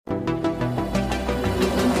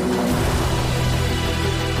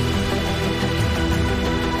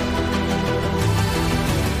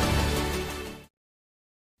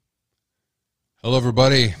Hello,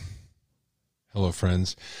 everybody. Hello,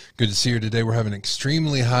 friends. Good to see you today. We're having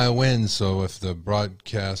extremely high winds, so if the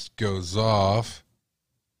broadcast goes off,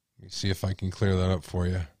 let me see if I can clear that up for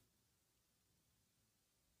you.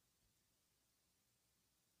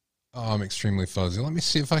 Oh, I'm extremely fuzzy. Let me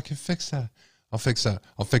see if I can fix that. I'll fix that.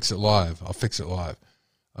 I'll fix it live. Let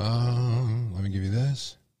me give you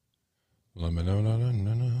this.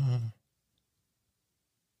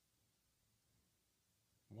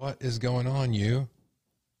 What is going on, you?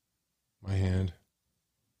 My hand.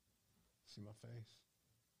 See my face?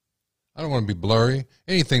 I don't want to be blurry.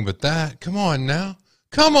 Anything but that. Come on now.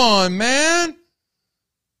 Come on, man.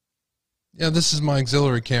 Yeah, this is my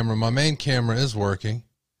auxiliary camera. My main camera is working.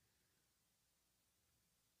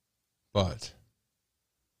 But,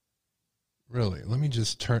 really, let me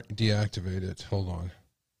just deactivate it. Hold on.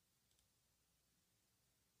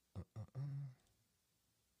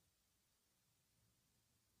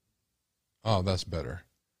 Oh, that's better.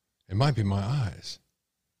 It might be my eyes.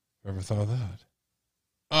 Ever thought of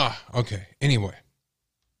that? Okay. Anyway.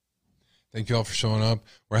 Thank you all for showing up.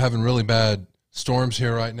 We're having really bad storms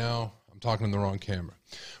here right now. I'm talking in the wrong camera.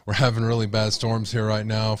 We're having really bad storms here right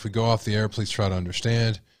now. If we go off the air, please try to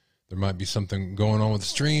understand. There might be something going on with the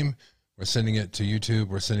stream. We're sending it to YouTube.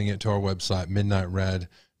 We're sending it to our website,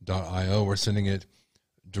 midnightred.io. We're sending it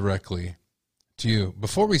directly to you.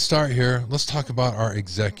 Before we start here, let's talk about our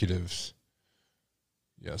executives.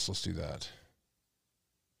 Yes, let's do that.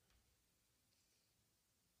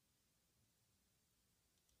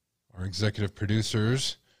 Our executive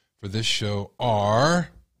producers for this show are...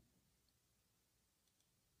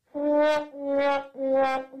 We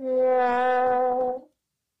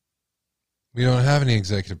don't have any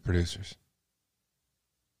executive producers.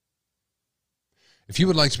 If you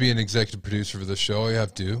would like to be an executive producer for this show, all you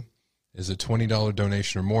have to do is a $20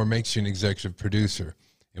 donation or more makes you an executive producer.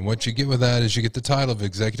 And what you get with that is you get the title of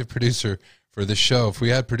executive producer for this show. If we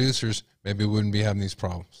had producers, maybe we wouldn't be having these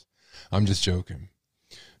problems. I'm just joking.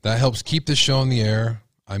 That helps keep the show on the air.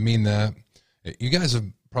 I mean that. You guys have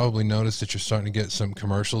probably noticed that you're starting to get some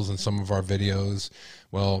commercials in some of our videos.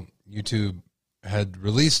 Well, YouTube had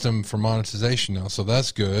released them for monetization now, so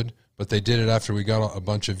that's good. But they did it after we got a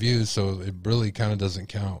bunch of views, so it really kind of doesn't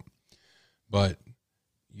count. But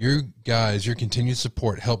your guys, your continued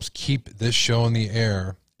support helps keep this show on the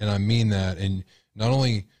air, and I mean that. And not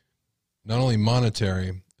only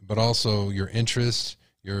monetary, but also your interest,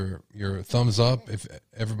 your thumbs up. If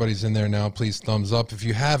everybody's in there now, please thumbs up. If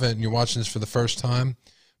you haven't and you're watching this for the first time,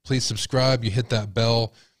 please subscribe. You hit that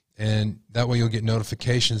bell, and that way you'll get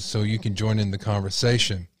notifications so you can join in the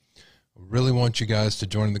conversation. I really want you guys to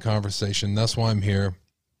join in the conversation. That's why I'm here.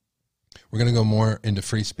 We're going to go more into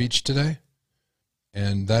free speech today,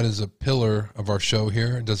 and that is a pillar of our show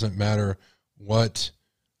here. It doesn't matter what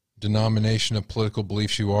denomination of political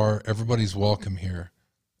beliefs you are. Everybody's welcome here,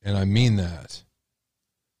 and I mean that.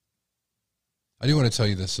 I do want to tell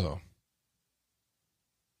you this, though.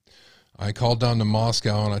 I called down to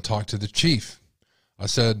Moscow, and I talked to the chief. I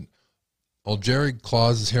said, old Jerry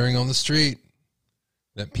Claus is hearing on the street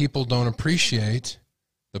that people don't appreciate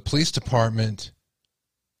the police department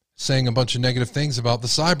saying a bunch of negative things about the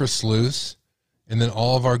cyber sleuths, and then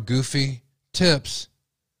all of our goofy tips,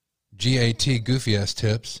 G-A-T, goofy-ass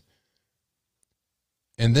tips,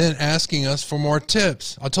 and then asking us for more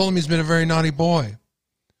tips. I told him he's been a very naughty boy.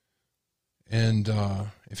 And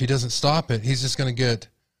if he doesn't stop it, he's just going to get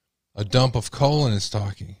a dump of coal in his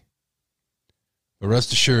stocking. But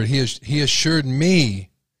rest assured, he assured me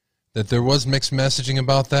that there was mixed messaging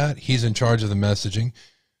about that. He's in charge of the messaging,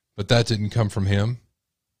 but that didn't come from him.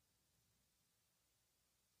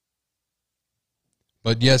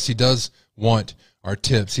 But yes, he does want our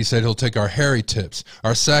tips. He said he'll take our hairy tips,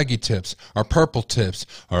 our saggy tips, our purple tips,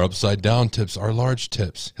 our upside down tips, our large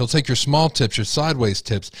tips. He'll take your small tips, your sideways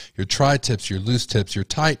tips, your tri-tips, your loose tips, your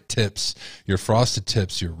tight tips, your frosted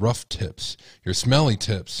tips, your rough tips, your smelly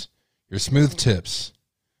tips, your smooth tips.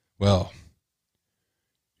 Well,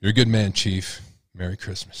 you're a good man, Chief. Merry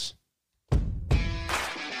Christmas.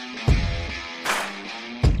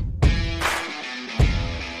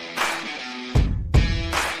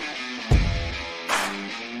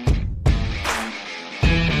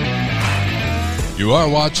 You are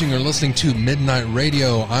watching or listening to Midnight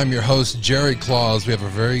Radio. I'm your host, Jerry Claus. We have a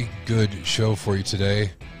very good show for you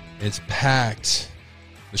today. It's packed.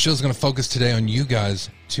 The show's going to focus today on you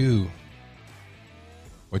guys, too.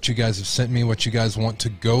 What you guys have sent me, what you guys want to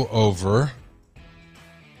go over.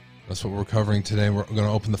 That's what we're covering today. We're going to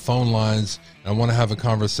open the phone lines, and I want to have a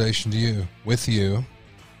conversation with you.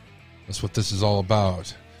 That's what this is all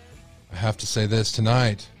about. I have to say this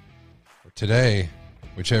tonight, or today,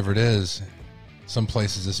 whichever it is, Some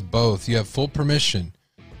places it's both. You have full permission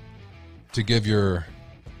to give your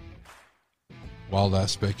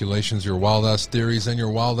wild-ass speculations, your wild-ass theories, and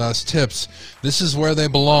your wild-ass tips. This is where they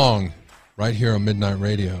belong, right here on Midnight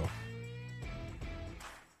Radio.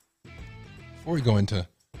 Before we go into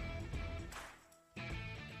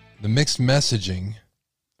the mixed messaging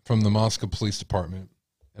from the Moscow Police Department,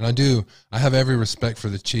 and I have every respect for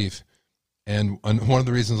the chief, and one of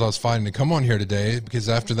the reasons I was fighting to come on here today, because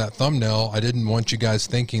after that thumbnail, I didn't want you guys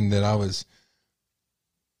thinking that I was,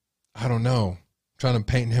 I don't know, trying to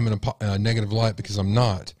paint him in a negative light, because I'm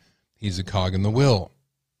not. He's a cog in the wheel.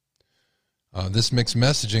 This mixed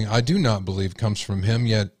messaging, I do not believe comes from him,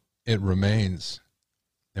 yet it remains.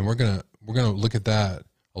 And we're gonna look at that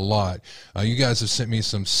a lot. You guys have sent me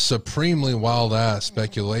some supremely wild-ass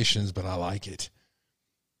speculations, but I like it.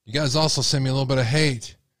 You guys also sent me a little bit of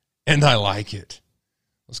hate, and I like it.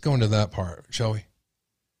 Let's go into that part, shall we?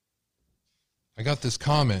 I got this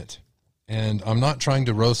comment, and I'm not trying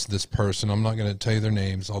to roast this person. I'm not going to tell you their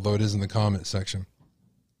names, although it is in the comment section.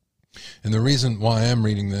 And the reason why I am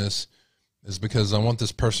reading this is because I want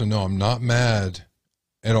this person to know I'm not mad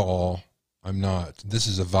at all. I'm not. This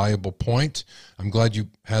is a valuable point. I'm glad you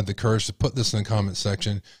had the courage to put this in the comment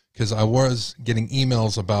section, because I was getting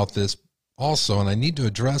emails about this also, and I need to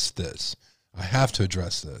address this. I have to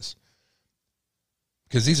address this,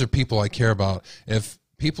 because these are people I care about. If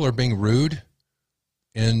people are being rude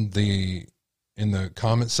in the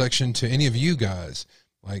comment section to any of you guys,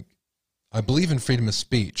 like, I believe in freedom of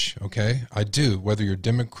speech, okay? I do, whether you're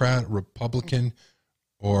Democrat, Republican,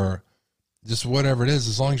 or just whatever it is,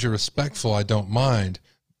 as long as you're respectful, I don't mind.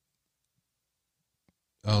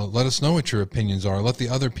 Let us know what your opinions are. Let the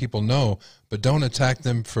other people know, but don't attack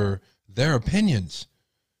them for their opinions.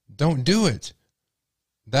 Don't do it.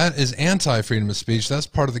 That is anti-freedom of speech. That's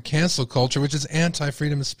part of the cancel culture, which is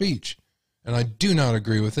anti-freedom of speech. And I do not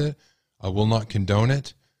agree with it. I will not condone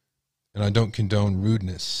it. And I don't condone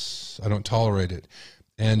rudeness. I don't tolerate it.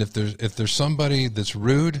 And if there's somebody that's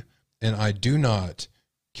rude and I do not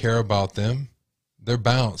care about them, they're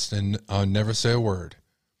bounced, and I'll never say a word.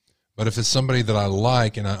 But if it's somebody that I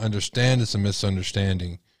like and I understand it's a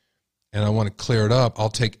misunderstanding and I want to clear it up, I'll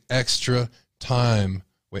take extra time.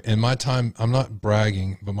 And my time, I'm not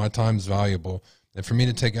bragging, but my time's valuable. And for me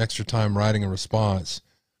to take extra time writing a response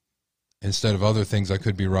instead of other things I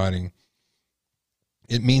could be writing,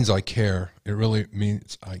 it means I care. It really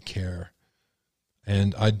means I care.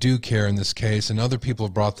 And I do care in this case, and other people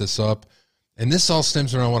have brought this up. And this all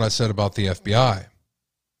stems around what I said about the FBI.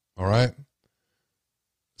 All right?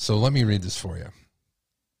 So let me read this for you.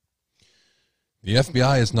 The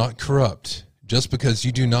FBI is not corrupt just because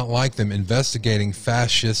you do not like them investigating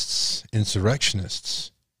fascists,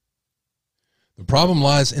 insurrectionists. The problem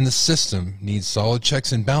lies in the system, needs solid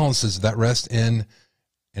checks and balances that rest in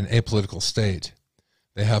an apolitical state.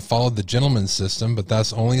 They have followed the gentleman's system, but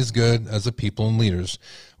that's only as good as the people and leaders,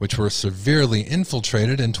 which were severely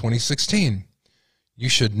infiltrated in 2016. You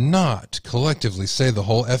should not collectively say the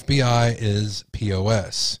whole FBI is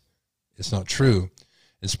POS. It's not true.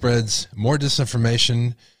 It spreads more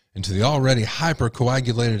disinformation into the already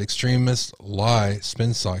hyper-coagulated extremist lie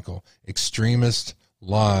spin cycle. Extremist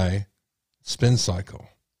lie spin cycle.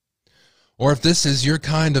 Or if this is your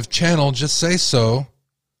kind of channel, just say so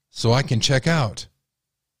I can check out.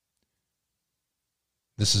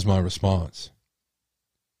 This is my response.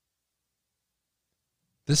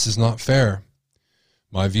 This is not fair.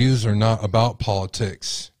 My views are not about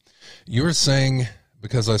politics. You are saying,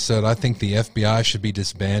 because I said I think the FBI should be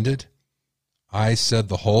disbanded, I said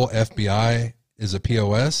the whole FBI is a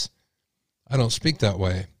POS? I don't speak that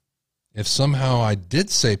way. If somehow I did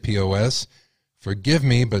say POS, forgive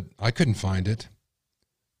me, but I couldn't find it.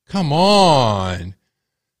 Come on.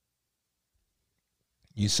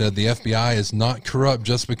 You said the FBI is not corrupt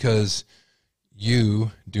just because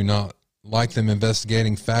you do not like them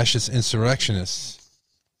investigating fascist insurrectionists.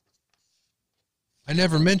 I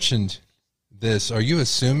never mentioned this. Are you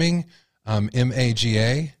assuming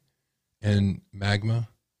MAGA and magma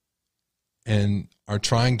and are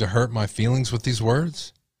trying to hurt my feelings with these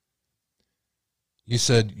words? You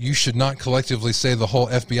said you should not collectively say the whole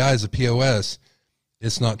FBI is a POS.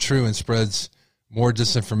 It's not true and spreads more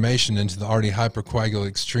disinformation into the already hypercoagulated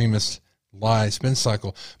extremist lie spin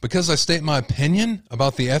cycle. Because I state my opinion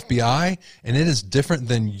about the FBI and it is different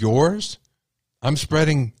than yours, I'm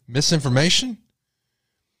spreading misinformation?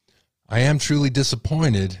 I am truly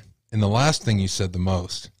disappointed in the last thing you said the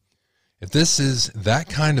most. If this is that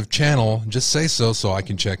kind of channel, just say so I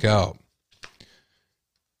can check out.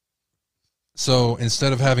 So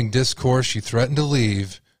instead of having discourse, you threaten to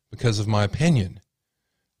leave because of my opinion.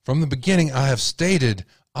 From the beginning, I have stated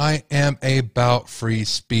I am about free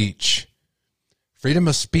speech. Freedom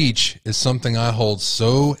of speech is something I hold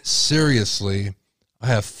so seriously, I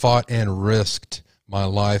have fought and risked my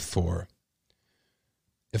life for.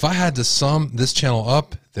 If I had to sum this channel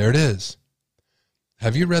up, there it is.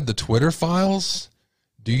 Have you read the Twitter files?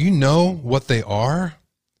 Do you know what they are?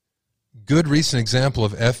 Good recent example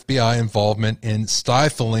of FBI involvement in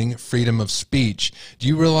stifling freedom of speech. Do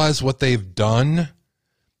you realize what they've done?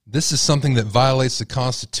 This is something that violates the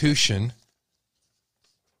Constitution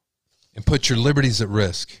and puts your liberties at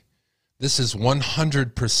risk. This is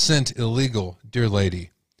 100% illegal, dear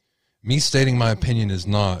lady. Me stating my opinion is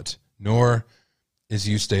not, nor is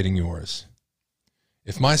you stating yours.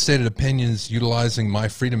 If my stated opinions utilizing my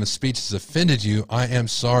freedom of speech has offended you, I am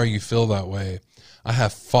sorry you feel that way. I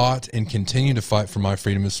have fought and continue to fight for my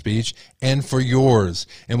freedom of speech and for yours,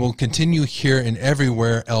 and will continue here and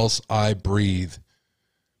everywhere else I breathe.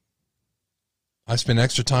 I spend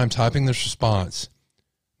extra time typing this response,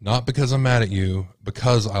 not because I'm mad at you,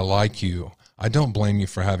 because I like you. I don't blame you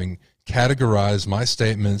for having categorized my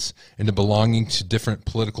statements into belonging to different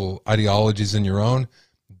political ideologies than your own,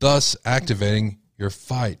 thus activating your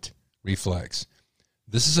fight reflex.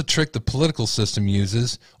 This is a trick the political system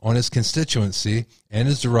uses on its constituency and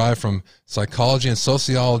is derived from psychology and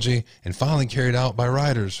sociology and finally carried out by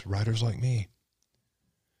writers like me.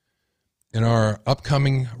 In our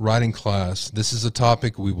upcoming writing class, this is a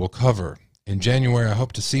topic we will cover. In January, I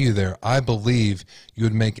hope to see you there. I believe you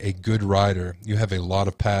would make a good writer. You have a lot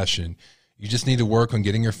of passion. You just need to work on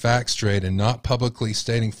getting your facts straight and not publicly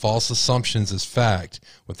stating false assumptions as fact.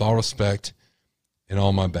 With all respect and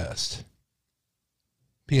all my best.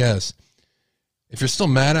 P.S. If you're still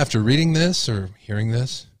mad after reading this or hearing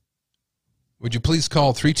this, would you please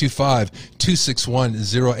call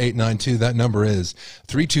 325-261-0892. That number is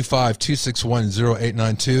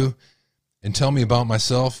 325-261-0892. And tell me about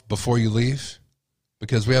myself before you leave,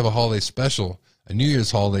 because we have a holiday special, a New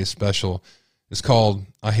Year's holiday special. It's called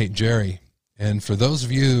I Hate Jerry. And for those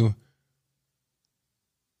of you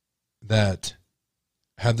that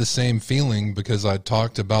have the same feeling because I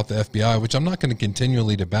talked about the FBI, which I'm not going to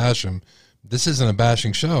continually to bash them. This isn't a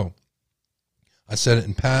bashing show. I said it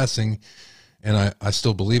in passing, and I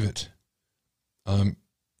still believe it.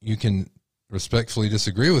 You can respectfully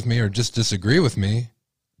disagree with me or just disagree with me,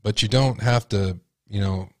 but you don't have to,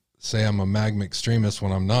 say I'm a MAGA extremist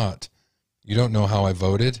when I'm not. You don't know how I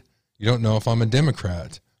voted. You don't know if I'm a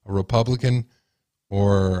Democrat, a Republican,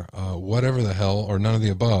 or whatever the hell, or none of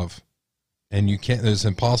the above. And it's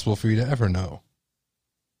impossible for you to ever know.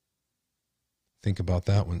 Think about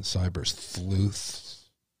that one, cyber sleuths.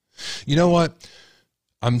 You know what?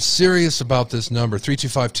 I'm serious about this number,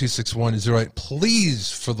 325-261-08.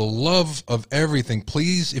 Please, for the love of everything,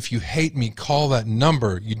 please, if you hate me, call that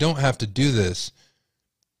number. You don't have to do this.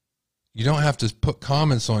 You don't have to put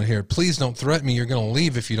comments on here. Please don't threaten me. You're going to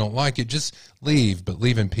leave if you don't like it. Just leave, but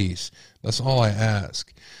leave in peace. That's all I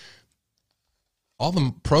ask. All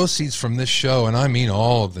the proceeds from this show, and I mean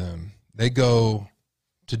all of them, they go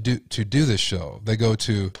to do this show. They go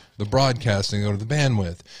to the broadcasting, they go to the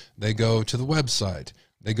bandwidth. They go to the website.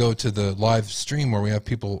 They go to the live stream where we have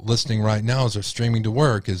people listening right now as they're streaming to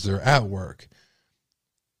work, as they're at work.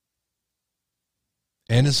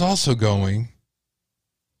 And it's also going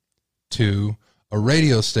to a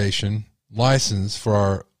radio station license for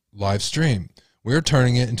our live stream. We're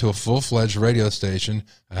turning it into a full-fledged radio station.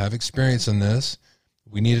 I have experience in this.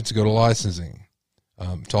 We need it to go to licensing.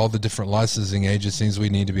 To all the different licensing agencies, we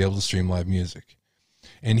need to be able to stream live music.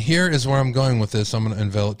 And here is where I'm going with this. I'm going to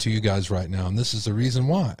unveil it to you guys right now. And this is the reason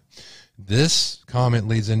why. This comment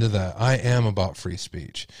leads into that. I am about free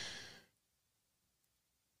speech.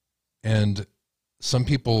 And some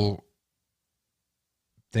people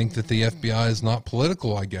think that the FBI is not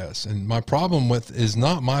political, I guess. And my problem with is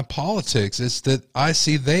not my politics. It's that I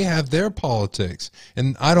see they have their politics.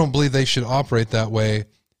 And I don't believe they should operate that way,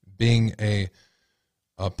 being a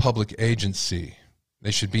public agency.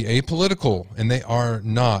 They should be apolitical, and they are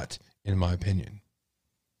not, in my opinion.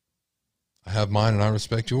 I have mine, and I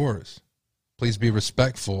respect yours. Please be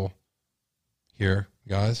respectful here,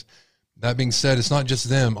 guys. That being said, it's not just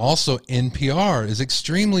them. Also, NPR is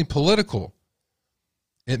extremely political.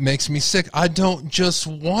 It makes me sick. I don't just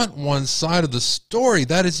want one side of the story.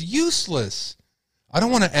 That is useless. I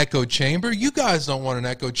don't want an echo chamber. You guys don't want an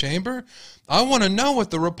echo chamber. I want to know what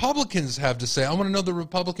the Republicans have to say. I want to know the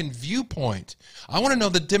Republican viewpoint. I want to know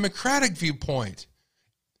the Democratic viewpoint.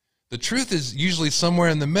 The truth is usually somewhere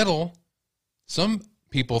in the middle. Some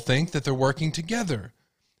people think that they're working together,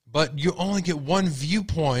 but you only get one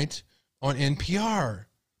viewpoint on NPR,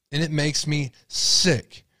 and it makes me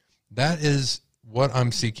sick. That is what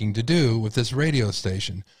I'm seeking to do with this radio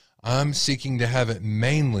station. I'm seeking to have it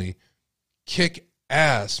mainly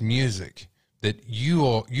kick-ass music that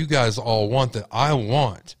you guys all want, that I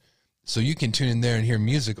want. So you can tune in there and hear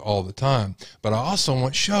music all the time. But I also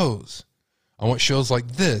want shows. I want shows like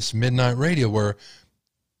this, Midnight Radio, where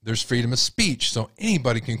there's freedom of speech, so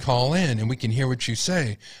anybody can call in and we can hear what you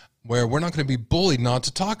say, where we're not going to be bullied not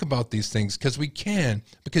to talk about these things, because we can,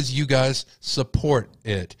 because you guys support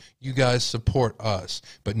it. You guys support us,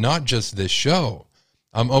 but not just this show.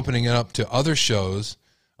 I'm opening it up to other shows.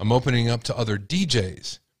 I'm opening it up to other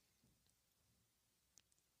DJs.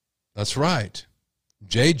 That's right.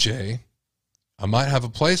 JJ, I might have a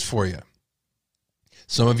place for you.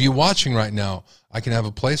 Some of you watching right now, I can have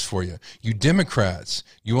a place for you. You Democrats,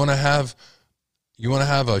 you want to have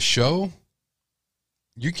a show?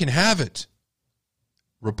 You can have it.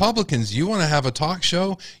 Republicans, you want to have a talk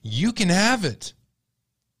show? You can have it.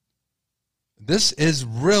 This is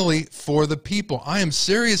really for the people. I am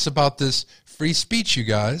serious about this free speech, you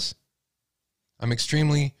guys. I'm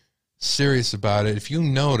extremely serious about it. If you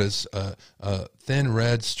notice a thin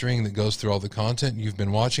red string that goes through all the content you've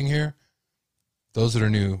been watching here, those that are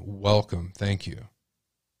new, welcome. Thank you.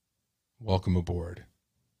 Welcome aboard.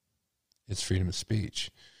 It's freedom of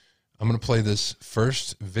speech. I'm going to play this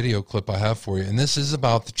first video clip I have for you, and this is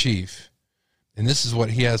about the chief, and this is what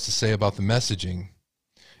he has to say about the messaging.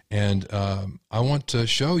 And I want to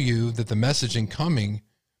show you that the messaging coming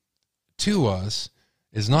to us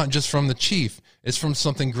is not just from the chief. It's from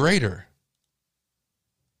something greater.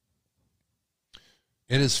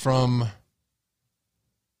 It is from,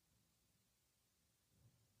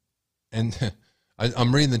 and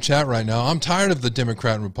I'm reading the chat right now. I'm tired of the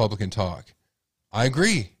Democrat and Republican talk. I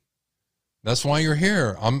agree. That's why you're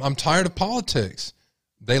here. I'm tired of politics.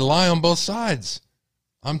 They lie on both sides.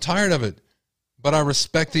 I'm tired of it. But I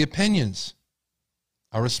respect the opinions.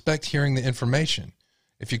 I respect hearing the information.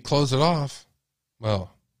 If you close it off,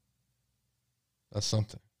 well, that's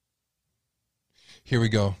something. Here we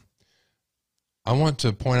go. I want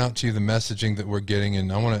to point out to you the messaging that we're getting,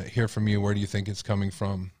 and I want to hear from you. Where do you think it's coming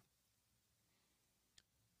from?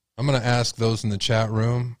 I'm going to ask those in the chat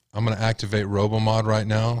room. I'm going to activate RoboMod right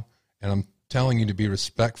now, and I'm telling you to be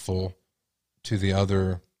respectful to the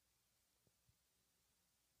other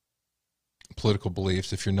political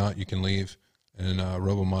beliefs. If you're not, you can leave, and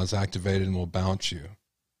RoboMod's activated and will bounce you.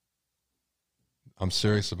 I'm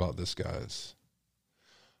serious about this, guys.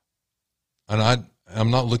 And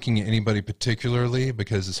I'm not looking at anybody particularly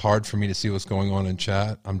because it's hard for me to see what's going on in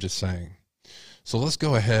chat. I'm just saying. So let's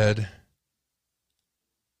go ahead.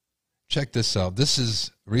 Check this out. This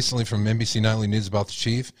is recently from NBC Nightly News about the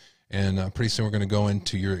chief, and pretty soon we're going to go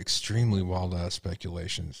into your extremely wild-ass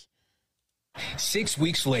speculations. 6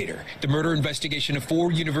 weeks later, the murder investigation of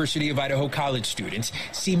 4 University of Idaho college students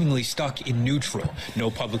seemingly stuck in neutral.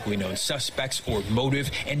 No publicly known suspects or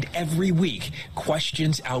motive, and every week,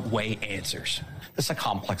 questions outweigh answers. This is a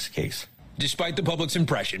complex case. Despite the public's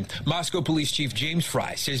impression, Moscow Police Chief James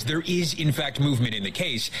Fry says there is, in fact, movement in the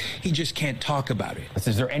case. He just can't talk about it.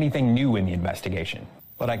 Is there anything new in the investigation?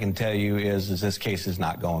 What I can tell you is this case is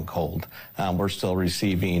not going cold. We're still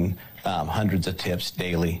receiving hundreds of tips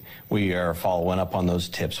daily. We are following up on those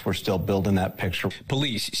tips. We're still building that picture.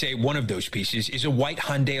 Police say one of those pieces is a white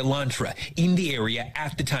Hyundai Elantra in the area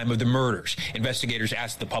at the time of the murders. Investigators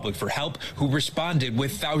asked the public for help, who responded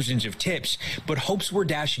with thousands of tips. But hopes were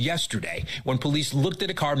dashed yesterday when police looked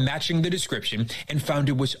at a car matching the description and found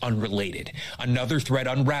it was unrelated. Another thread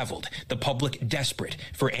unraveled, the public desperate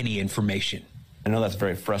for any information. I know that's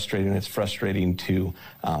very frustrating. It's frustrating to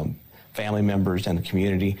family members and the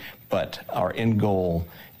community, but our end goal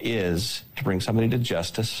is to bring somebody to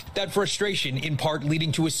justice. That frustration in part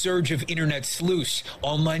leading to a surge of internet sleuths,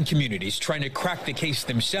 online communities trying to crack the case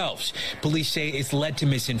themselves. Police say it's led to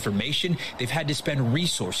misinformation they've had to spend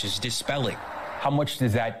resources dispelling. How much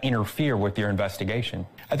does that interfere with your investigation?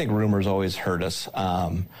 I think rumors always hurt us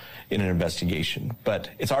in an investigation, but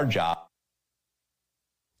it's our job.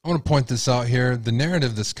 I want to point this out here. The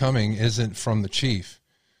narrative that's coming isn't from the chief.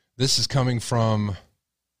 This is coming from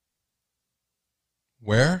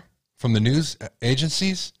where? From the news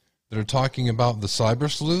agencies that are talking about the cyber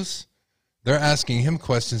sleuths. They're asking him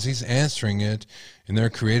questions. He's answering it, and they're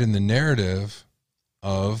creating the narrative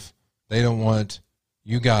of they don't want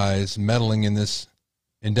you guys meddling in this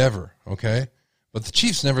endeavor, okay? But the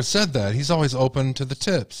chief's never said that. He's always open to the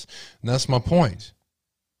tips, and that's my point.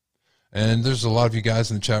 And there's a lot of you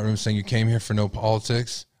guys in the chat room saying you came here for no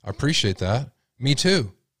politics. I appreciate that. Me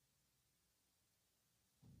too.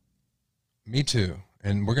 Me too.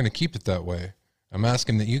 And we're going to keep it that way. I'm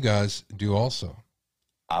asking that you guys do also.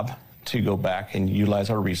 to go back and utilize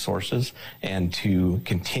our resources and to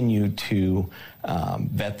continue to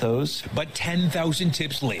vet those. But 10,000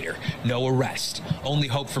 tips later, no arrest. Only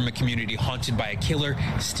hope from a community haunted by a killer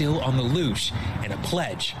still on the loose, and a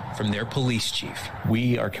pledge from their police chief.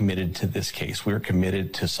 We are committed to this case. We're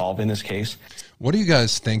committed to solving this case. What do you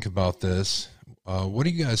guys think about this? What do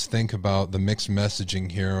you guys think about the mixed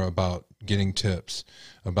messaging here about getting tips,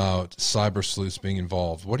 about cyber sleuths being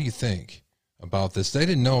involved? What do you think about this? They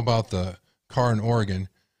didn't know about the car in Oregon,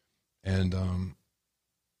 and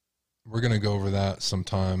we're going to go over that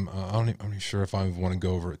sometime. I'm not even sure if I want to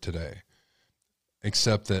go over it today,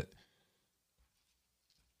 except that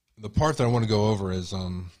the part that I want to go over is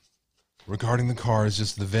regarding the car is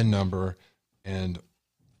just the VIN number and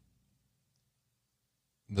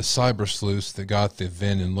the cyber sleuths that got the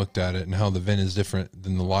VIN and looked at it, and how the VIN is different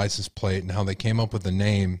than the license plate, and how they came up with the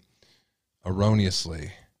name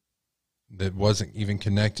erroneously that wasn't even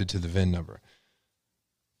connected to the VIN number.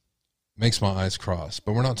 Makes my eyes cross,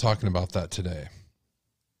 but we're not talking about that today.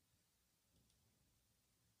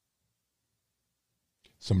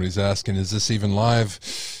 Somebody's asking, is this even live?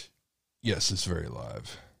 Yes, it's very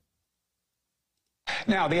live.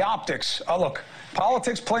 Now, the optics. Look,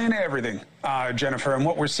 politics play into everything, Jennifer. And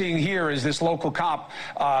what we're seeing here is this local cop,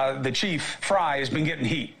 the chief, Fry, has been getting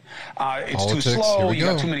heat. It's Politics, too slow. You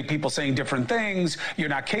go. got too many people saying different things. You're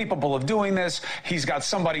not capable of doing this. He's got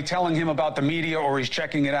somebody telling him about the media, or he's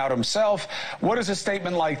checking it out himself. What does a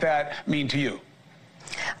statement like that mean to you?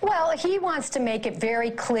 Well, he wants to make it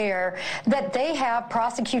very clear that they have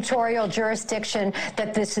prosecutorial jurisdiction,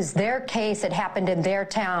 that this is their case, it happened in their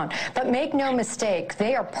town. But make no mistake,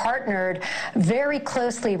 they are partnered very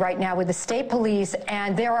closely right now with the state police,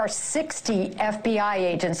 and there are 60 FBI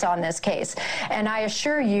agents on this case. And I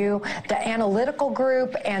assure you, the analytical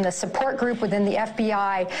group and the support group within the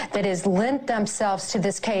FBI that has lent themselves to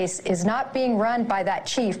this case is not being run by that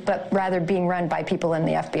chief, but rather being run by people in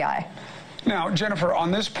the FBI. Now, Jennifer, on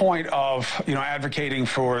this point of, advocating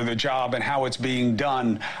for the job and how it's being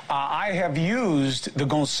done, I have used the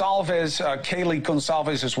Gonsalves, Kaylee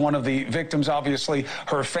Gonsalves is one of the victims, obviously.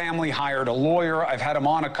 Her family hired a lawyer. I've had him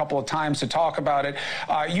on a couple of times to talk about it.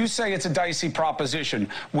 You say it's a dicey proposition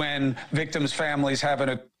when victims' families have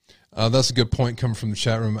an... That's a good point coming from the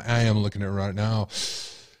chat room. I am looking at it right now.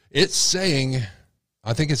 It's saying...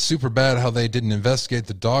 I think it's super bad how they didn't investigate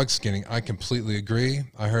the dog skinning. I completely agree.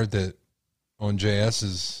 I heard that on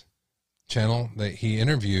JS's channel that he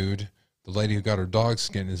interviewed the lady who got her dog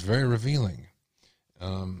skin is very revealing.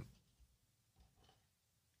 And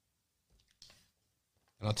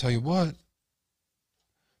I'll tell you what,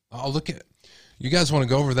 I'll look at, you guys want to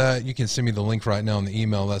go over that, you can send me the link right now in the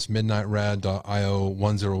email. That's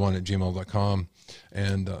midnightrad.io101@gmail.com.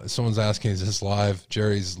 And someone's asking, is this live?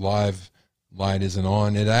 Jerry's live light isn't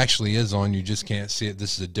on. It actually is on. You just can't see it.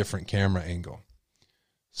 This is a different camera angle.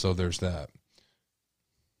 So there's that.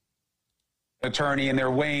 Attorney, and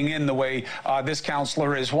they're weighing in the way this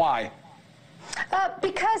counselor is. Why?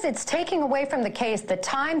 Because it's taking away from the case the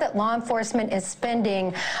time that law enforcement is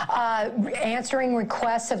spending answering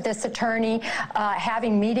requests of this attorney,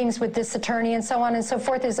 having meetings with this attorney, and so on and so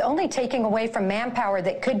forth, is only taking away from manpower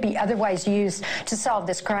that could be otherwise used to solve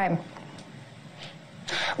this crime.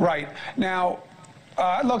 Right. Now,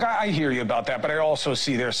 look, I hear you about that, but I also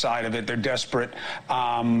see their side of it. They're desperate.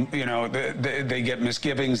 They get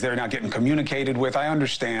misgivings. They're not getting communicated with. I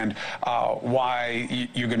understand why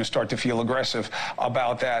you're going to start to feel aggressive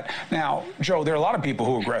about that. Now, Joe, there are a lot of people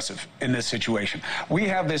who are aggressive in this situation. We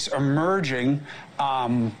have this emerging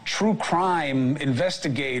true crime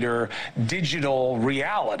investigator digital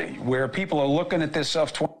reality where people are looking at this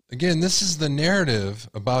stuff. Again, this is the narrative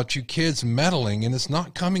about you kids meddling, and it's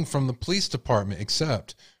not coming from the police department,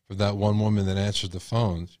 except for that one woman that answered the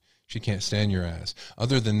phone. She can't stand your ass.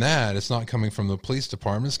 Other than that, it's not coming from the police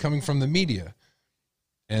department. It's coming from the media.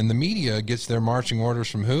 And the media gets their marching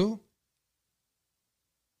orders from who?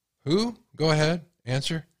 Who? Go ahead.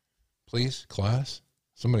 Answer. Please, class.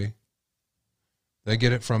 Somebody. They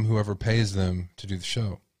get it from whoever pays them to do the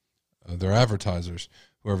show. Their advertisers,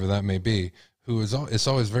 whoever that may be. It's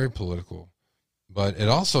always very political, but it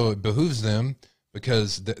also behooves them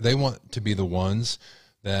because they want to be the ones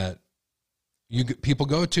that people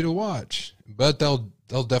go to watch, but they'll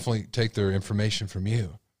definitely take their information from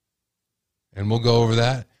you. And we'll go over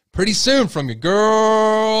that pretty soon from you,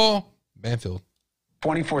 girl. Banfield.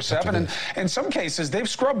 24/7, and in some cases they've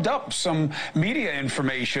scrubbed up some media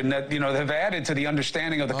information that have added to the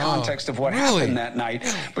understanding of the context of what happened that night.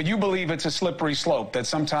 But you believe it's a slippery slope, that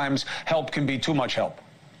sometimes help can be too much help.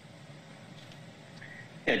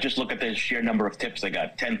 Yeah, just look at the sheer number of tips they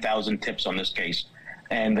got. 10,000 tips on this case.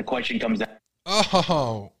 And the question comes down.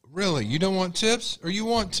 Oh, really? You don't want tips, or you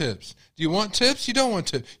want tips? Do you want tips? You don't want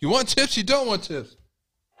tips. You want tips? You don't want tips.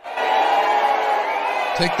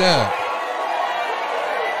 Take that.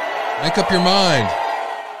 Make up your mind.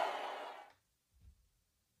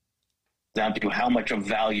 Down to how much of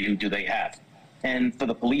value do they have? And for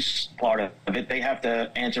the police part of it, they have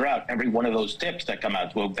to answer out every one of those tips that come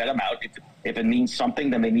out. We'll vet them out. If it means something,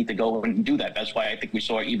 then they need to go and do that. That's why I think we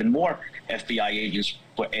saw even more FBI agents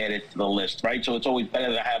were added to the list, right? So it's always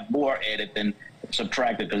better to have more added than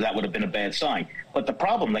subtracted, because that would have been a bad sign. But the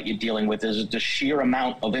problem that you're dealing with is the sheer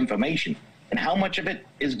amount of information, and how much of it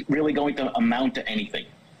is really going to amount to anything.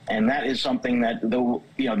 And that is something that,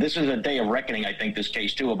 this is a day of reckoning, I think, this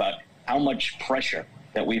case too, about how much pressure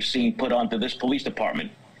that we've seen put onto this police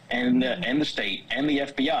department and the state and the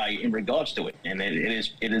FBI in regards to it. And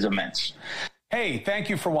it is immense. Hey, thank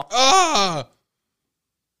you for watching.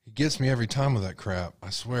 He gets me every time with that crap, I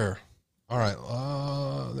swear. All right,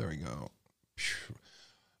 there we go.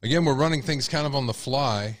 Again, we're running things kind of on the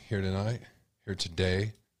fly here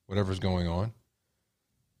today, whatever's going on.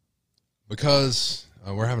 Because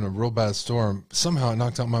we're having a real bad storm. Somehow it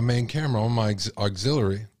knocked out my main camera on my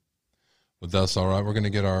auxiliary. But that's all right. We're going to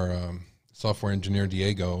get our software engineer,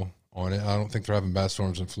 Diego, on it. I don't think they're having bad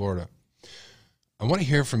storms in Florida. I want to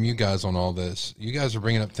hear from you guys on all this. You guys are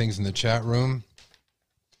bringing up things in the chat room.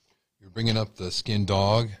 You're bringing up the skin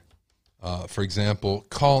dog. For example,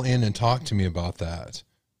 call in and talk to me about that.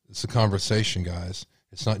 It's a conversation, guys.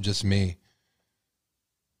 It's not just me.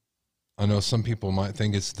 I know some people might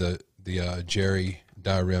think it's the Jerry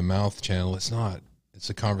Diarrhea Mouth channel. It's not. It's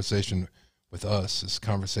a conversation with us. It's a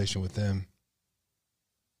conversation with them.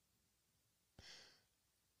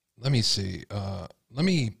 Let me see. Let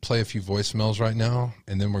me play a few voicemails right now,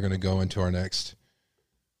 and then we're going to go into our next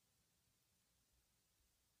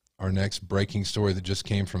breaking story that just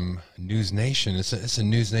came from News Nation. It's a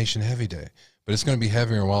News Nation heavy day, but it's going to be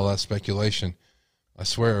heavier while that's speculation. I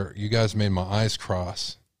swear, you guys made my eyes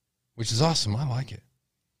cross, which is awesome. I like it.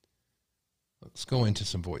 Let's go into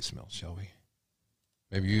some voicemails, shall we?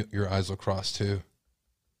 Maybe your eyes will cross too.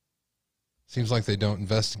 Seems like they don't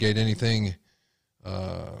investigate anything.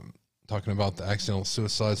 Talking about the accidental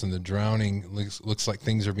suicides and the drowning. Looks like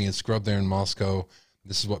things are being scrubbed there in Moscow.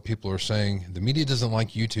 This is what people are saying. The media doesn't like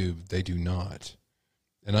YouTube. They do not.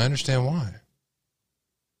 And I understand why.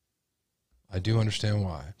 I do understand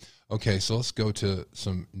why. Okay, so let's go to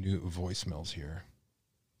some new voicemails here,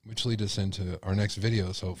 which lead us into our next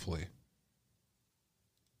videos, hopefully.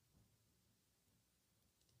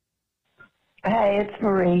 Hey, it's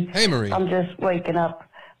Marie. Hey, Marie. I'm just waking up.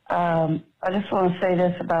 I just want to say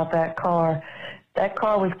this about that car. That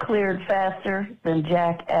car was cleared faster than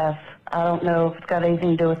Jack F. I don't know if it's got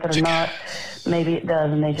anything to do with it or not. Maybe it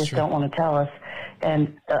does, and they just don't want to tell us.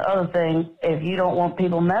 And the other thing, if you don't want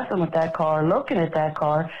people messing with that car, looking at that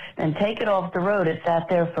car, then take it off the road. It sat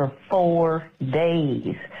there for 4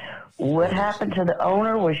 days. What happened to the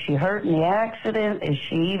owner? Was she hurt in the accident? Is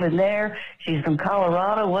she even there? She's from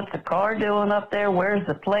Colorado. What's the car doing up there? Where's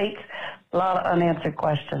the plates? A lot of unanswered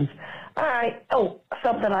questions. All right. Oh,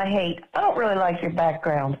 something I hate. I don't really like your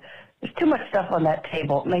background. There's too much stuff on that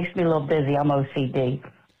table. It makes me a little busy. I'm OCD.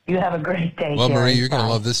 You have a great day. Well, Jerry. Marie, you're going to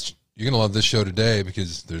love this. You're going to love this show today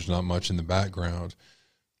because there's not much in the background.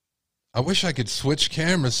 I wish I could switch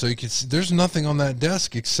cameras so you could see. There's nothing on that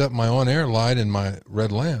desk except my on-air light and my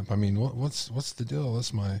red lamp. I mean, what's the deal?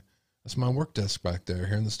 That's my work desk back there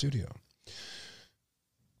here in the studio.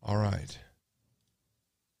 All right.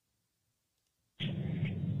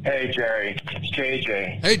 Hey, Jerry. It's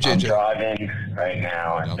JJ. Hey, JJ. I'm driving right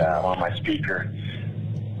now, and I'm on my speaker,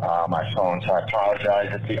 my phone, so I apologize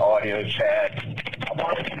if the audio is bad. I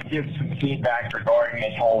wanted to give some feedback regarding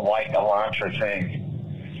this whole white Elantra thing.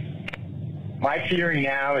 My theory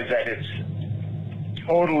now is that it's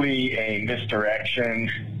totally a misdirection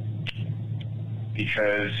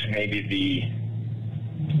because maybe the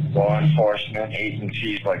law enforcement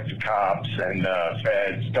agencies like the cops and the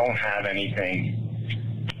feds don't have anything.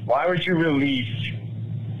 Why would you release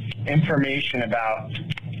information about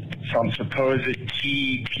some supposed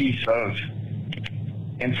key piece of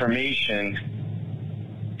information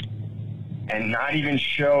and not even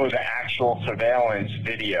show the actual surveillance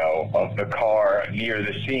video of the car near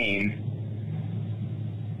the scene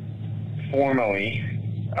formally?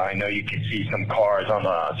 I know you can see some cars on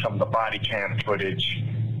some of the body cam footage,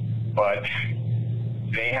 but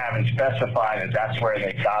they haven't specified that that's where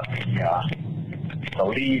they got the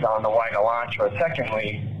lead on the white Elantra.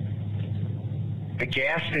 Secondly, the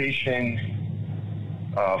gas station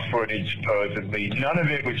footage, supposedly, none of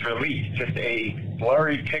it was released. Just a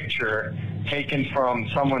blurry picture taken from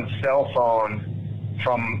someone's cell phone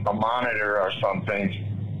from a monitor or something.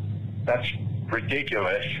 That's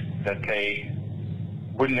ridiculous that they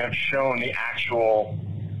wouldn't have shown the actual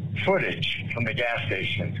footage from the gas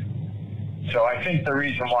station. So I think the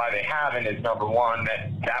reason why they haven't is, number one,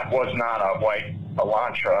 that was not a white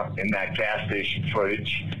Elantra in that gas station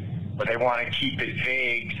footage, but they want to keep it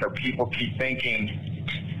vague so people keep thinking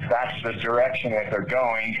that's the direction that they're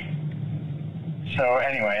going. So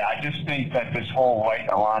anyway, I just think that this whole white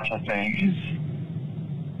Elantra thing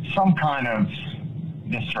is some kind of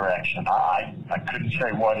misdirection. I couldn't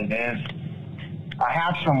say what it is. I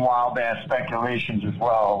have some wild-ass speculations as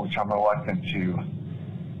well, which I'm reluctant to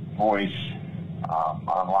voice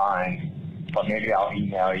online, but maybe I'll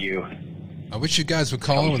email you. I wish you guys would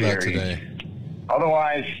call in with that today.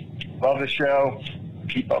 Otherwise, love the show.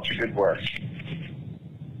 Keep up the good work.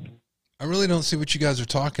 I really don't see what you guys are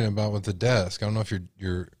talking about with the desk. I don't know if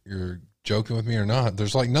you're joking with me or not.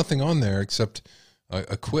 There's like nothing on there except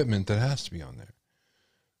equipment that has to be on there.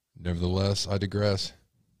 Nevertheless, I digress.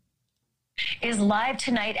 Is live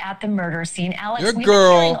tonight at the murder scene. Alex, Your we've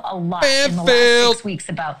girl, been hearing a lot in the last 6 weeks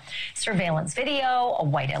about surveillance video, a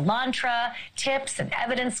white Elantra, tips and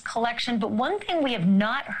evidence collection. But one thing we have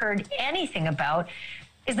not heard anything about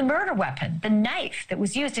is the murder weapon, the knife that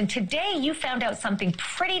was used. And today you found out something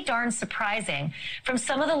pretty darn surprising from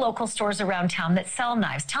some of the local stores around town that sell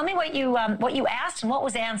knives. Tell me what you asked and what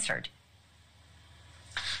was answered.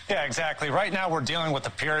 Yeah, exactly. Right now we're dealing with a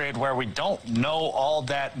period where we don't know all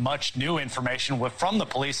that much new information from the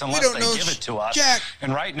police unless they give it to us. Jack.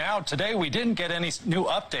 And right now, today, we didn't get any new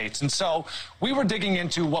updates. And so we were digging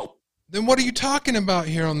into what... Then what are you talking about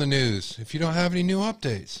here on the news if you don't have any new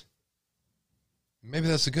updates? Maybe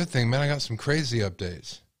that's a good thing, man. I got some crazy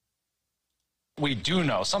updates. We do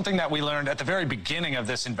know something that we learned at the very beginning of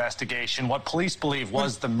this investigation, what police believe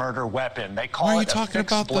was the murder weapon. They call it a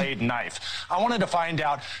fixed blade knife. I wanted to find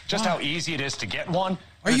out just how easy it is to get one.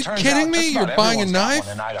 Are you kidding me? You're buying a knife?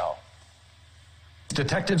 In Idaho.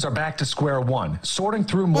 Detectives are back to square one, sorting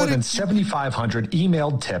through more than 7,500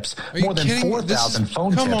 emailed tips, more than 4,000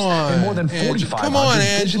 phone tips, and more than 4,500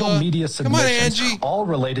 digital media submissions, all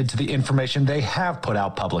related to the information they have put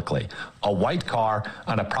out publicly. A white car,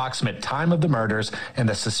 an approximate time of the murders, and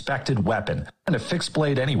a suspected weapon, and a fixed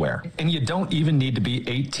blade anywhere. And you don't even need to be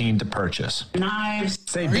 18 to purchase.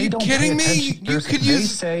 Knives. Are you kidding me? You could use...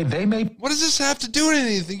 say they may... What does this have to do with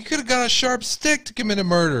anything? You could have got a sharp stick to commit a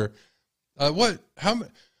murder.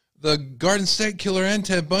 The Garden State Killer and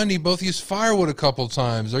Ted Bundy both used firewood a couple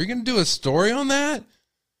times. Are you going to do a story on that?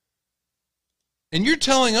 And you're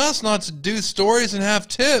telling us not to do stories and have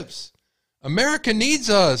tips. America needs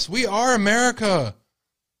us. We are America.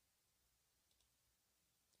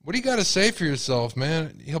 What do you got to say for yourself,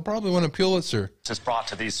 man? He'll probably win a Pulitzer. It's brought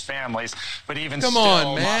to these families, but even Come still,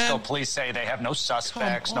 on, man. Moscow police say they have no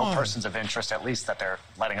suspects, no persons of interest, at least that they're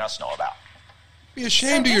letting us know about. Be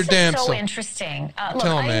ashamed of your damn self. So interesting. Look,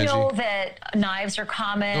 I know that knives are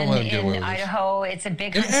common in Idaho. It's a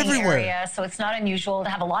big hunting area, so it's not unusual to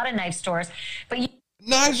have a lot of knife stores. But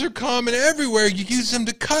knives are common everywhere. You use them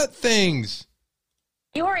to cut things.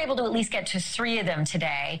 You were able to at least get to 3 of them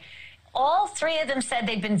today. All 3 of them said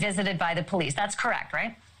they'd been visited by the police. That's correct,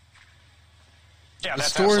 right? Yeah,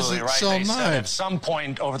 that's absolutely right. They said at some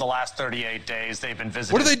point over the last 38 days, they've been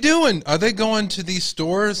visited. What are they doing? Are they going to these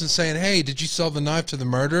stores and saying, hey, did you sell the knife to the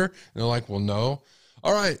murderer? And they're like, well, no.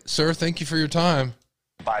 All right, sir, thank you for your time.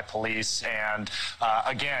 By police and,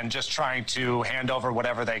 again, just trying to hand over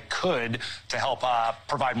whatever they could to help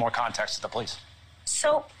provide more context to the police.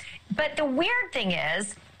 So, but the weird thing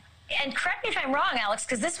is, and correct me if I'm wrong, Alex,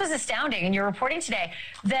 because this was astounding in your reporting today,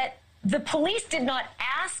 that the police did not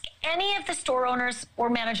ask any of the store owners or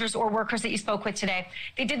managers or workers that you spoke with today.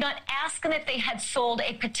 They did not ask them if they had sold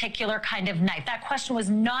a particular kind of knife. That question was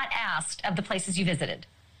not asked of the places you visited.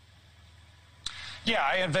 Yeah,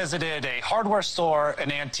 I had visited a hardware store,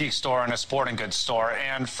 an antique store, and a sporting goods store.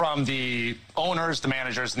 And from the owners, the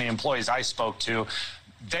managers, and the employees I spoke to,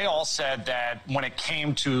 they all said that when it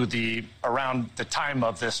came to around the time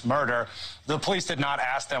of this murder, the police did not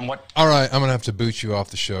ask them what... All right, I'm going to have to boot you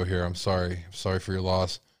off the show here. I'm sorry. I'm sorry for your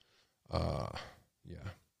loss. Yeah.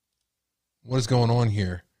 What is going on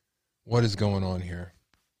here? What is going on here?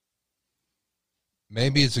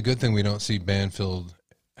 Maybe it's a good thing we don't see Banfield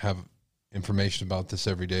have information about this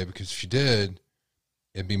every day, because if she did,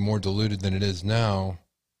 it'd be more diluted than it is now.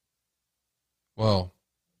 Well...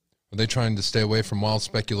 Are they trying to stay away from wild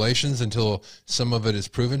speculations until some of it is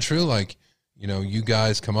proven true, like, you know, you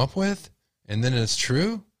guys come up with, and then it's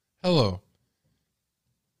true? Hello.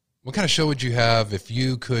 What kind of show would you have if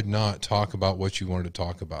you could not talk about what you wanted to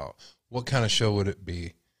talk about? what kind of show would it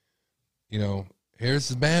be? You know, here's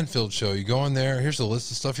the Banfield show. You go in there. Here's a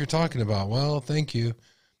list of stuff you're talking about. Well, thank you.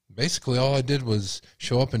 Basically, all I did was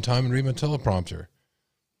show up in time and read my teleprompter.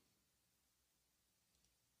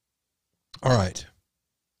 All right.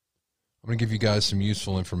 I'm going to give you guys some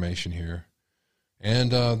useful information here.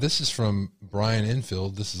 And this is from Brian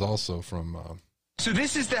Enfield. This is also from... So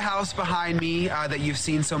this is the house behind me that you've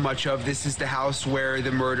seen so much of. This is the house where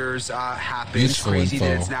the murders happened. Useful Crazy info.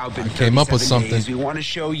 that it's now been I came up with 37 something. days. We want to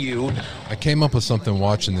show you. I came up with something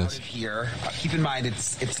watching this. Here, keep in mind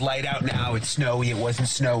it's light out now. It's snowy. It wasn't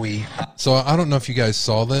snowy. So I don't know if you guys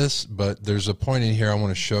saw this, but there's a point in here I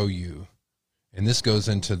want to show you. And this goes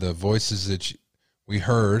into the voices that we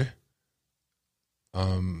heard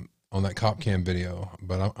on that cop cam video.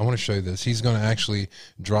 But I want to show you this. He's going to actually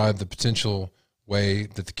drive the potential way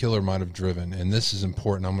that the killer might have driven. And this is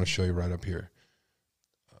important. I'm going to show you right up here.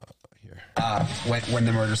 When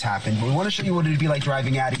the murders happened. But we want to show you what it would be like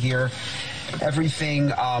driving out of here.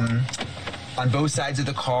 Everything on both sides of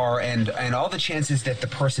the car and all the chances that the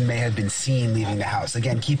person may have been seen leaving the house.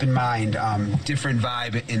 Again, keep in mind, different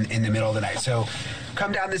vibe in the middle of the night. So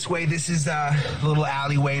come down this way. This is a little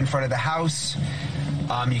alleyway in front of the house.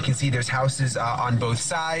 You can see there's houses on both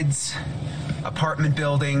sides, apartment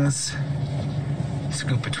buildings.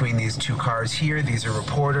 Scoop between these two cars here. These are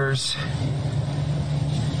reporters.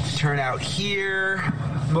 Turn out here.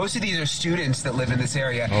 Most of these are students that live in this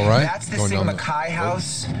area. All right. That's the Sigma Chi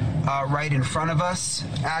house right in front of us,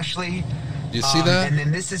 Ashley. Do you see that? And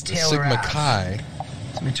then this is Taylor Sigma Ave. Chi.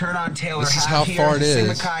 So we turn on Taylor This is Ave how here, far it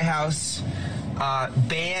Sigma is. Chi house.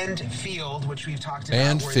 Banfield, which we've talked about.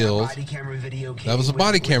 Banfield. That was a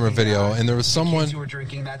body camera video, and there was someone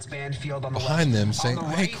behind them saying,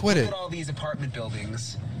 "Hey, quit it." Look at all these apartment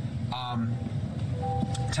buildings.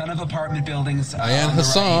 Ton of apartment buildings. Ayan on the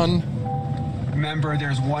Hassan. right. Remember,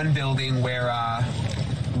 there's one building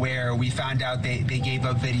where we found out they gave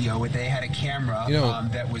up video. They had a camera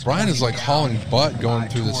that was. Brian is like hauling butt going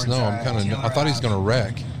through the snow. I'm I thought he was going to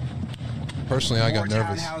wreck. Personally, I got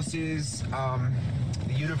nervous.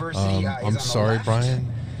 The university, I'm sorry,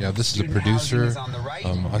 Brian. Yeah, this is a producer. I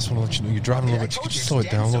just want to let you know you're driving a little bit. Could you just slow it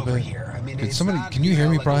down a little bit? Could somebody? Can you hear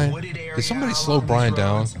me, Brian? Could somebody slow Brian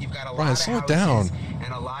down? Brian, slow it down.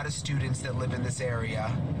 And a lot of students that live in this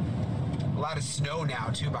area. A lot of snow now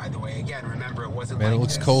too, by the way. Again, remember it wasn't. Man, like it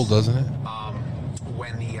looks this, cold, doesn't it?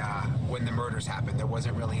 When the murders happened, there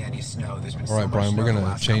wasn't really any snow. There's been All right, so Brian, much we're snow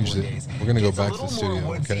going to change it. We're going to go back to the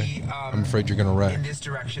studio, okay? I'm afraid you're going to wreck. In this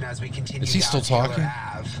direction as we continue. Is he still down talking? Taylor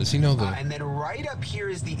Ave. Does he know the... And then right up here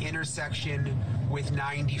is the intersection with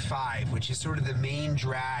 95, which is sort of the main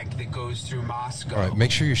drag that goes through Moscow. All right,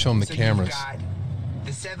 make sure you show them the cameras. You've got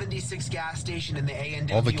the 76 gas station and the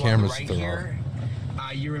A&W all the cameras on the right that there here.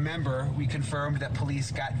 You remember we confirmed that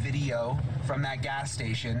police got video from that gas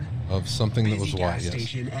station of something that was white.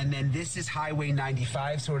 Yes. And then this is Highway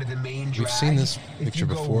 95, sort of the main drag. We've seen this picture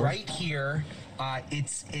before. If you go right here,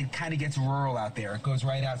 it kind of gets rural out there. It goes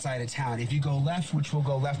right outside of town. If you go left, which will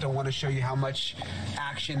go left, I want to show you how much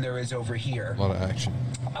action there is over here. A lot of action.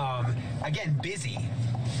 Again, busy.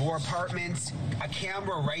 More apartments. A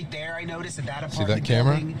camera right there. I noticed at that apartment. See that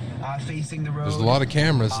camera? Building, facing the road. There's a lot of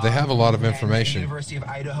cameras. They have a lot of information. University of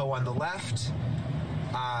Idaho on the left.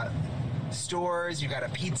 Stores. You got a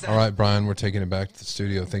pizza. All right, Brian, we're taking it back to the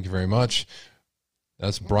studio. Thank you very much.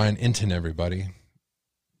 That's Brian Inton, everybody.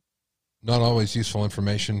 Not always useful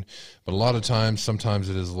information, but a lot of times, sometimes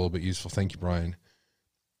it is a little bit useful. Thank you, Brian.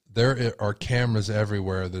 There are cameras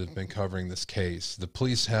everywhere that have been covering this case. The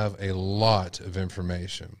police have a lot of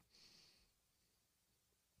information.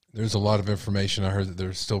 There's a lot of information. I heard that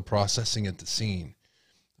they're still processing at the scene.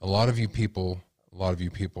 A lot of us people, a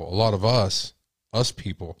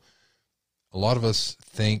lot of us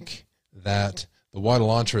think that the white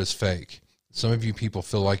Elantra is fake. Some of you people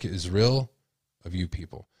feel like it is real, of you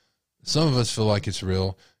people. Some of us feel like it's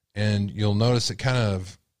real, and you'll notice it kind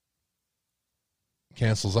of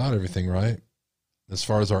cancels out everything, right? As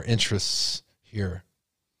far as our interests here.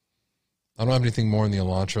 I don't have anything more in the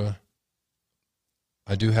Elantra.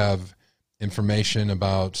 I do have information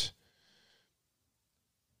about,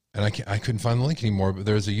 and I couldn't find the link anymore, but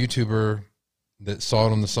there's a YouTuber that saw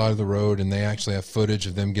it on the side of the road, and they actually have footage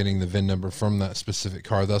of them getting the VIN number from that specific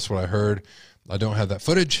car. That's what I heard. I don't have that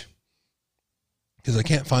footage because I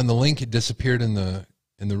can't find the link. It disappeared in the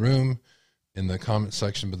room, in the comment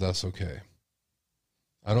section, but that's okay.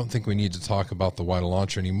 I don't think we need to talk about the white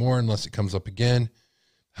Elantra anymore unless it comes up again.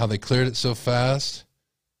 How they cleared it so fast,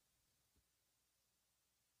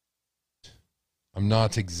 I'm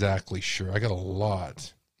not exactly sure. I got a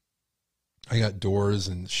lot. I got doors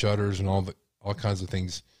and shutters and all kinds of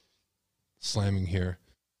things slamming here.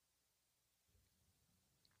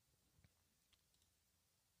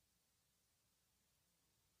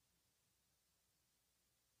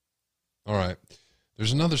 All right.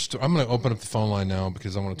 There's another story. I'm going to open up the phone line now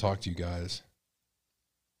because I want to talk to you guys.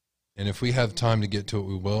 And if we have time to get to it,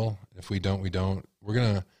 we will. If we don't, we don't. I'm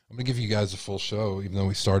going to give you guys a full show, even though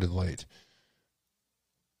we started late.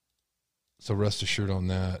 So rest assured on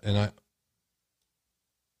that. And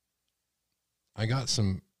I got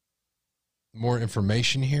some more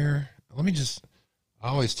information here. I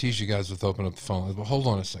always tease you guys with open up the phone. But hold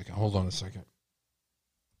on a second.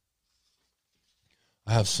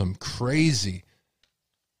 I have some crazy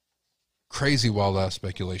wild ass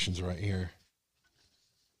speculations right here.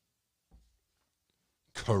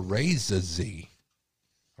 Crazy.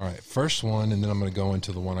 All right, first one, and then I'm going to go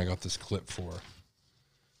into the one I got this clip for.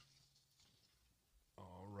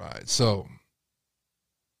 All right, so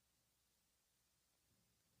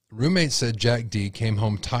roommate said Jack D came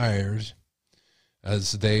home tired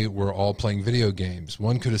as they were all playing video games.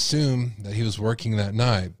 One could assume that he was working that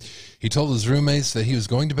night. He told his roommates that he was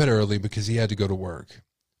going to bed early because he had to go to work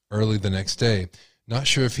early the next day. Not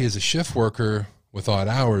sure if he is a shift worker with odd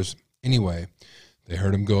hours. Anyway, they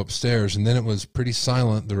heard him go upstairs, and then it was pretty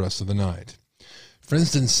silent the rest of the night.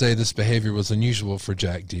 Friends didn't say this behavior was unusual for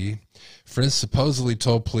Jack D. Friends supposedly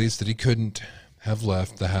told police that he couldn't have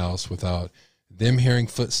left the house without them hearing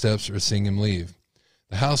footsteps or seeing him leave.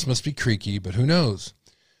 The house must be creaky, but who knows?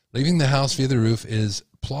 Leaving the house via the roof is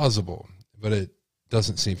plausible, but it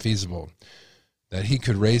doesn't seem feasible that he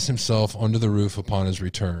could raise himself onto the roof upon his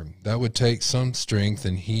return. That would take some strength,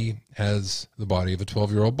 and he has the body of a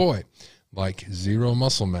 12-year-old boy, like zero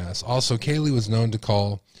muscle mass. Also, Kaylee was known to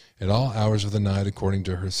call at all hours of the night, according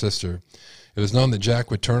to her sister. It was known that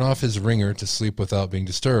Jack would turn off his ringer to sleep without being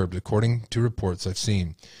disturbed, according to reports I've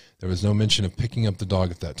seen. There was no mention of picking up the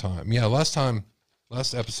dog at that time. Yeah, last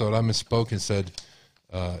episode, I misspoke and said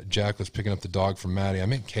Jack was picking up the dog from Maddie. I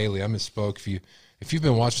meant Kaylee. I misspoke. If you've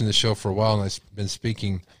been watching the show for a while and I've been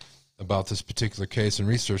speaking about this particular case and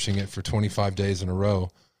researching it for 25 days in a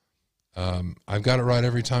row, I've got it right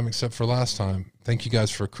every time except for last time. Thank you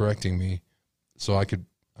guys for correcting me so I could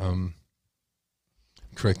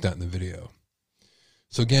correct that in the video.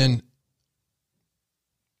 So again,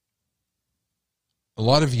 a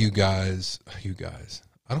lot of you guys,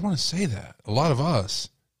 I don't want to say that. A lot of us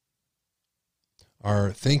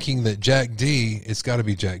are thinking that Jack D, it's got to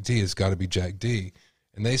be Jack D, it's got to be Jack D.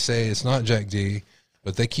 And they say it's not Jack D,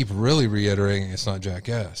 but they keep really reiterating it's not Jack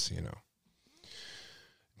S, you know.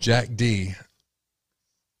 Jack D.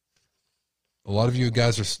 A lot of you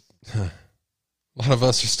guys are, a lot of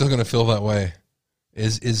us are still going to feel that way.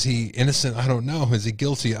 Is he innocent? I don't know. Is he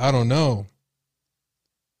guilty? I don't know.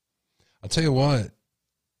 I'll tell you what.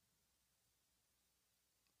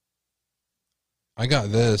 I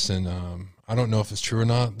got this, and I don't know if it's true or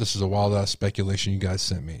not. This is a wild-ass speculation you guys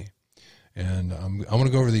sent me. And I want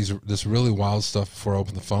to go over this really wild stuff before I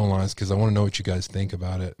open the phone lines because I want to know what you guys think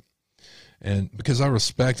about it. And because I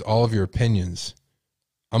respect all of your opinions,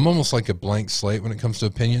 I'm almost like a blank slate when it comes to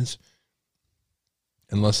opinions,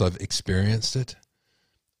 unless I've experienced it.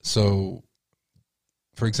 So,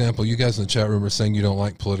 for example, you guys in the chat room are saying you don't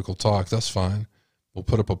like political talk. That's fine. We'll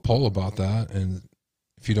put up a poll about that, and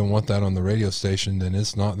if you don't want that on the radio station, then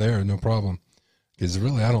it's not there, no problem. Because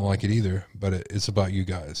really, I don't like it either, but it's about you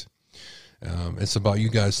guys. It's about you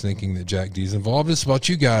guys thinking that Jack D's involved. It's about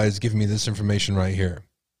you guys giving me this information right here.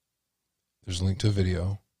 There's a link to a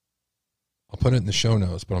video. I'll put it in the show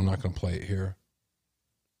notes, but I'm not going to play it here.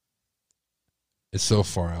 It's so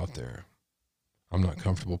far out there. I'm not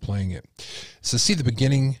comfortable playing it. So see the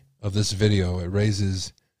beginning of this video. It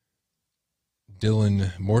raises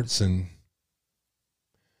Dylan Mortson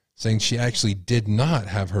saying she actually did not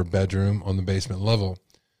have her bedroom on the basement level,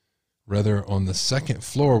 rather on the second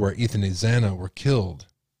floor where Ethan and Xana were killed.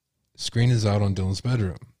 The screen is out on Dylan's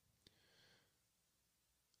bedroom.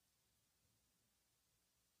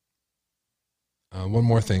 One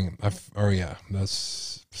more thing.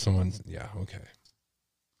 That's someone. Yeah, okay.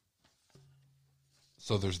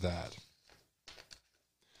 So there's that.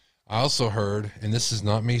 I also heard, and this is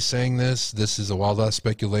not me saying this is a wild-ass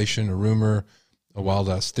speculation, a rumor, a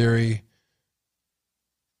wild-ass theory,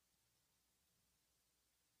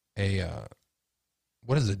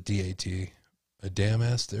 what is a DAT? A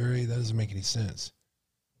damn-ass theory? That doesn't make any sense.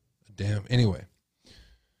 Anyway.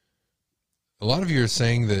 A lot of you are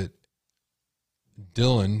saying that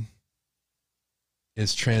Dylan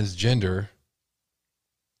is transgender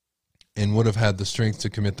and would have had the strength to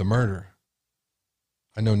commit the murder.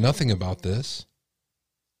 I know nothing about this,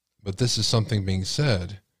 but this is something being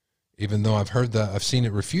said. even though I've heard that, I've seen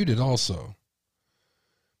it refuted also.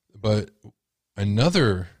 But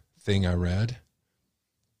another thing I read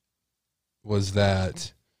was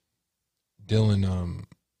that Dylan,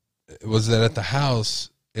 was that at the house,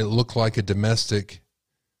 it looked like a domestic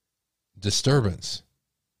disturbance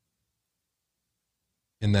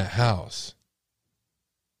in that house.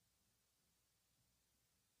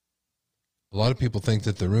 A lot of people think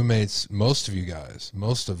that the roommates, most of you guys,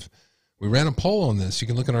 we ran a poll on this. You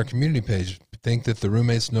can look at our community page, think that the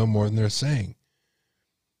roommates know more than they're saying.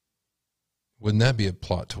 Wouldn't that be a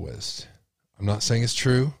plot twist? I'm not saying it's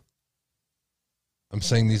true. I'm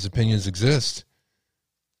saying these opinions exist.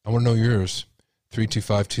 I want to know yours.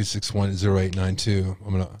 325-261-0892.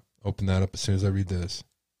 I'm going to open that up as soon as I read this.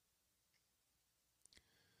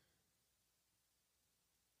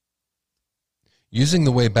 Using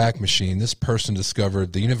the Wayback Machine, this person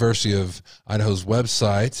discovered the University of Idaho's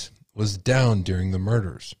website was down during the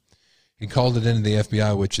murders. He called it into the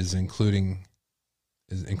FBI, which is included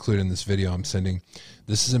in this video I'm sending.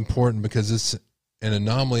 This is important because it's an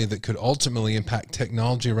anomaly that could ultimately impact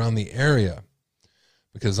technology around the area.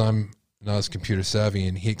 Because I'm not as computer savvy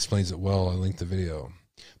and he explains it well, I linked the video.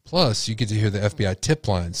 Plus, you get to hear the FBI tip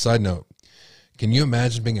line. Side note, can you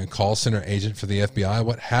imagine being a call center agent for the FBI?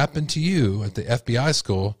 What happened to you at the FBI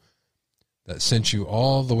school that sent you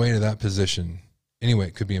all the way to that position? Anyway,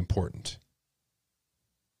 it could be important.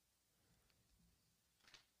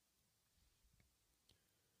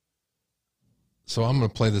 So I'm going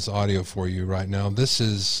to play this audio for you right now. This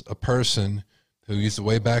is a person who used the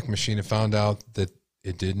Wayback Machine and found out that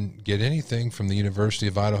it didn't get anything from the University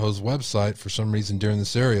of Idaho's website for some reason during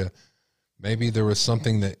this area. Maybe there was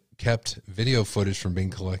something that kept video footage from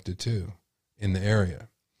being collected too in the area.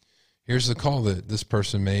 Here's the call that this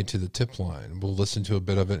person made to the tip line. We'll listen to a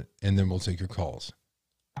bit of it and then we'll take your calls.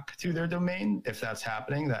 To their domain, if that's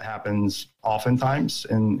happening, that happens oftentimes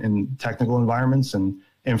in technical environments and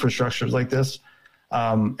infrastructures like this.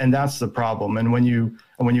 And that's the problem. And when you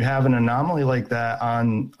have an anomaly like that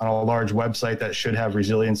on a large website that should have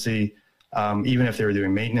resiliency, even if they were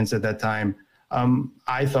doing maintenance at that time,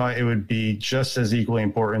 I thought it would be just as equally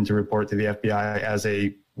important to report to the FBI as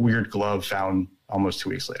a weird glove found almost 2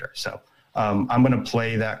 weeks later. So I'm going to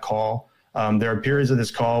play that call. There are periods of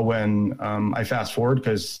this call when I fast forward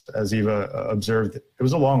because, as Eva observed, it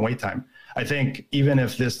was a long wait time. I think even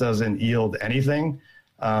if this doesn't yield anything,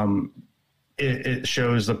 it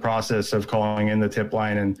shows the process of calling in the tip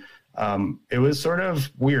line. And it was sort of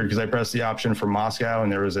weird because I pressed the option for Moscow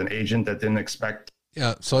and there was an agent that didn't expect.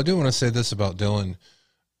 Yeah, so I do want to say this about Dylan.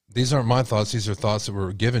 These aren't my thoughts. These are thoughts that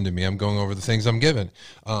were given to me. I'm going over the things I'm given.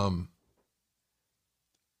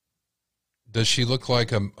 Does she look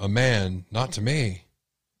like a man? Not to me.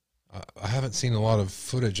 I haven't seen a lot of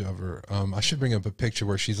footage of her. I should bring up a picture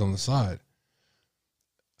where she's on the side.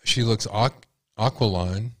 She looks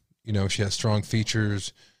aquiline. You know, she has strong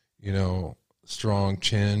features, you know, strong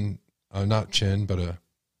chin, not chin, but a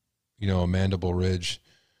mandible ridge.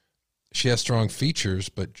 She has strong features,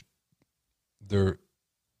 but there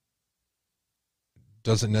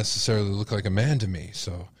doesn't necessarily look like a man to me.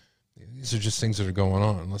 So these are just things that are going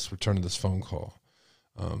on. Let's return to this phone call.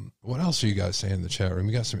 What else are you guys saying in the chat room?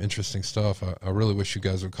 We got some interesting stuff. I really wish you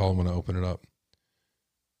guys would call when I open it up.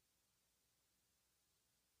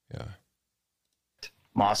 Yeah.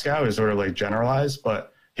 Moscow is sort of like generalized,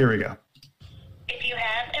 but here we go. If you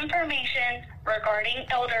have information regarding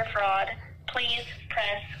elder fraud, please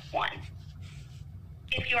press 1.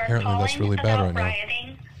 If you are Apparently calling that's really bad about right now.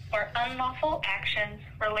 rioting or unlawful actions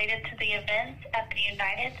related to the events at the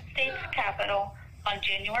United States Capitol on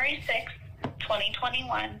January 6,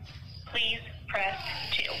 2021, please press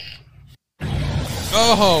 2.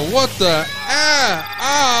 Oh, what the?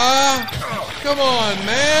 Come on,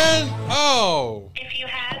 man. Oh. If you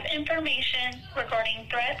have information regarding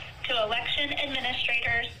threats to election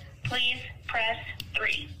administrators, please press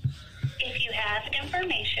 3. If you have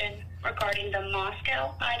information regarding the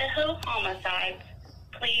Moscow, Idaho homicides,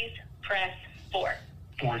 please press 4.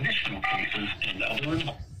 For additional cases and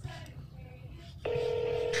other...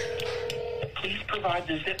 Please provide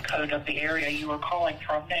the zip code of the area you are calling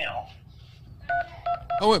from now.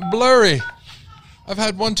 Oh, it blurry. I've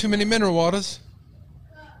had one too many mineral waters.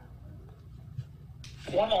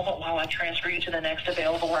 One moment while I transfer you to the next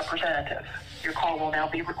available representative. Your call will now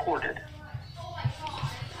be recorded.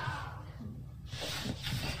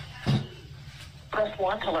 Press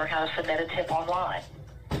 1 to learn how to submit a tip online.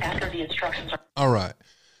 After the instructions are... All right.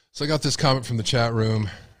 So I got this comment from the chat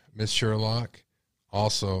room. Miss Sherlock.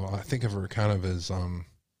 Also, I think of her kind of as kind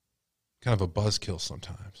of a buzzkill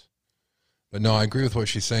sometimes. But no, I agree with what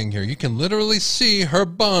she's saying here. You can literally see her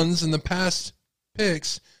buns in the past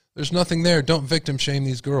pics. There's nothing there. Don't victim shame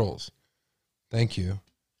these girls. Thank you.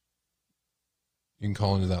 You can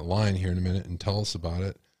call into that line here in a minute and tell us about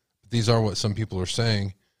it. But these are what some people are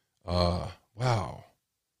saying. Wow.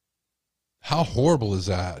 How horrible is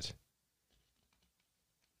that?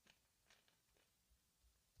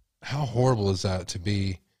 How horrible is that to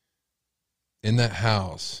be in that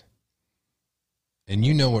house and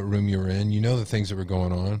you know what room you were in, you know the things that were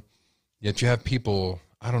going on, yet you have people,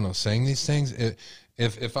 I don't know, saying these things.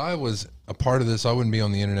 If I was a part of this, I wouldn't be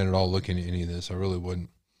on the internet at all looking at any of this. I really wouldn't.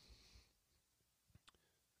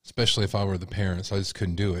 Especially if I were the parents. I just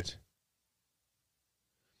couldn't do it.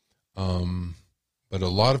 But a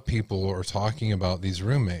lot of people are talking about these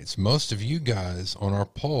roommates. Most of you guys on our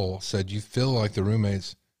poll said you feel like the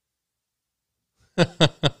roommates.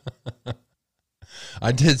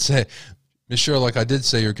 I did say, Miss Sherlock, I did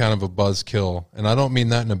say you're kind of a buzzkill, and I don't mean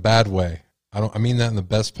that in a bad way. I mean that in the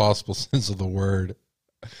best possible sense of the word.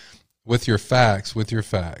 With your facts.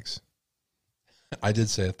 I did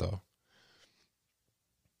say it though.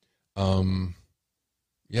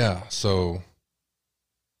 Yeah, so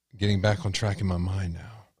getting back on track in my mind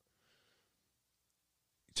now.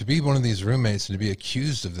 To be one of these roommates and to be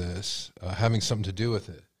accused of this, having something to do with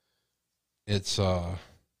it, it's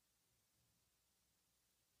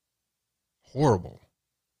horrible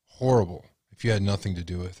if you had nothing to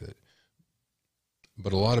do with it.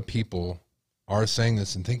 But a lot of people are saying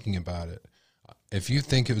this and thinking about it. If you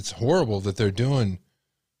think it's horrible that they're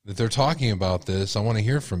talking about this, I want to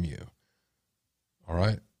hear from you. All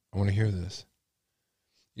right? I want to hear this.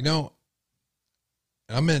 You know,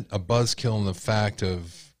 I meant a buzzkill in the fact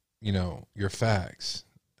of, you know, your facts.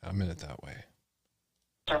 I meant it that way.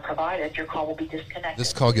 Are provided, your call will be disconnected.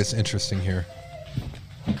 This call gets interesting here.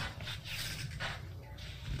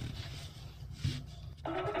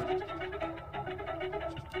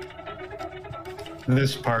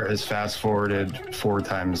 This part is fast forwarded 4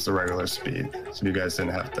 times the regular speed, so you guys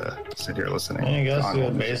didn't have to sit here listening. And you guys do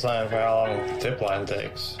a baseline for how long the tip line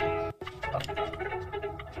takes.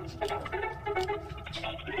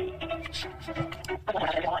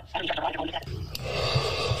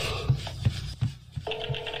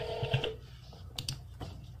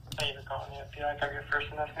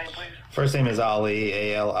 First name is Ali,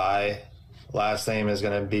 A-L-I. Last name is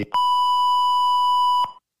going to be...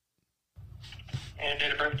 And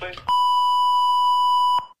date of birth, please.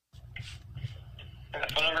 And the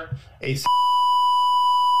phone number? 8. Is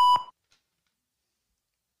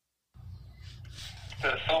it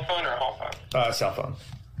a cell phone or a home phone? Cell phone.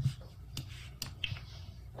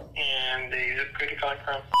 And the zip code you're calling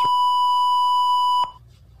from?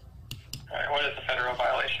 Alright, what is the federal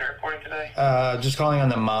violation you're reporting today? Just calling on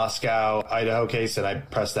the Moscow, Idaho case, and I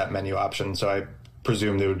pressed that menu option, so I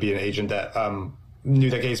presumed there would be an agent that knew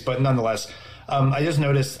the case, but nonetheless, I just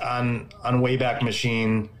noticed on Wayback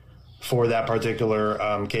Machine for that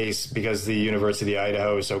particular case, because the University of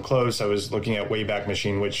Idaho is so close, I was looking at Wayback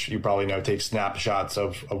Machine, which you probably know takes snapshots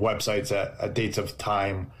of websites at dates of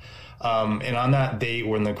time. And on that date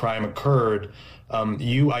when the crime occurred,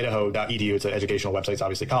 uidaho.edu, it's an educational website, it's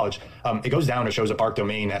obviously college, it goes down or shows a park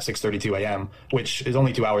domain at 6:32 a.m., which is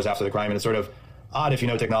only 2 hours after the crime, and it's sort of odd if you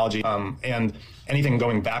know technology, and anything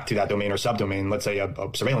going back to that domain or subdomain, let's say a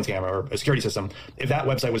surveillance camera or a security system, if that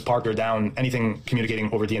website was parked or down, anything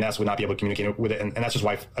communicating over DNS would not be able to communicate with it, and that's just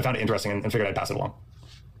why I found it interesting and figured I'd pass it along.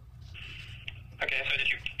 Okay, so did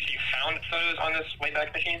you found photos on this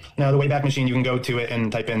Wayback Machine? No, the Wayback Machine, you can go to it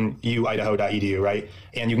and type in uidaho.edu, right?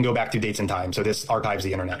 And you can go back to dates and times. So this archives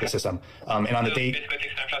the internet, the system. And on the date... basically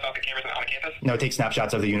take snapshots off the cameras on the campus? No, it takes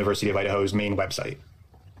snapshots of the University of Idaho's main website.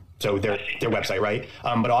 So their website, right?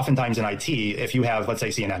 But oftentimes in IT, if you have, let's say,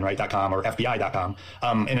 CNN, right, .com or FBI.com,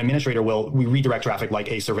 an administrator will redirect traffic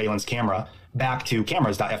like a surveillance camera back to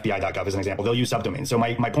cameras.fbi.gov as an example. They'll use subdomains. So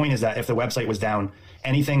my point is that if the website was down,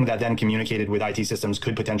 anything that then communicated with IT systems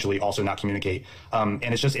could potentially also not communicate. And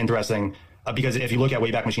it's just interesting because if you look at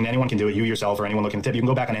Wayback Machine, anyone can do it, you yourself or anyone looking at the tip, you can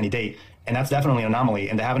go back on any date. And that's definitely an anomaly.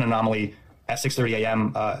 And to have an anomaly at 6:30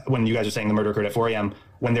 a.m. When you guys are saying the murder occurred at 4 a.m.,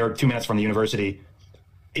 when they're 2 minutes from the university,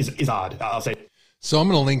 is odd, I'll say. So I'm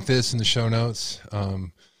going to link this in the show notes. All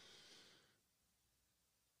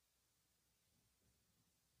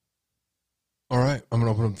right, I'm going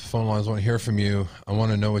to open up the phone lines. I want to hear from you. I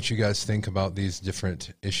want to know what you guys think about these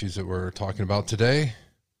different issues that we're talking about today,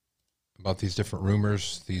 about these different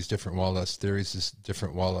rumors, these different Wild West theories, these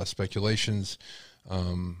different Wild West speculations.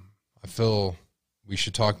 I feel we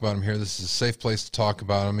should talk about them here. This is a safe place to talk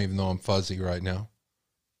about them, even though I'm fuzzy right now,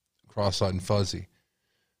 cross-eyed and fuzzy.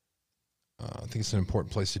 I think it's an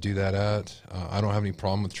important place to do that at. I don't have any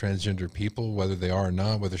problem with transgender people, whether they are or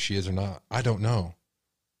not, whether she is or not. I don't know.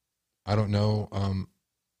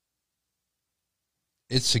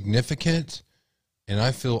 It's significant, and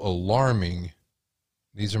I feel alarming.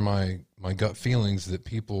 These are my gut feelings that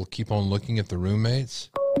people keep on looking at the roommates.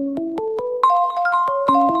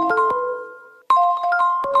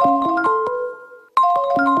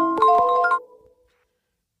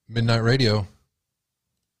 Midnight Radio.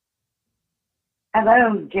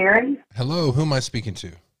 Hello, Jerry. Hello, who am I speaking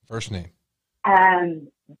to? First name.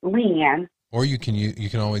 Leanne. Or you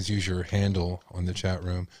can always use your handle on the chat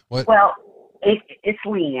room. What? Well, it's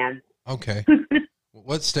Leanne. Okay.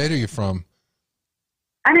 What state are you from?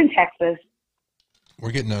 I'm in Texas.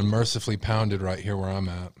 We're getting unmercifully pounded right here where I'm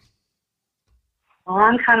at. Well,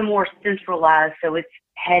 I'm kind of more centralized, so it's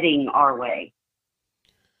heading our way.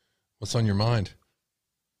 What's on your mind?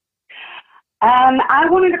 I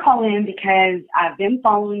wanted to call in because I've been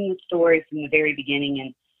following the story from the very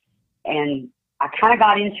beginning, and I kind of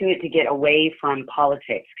got into it to get away from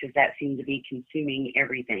politics because that seemed to be consuming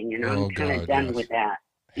everything, and I'm kind of done with that.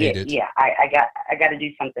 Hate it. Yeah, I got to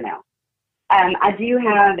do something else. I do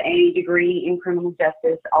have a degree in criminal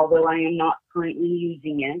justice, although I am not currently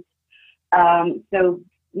using it. So,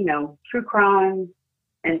 you know, true crime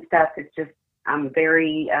and stuff, it's just, I'm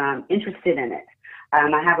very interested in it.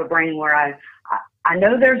 I have a brain where I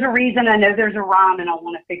know there's a reason, I know there's a rhyme, and I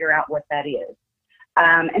want to figure out what that is.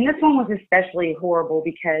 And this one was especially horrible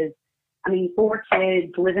because, I mean, 4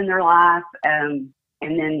 kids living their life, and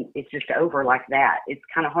then it's just over like that. It's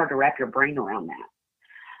kind of hard to wrap your brain around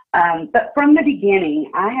that. But from the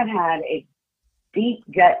beginning, I have had a deep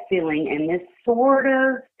gut feeling, and this sort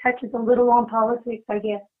of touches a little on politics, I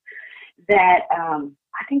guess, that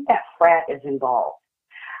I think that frat is involved.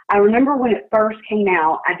 I remember when it first came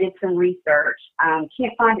out, I did some research.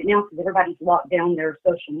 Can't find it now because everybody's locked down their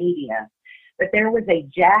social media. But there was a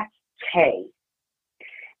Jack K.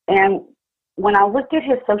 And when I looked at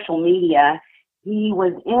his social media, he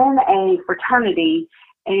was in a fraternity,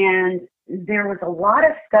 and there was a lot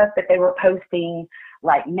of stuff that they were posting,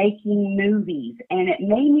 like making movies. And it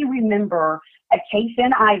made me remember a case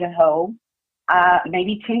in Idaho,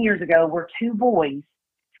 maybe 10 years ago, where 2 boys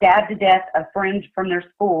stabbed to death a friend from their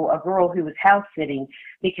school, a girl who was house sitting,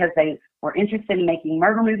 because they were interested in making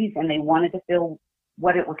murder movies and they wanted to feel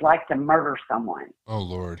what it was like to murder someone. Oh,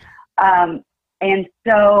 Lord. And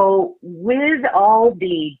so with all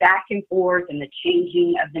the back and forth and the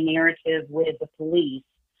changing of the narrative with the police,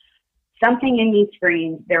 something in me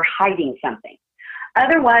screams they're hiding something.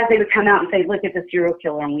 Otherwise, they would come out and say, look at the serial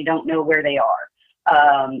killer and we don't know where they are.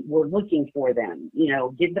 We're looking for them, you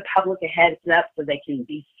know, give the public a heads up so they can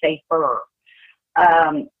be safer.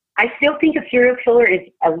 I still think a serial killer is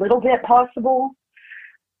a little bit possible,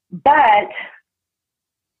 but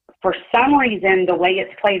for some reason, the way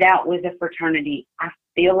it's played out with the fraternity, I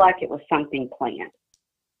feel like it was something planned.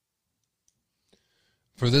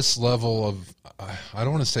 For this level of, I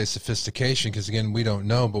don't want to say sophistication, because again, we don't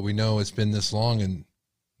know, but we know it's been this long and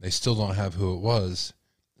they still don't have who it was.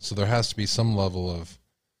 So there has to be some level of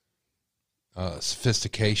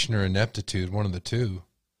sophistication or ineptitude, one of the two.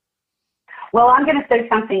 Well, I'm going to say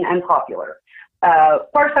something unpopular.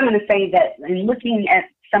 First, I'm going to say that in looking at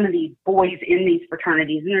some of these boys in these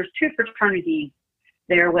fraternities, and there's 2 fraternities.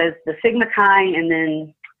 There was the Sigma Chi, and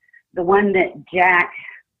then the one that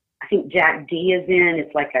I think Jack D is in.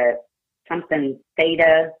 It's like a something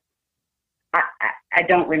Theta. I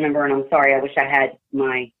don't remember, and I'm sorry. I wish I had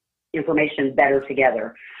my information better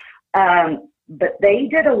together. But they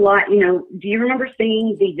did a lot, you know. Do you remember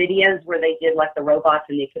seeing the videos where they did like the robots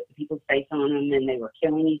and they put the people's face on them and they were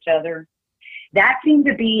killing each other? That seemed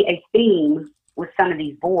to be a theme with some of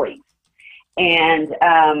these boys. And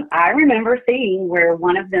I remember seeing where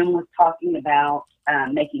one of them was talking about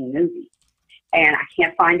making movies. And I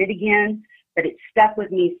can't find it again, but it stuck with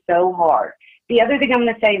me so hard. The other thing I'm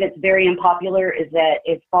going to say that's very unpopular is that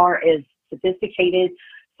as far as sophisticated,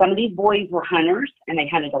 some of these boys were hunters and they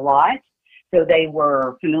hunted a lot. So they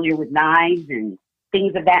were familiar with knives and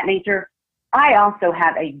things of that nature. I also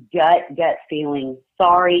have a gut feeling.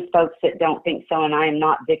 Sorry, folks that don't think so, and I am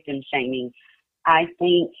not victim shaming. I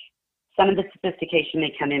think some of the sophistication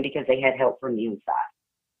may come in because they had help from the inside.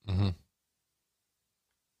 Mm-hmm.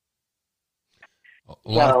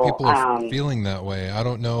 A lot of people are feeling that way. I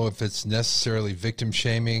don't know if it's necessarily victim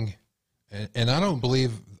shaming, and I don't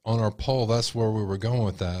believe on our poll that's where we were going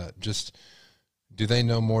with that. Just, do they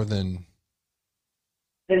know more than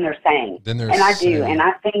they're saying? And I do, and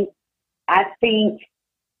I think,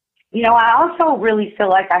 you know, I also really feel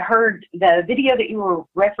like I heard the video that you were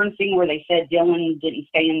referencing where they said Dylan didn't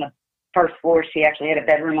stay in the first floor. She actually had a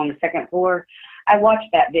bedroom on the second floor. I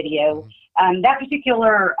watched that video. That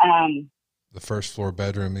particular the first floor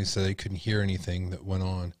bedroom, he said he couldn't hear anything that went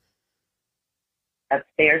on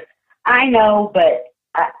upstairs. I know, but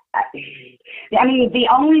I mean, the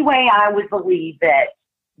only way I would believe that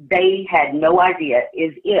they had no idea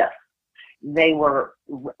is if they were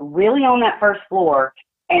really on that first floor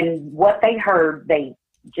and what they heard, they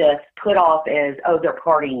just put off as, oh, they're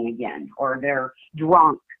partying again, or they're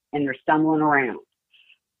drunk and they're stumbling around.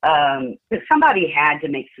 But somebody had to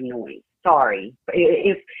make some noise. Sorry.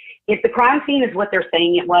 If the crime scene is what they're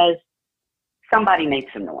saying it was, somebody made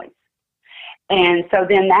some noise. And so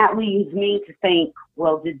then that leads me to think,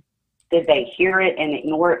 well, did they hear it and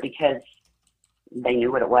ignore it because they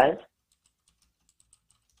knew what it was?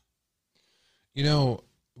 You know,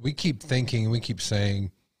 we keep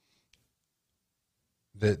saying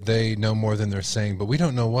that they know more than they're saying, but we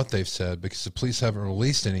don't know what they've said because the police haven't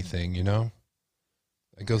released anything, you know?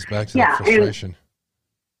 It goes back to that frustration.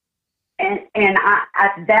 And I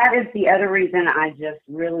that is the other reason I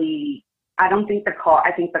don't think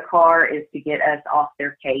I think the car is to get us off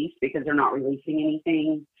their case because they're not releasing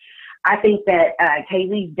anything. I think that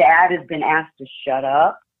Kaylee's dad has been asked to shut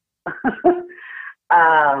up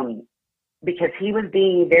because he was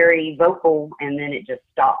being very vocal and then it just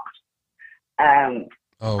stopped.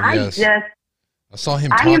 Yes. I saw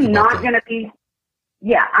him talk I am about not that. going to be,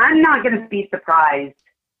 I'm not going to be surprised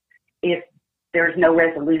if there's no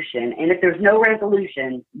resolution. And if there's no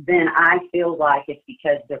resolution, then I feel like it's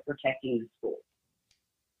because they're protecting the school.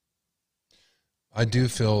 I do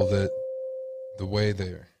feel that the way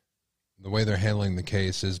they're handling the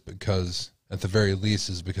case is because, at the very least,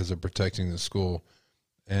 is because they're protecting the school.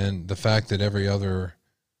 And the fact that every other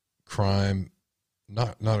crime,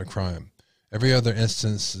 not a crime, every other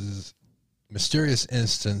mysterious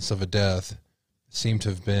instance of a death seemed to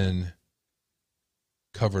have been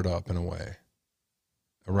covered up in a way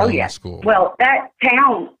around the school. Well, that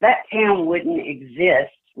town wouldn't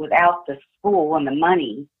exist without the school and the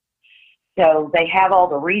money. So they have all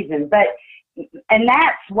the reasons. And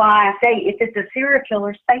that's why I say if it's a serial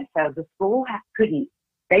killer, say so. The school couldn't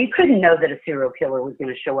know that a serial killer was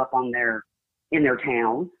going to show up in their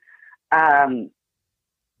town.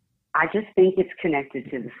 I just think it's connected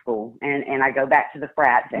to the school. And I go back to the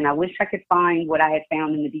frats. And I wish I could find what I had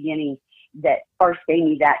found in the beginning that first gave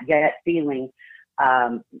me that gut feeling.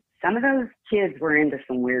 Some of those kids were into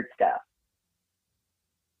some weird stuff.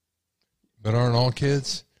 But aren't all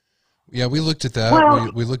kids? Yeah, we looked at that.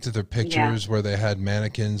 Well, we looked at their pictures where they had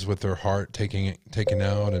mannequins with their heart taken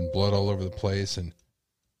out and blood all over the place. And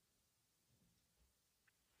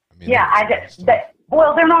I mean,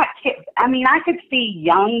 they're not kids. I mean, I could see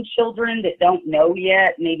young children that don't know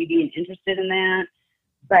yet, maybe being interested in that.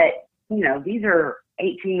 But, you know, these are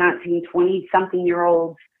 18, 19,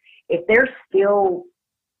 20-something-year-olds. If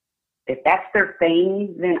that's their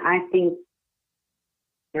thing, then I think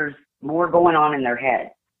there's more going on in their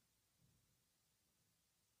head.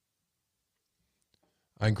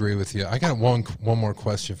 I agree with you. I got one more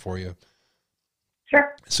question for you.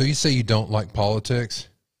 Sure. So you say you don't like politics?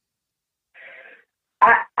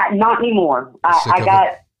 Not anymore. I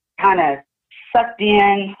got kind of sucked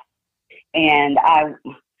in, and I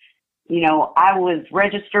was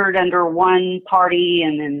registered under one party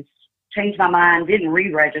and then changed my mind, didn't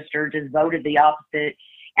re-register, just voted the opposite.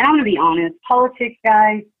 And I'm going to be honest, politics,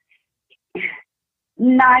 guys,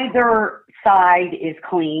 neither side is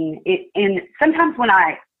clean. And sometimes when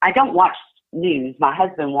I don't watch news, my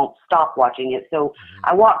husband won't stop watching it. So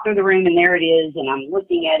I walk through the room and there it is, and I'm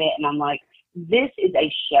looking at it and I'm like, this is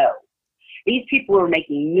a show. These people are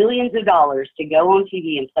making millions of dollars to go on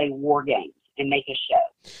TV and play war games and make a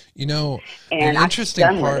show. You know, and an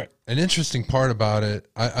interesting part about it,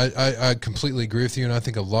 I completely agree with you, and I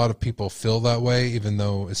think a lot of people feel that way, even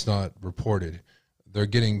though it's not reported. They're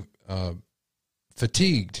getting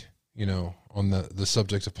fatigued, you know, on the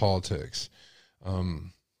subject of politics.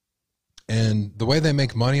 And the way they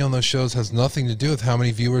make money on those shows has nothing to do with how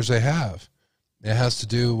many viewers they have. It has to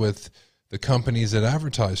do with the companies that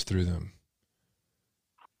advertise through them.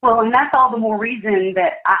 Well, and that's all the more reason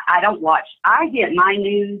that I don't watch. I get my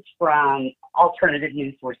news from alternative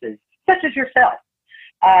news sources, such as yourself.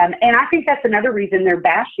 And I think that's another reason they're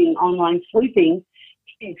bashing online sleuthing,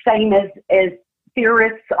 same as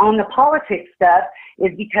theorists on the politics stuff,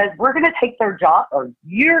 is because we're going to take their job, or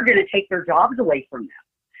you're going to take their jobs away from them.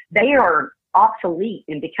 They are obsolete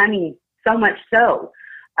and becoming so much so.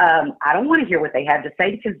 I don't want to hear what they have to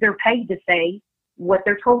say because they're paid to say what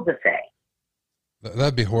they're told to say.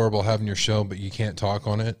 That'd be horrible having your show, but you can't talk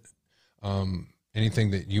on it.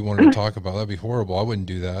 Anything that you wanted to talk about, that'd be horrible. I wouldn't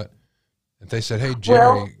do that. If they said, "Hey,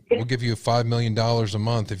 Jerry, we'll give you $5 million a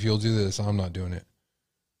month if you'll do this," I'm not doing it.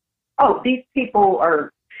 Oh, these people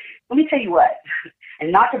are, let me tell you what,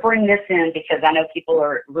 and not to bring this in because I know people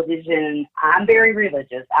are religion. I'm very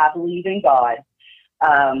religious. I believe in God.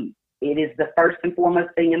 It is the first and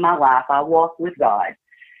foremost thing in my life. I walk with God.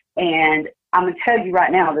 And I'm going to tell you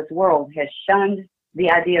right now, this world has shunned the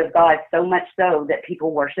idea of God so much so that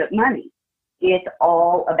people worship money. It's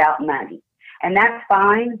all about money. And that's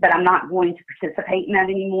fine, but I'm not going to participate in that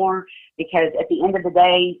anymore because at the end of the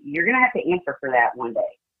day, you're going to have to answer for that one day.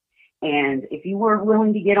 And if you were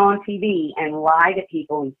willing to get on TV and lie to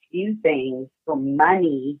people and spew things for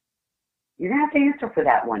money, you're going to have to answer for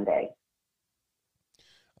that one day.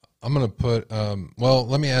 I'm going to put, well,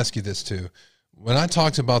 let me ask you this too. When I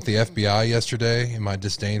talked about the FBI yesterday and my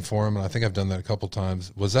disdain for them, and I think I've done that a couple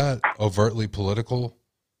times, was that overtly political?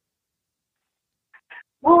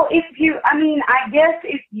 Well, I guess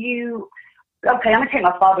if you, okay, I'm going to take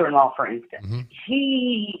my father-in-law, for instance. Mm-hmm.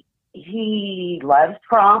 He loves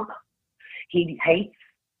Trump. He hates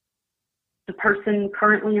the person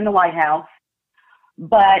currently in the White House,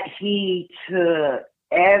 but he took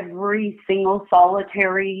every single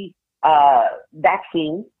solitary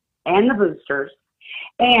vaccine and the boosters,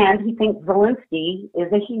 and he thinks Zelensky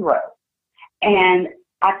is a hero. And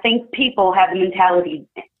I think people have the mentality,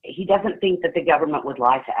 he doesn't think that the government would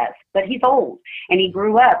lie to us, but he's old and he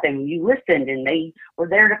grew up and you listened and they were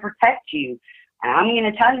there to protect you. And I'm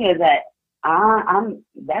going to tell you that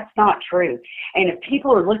that's not true. And if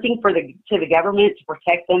people are looking to the government to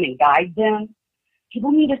protect them and guide them,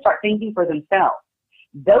 people need to start thinking for themselves.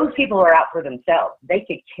 Those people are out for themselves. They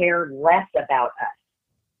could care less about us.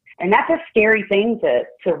 And that's a scary thing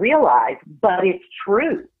to realize, but it's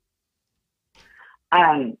true.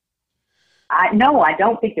 I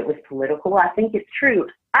don't think it was political. I think it's true.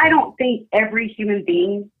 I don't think every human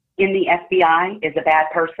being in the FBI is a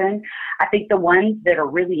bad person. I think the ones that are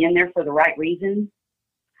really in there for the right reasons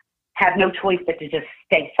have no choice but to just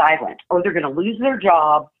stay silent, or they're going to lose their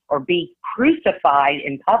job or be crucified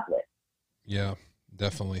in public. Yeah,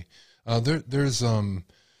 definitely. There's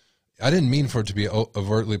I didn't mean for it to be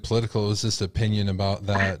overtly political. It was just opinion about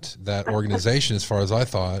that organization as far as I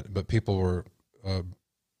thought, but people were,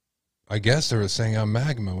 I guess they were saying I'm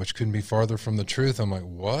MAGMA, which couldn't be farther from the truth. I'm like,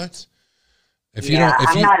 what? I'm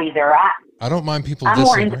not either. I don't mind people I'm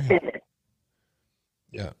disagreeing. more independent.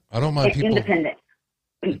 Yeah, I don't mind people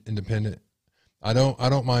independent. I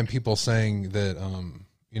don't mind people saying that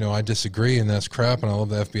I disagree and that's crap and I love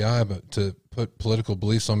the FBI, but to put political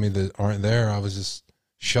beliefs on me that aren't there, I was just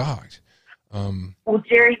shocked. Well,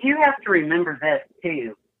 Jerry, you have to remember this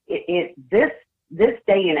too. This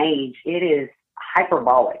day and age, it is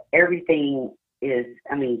hyperbolic. Everything is.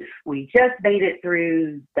 We just made it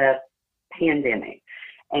through the pandemic,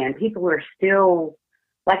 and people are still.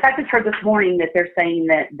 Like I just heard this morning that they're saying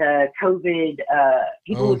that the COVID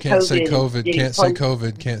people with can't COVID say COVID, can't say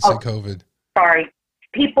COVID, can't say COVID. Sorry,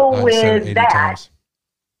 people with that. Times.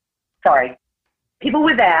 Sorry, people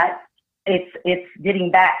with that. It's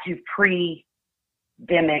getting back to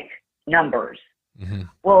pre-demic numbers. Mm-hmm.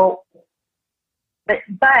 Well, but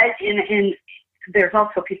in there's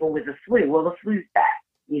also people with the flu. Well, the flu's back.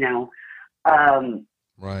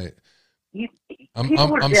 Right.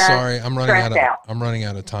 I'm sorry. I'm running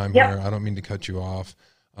out of time Yep. here. I don't mean to cut you off.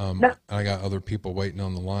 No. I got other people waiting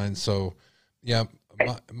on the line. So, yeah,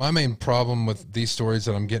 my main problem with these stories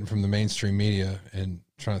that I'm getting from the mainstream media and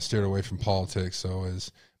trying to steer away from politics,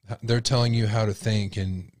 is they're telling you how to think,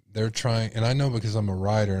 and they're trying. And I know because I'm a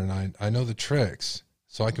writer and I know the tricks,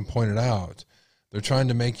 so I can point it out. They're trying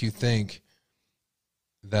to make you think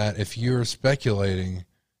that if you're speculating,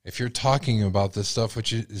 if you're talking about this stuff,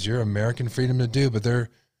 which is your American freedom to do, but they're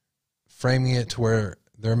framing it to where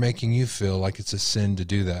they're making you feel like it's a sin to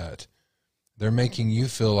do that. They're making you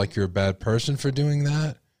feel like you're a bad person for doing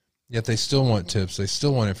that, yet they still want tips. They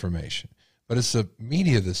still want information. But it's the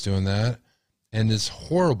media that's doing that, and it's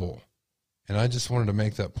horrible. And I just wanted to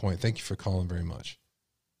make that point. Thank you for calling very much.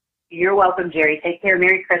 You're welcome, Jerry. Take care.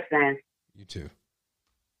 Merry Christmas. You too.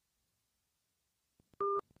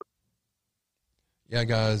 Yeah,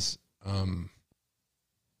 guys, I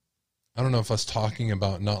don't know if us talking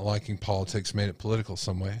about not liking politics made it political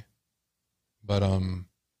some way, but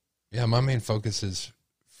yeah, my main focus is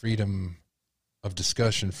freedom of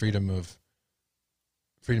discussion, freedom of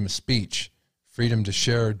speech, freedom to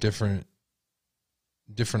share different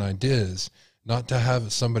ideas, not to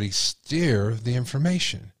have somebody steer the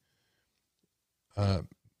information.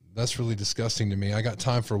 That's really disgusting to me. I got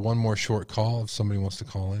time for one more short call if somebody wants to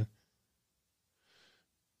call in.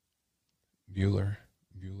 Bueller.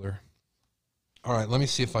 All right, let me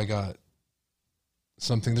see if I got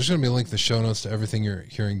something. There's going to be a link in the show notes to everything you're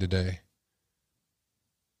hearing today.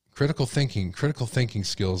 Critical thinking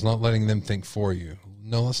skills, not letting them think for you.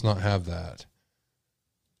 No, let's not have that.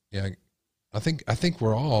 Yeah, I think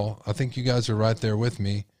you guys are right there with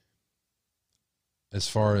me as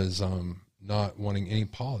far as not wanting any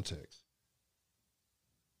politics.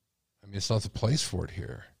 I mean, it's not the place for it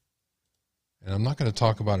here. And I'm not going to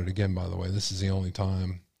talk about it again, by the way. This is the only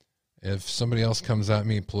time. If somebody else comes at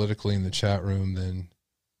me politically in the chat room, then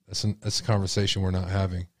that's a conversation we're not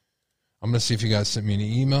having. I'm going to see if you guys sent me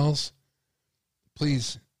any emails.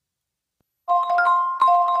 Please.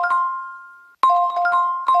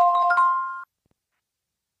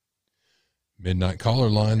 Midnight caller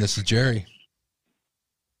line. This is Jerry.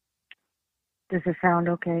 Does it sound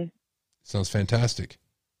okay? Sounds fantastic.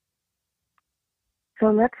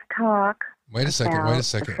 So let's talk. Wait a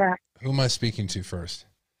second. Who am I speaking to first?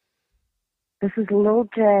 This is Lil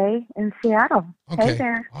J in Seattle. Okay. Hey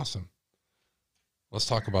there. Awesome. Let's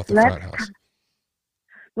talk about the frat house.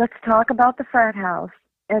 Let's talk about the frat house.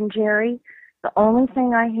 And Jerry, the only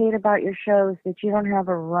thing I hate about your show is that you don't have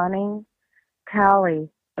a running tally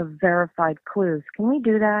of verified clues. Can we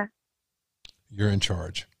do that? You're in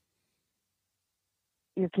charge.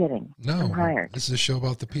 You're kidding. No, I'm hired. This is a show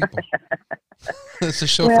about the people. It's a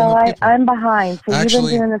show from the people. I'm behind. So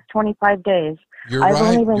Actually, you've been doing this 25 days. You're I've right.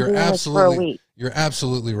 only been doing this for a week. You're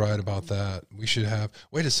absolutely right about that. We should have.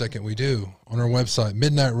 Wait a second. We do on our website,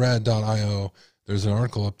 midnightrad.io. There's an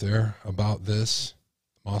article up there about this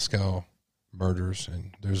Moscow murders,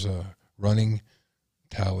 and there's a running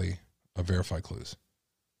tally of verified clues.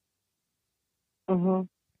 Mm-hmm.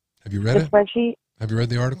 Have you read it? The spreadsheet? Have you read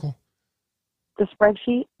the article? The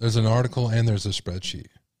spreadsheet? There's an article and there's a spreadsheet.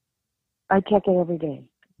 I check it every day.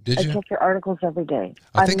 Did you? I check your articles every day.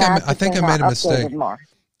 I think I made a mistake. More.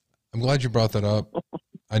 I'm glad you brought that up.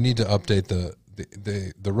 I need to update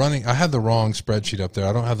the running. I have the wrong spreadsheet up there.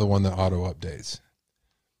 I don't have the one that auto updates.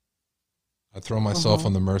 I throw myself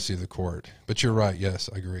on the mercy of the court. But you're right. Yes,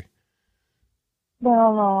 I agree.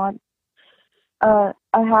 Well, no,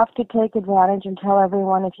 I have to take advantage and tell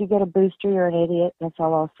everyone if you get a booster, you're an idiot. That's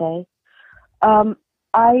all I'll say.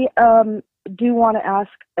 I do want to ask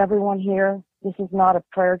everyone here, this is not a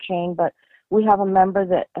prayer chain, but we have a member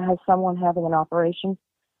that has someone having an operation.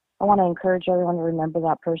 I want to encourage everyone to remember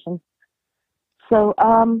that person. So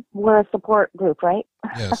we're a support group, right?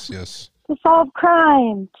 Yes, yes. To solve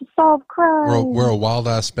crime. We're a wild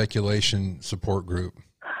ass speculation support group.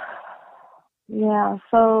 Yeah,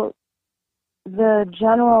 so the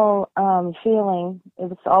general feeling,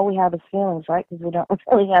 it's all we have is feelings, right? Because we don't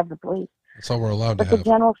really have the police. That's all we're allowed to have. But the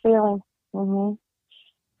general feeling,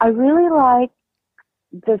 I really like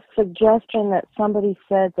the suggestion that somebody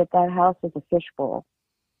said that house is a fishbowl.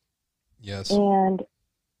 Yes. And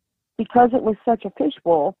because it was such a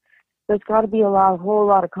fishbowl, there's got to be a whole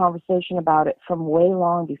lot of conversation about it from way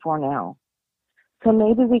long before now. So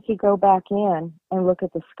maybe we could go back in and look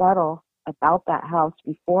at the scuttle about that house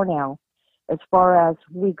before now, as far as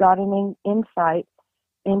we got an insight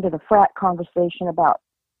into the frat conversation about,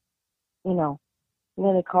 what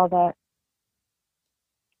do they call that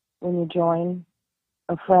when you join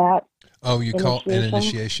a frat? Oh, you call an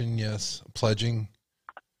initiation, yes, pledging.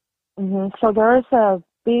 So there is a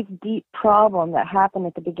big, deep problem that happened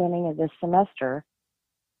at the beginning of this semester,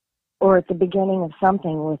 or at the beginning of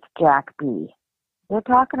something with Jack B. They're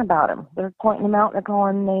talking about him. They're pointing him out. They're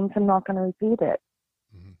calling names. I'm not going to repeat it.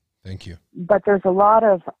 Thank you. But there's a lot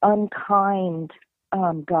of unkind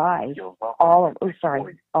guys all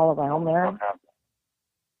around there.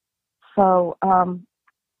 So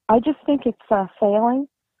I just think it's failing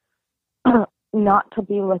not to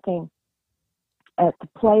be looking at the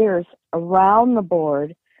players around the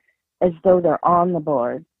board as though they're on the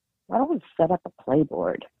board. Why don't we set up a play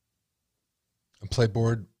board? A play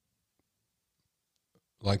board?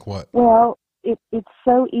 Like what? Well, it's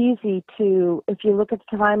so easy to, if you look at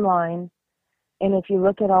the timeline and if you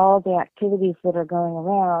look at all the activities that are going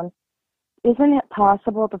around, isn't it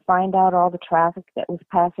possible to find out all the traffic that was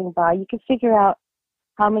passing by? You could figure out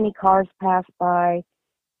how many cars passed by.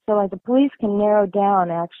 So like the police can narrow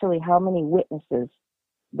down actually how many witnesses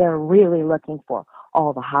they're really looking for.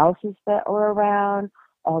 All the houses that were around,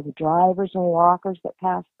 all the drivers and walkers that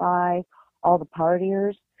passed by, all the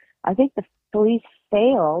partiers. I think the police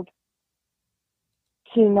failed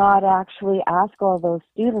to not actually ask all those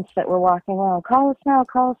students that were walking around, call us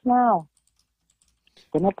now.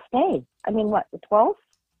 The next day. I mean, what, the 12th?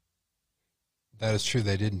 That is true.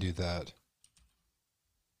 They didn't do that.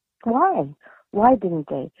 Why? Why didn't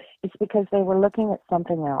they? It's because they were looking at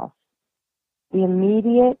something else. The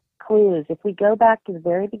immediate clues, if we go back to the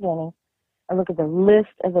very beginning I look at the list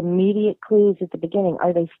of immediate clues at the beginning.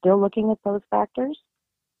 Are they still looking at those factors?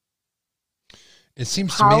 It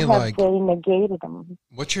seems to me like they negated them.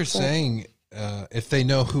 What you're saying, if they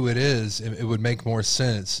know who it is, it would make more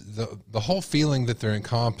sense. The whole feeling that they're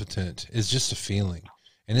incompetent is just a feeling,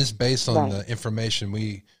 and it's based on the information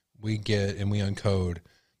we get and we uncode,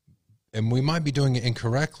 and we might be doing it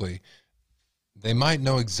incorrectly. They might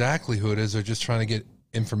know exactly who it is. They're just trying to get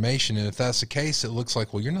information, and if that's the case, it looks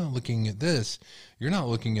like, well, you're not looking at this, you're not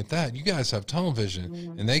looking at that, you guys have tunnel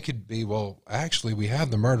vision. And they could be, well, actually, we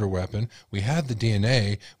have the murder weapon, we have the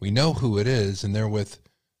DNA, we know who it is, and they're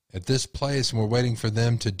at this place, and we're waiting for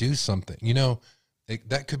them to do something.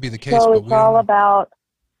 That could be the case. So it's all about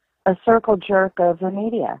a circle jerk of the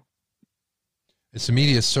media. It's a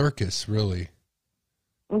media circus, really.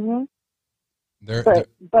 But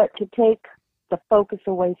to take the focus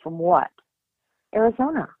away from what?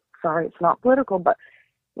 Arizona. Sorry, it's not political, but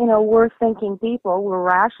we're thinking people, we're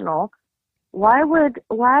rational. Why would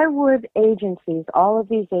agencies, all of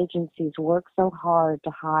these agencies, work so hard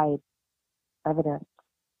to hide evidence?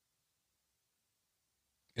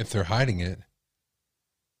 If they're hiding it,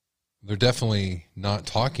 they're definitely not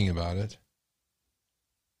talking about it.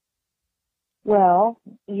 Well,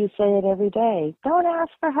 you say it every day. Don't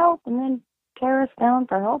ask for help and then tear us down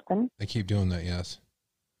for helping. They keep doing that, yes.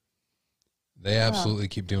 They absolutely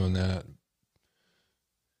keep doing that.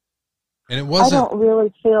 And it wasn't... I don't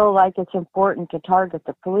really feel like it's important to target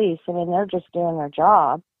the police. I mean, they're just doing their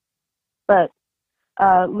job. But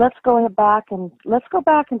let's go back and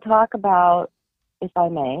talk about, if I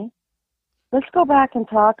may, let's go back and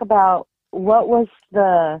talk about what was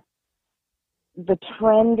the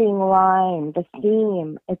trending line, the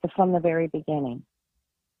theme from the very beginning.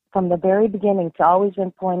 From the very beginning, it's always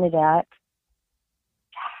been pointed at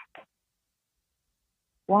Jack.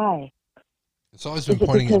 Why? It's always been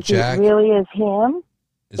pointing at Jack. Is it really is him?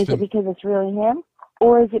 Is it because it's really him?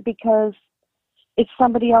 Or is it because it's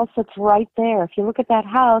somebody else that's right there? If you look at that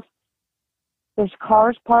house, there's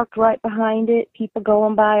cars parked right behind it, people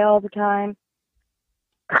going by all the time.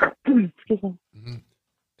 Excuse me. Mm-hmm.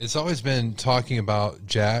 It's always been talking about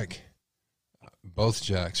Jack, both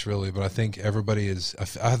Jacks really, but I think I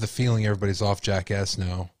have the feeling everybody's off Jack S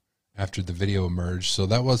now after the video emerged. So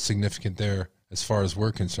that was significant there as far as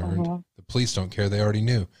we're concerned. Mm-hmm. The police don't care. They already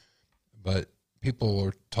knew. But people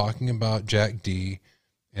are talking about Jack D,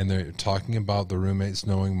 and they're talking about the roommates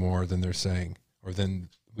knowing more than they're saying, or than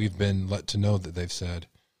we've been let to know that they've said.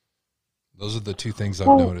 Those are the two things I've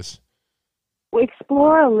noticed.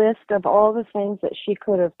 Explore a list of all the things that she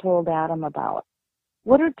could have told Adam about.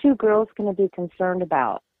 What are two girls going to be concerned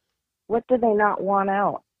about? What do they not want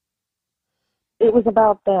out? It was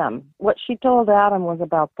about them. What she told Adam was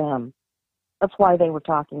about them. That's why they were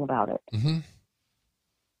talking about it. Mm-hmm.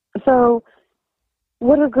 So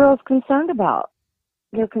what are girls concerned about?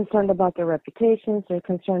 They're concerned about their reputations. They're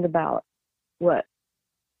concerned about what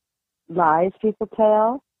lies people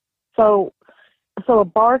tell. So a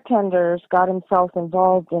bartender's got himself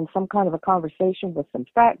involved in some kind of a conversation with some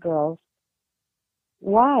fat girls.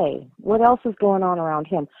 Why? What else is going on around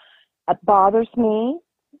him? It bothers me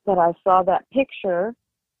that I saw that picture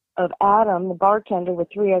of Adam, the bartender, with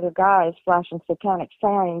 3 other guys flashing satanic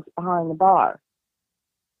signs behind the bar.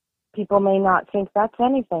 People may not think that's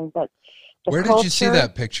anything, but where did you see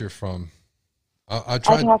that picture from? I'd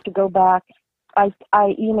have to go back. I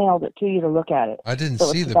emailed it to you to look at it. I didn't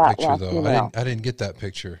see the picture, though. I didn't get that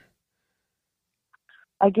picture.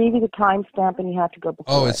 I gave you the timestamp, and you have to go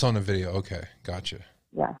before. Oh, it's on a video. Okay, gotcha.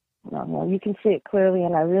 Yeah. No, you can see it clearly,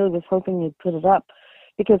 and I really was hoping you'd put it up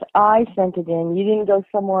because I sent it in. You didn't go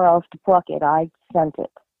somewhere else to pluck it. I sent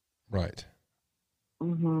it. Right.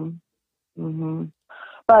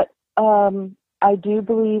 But I do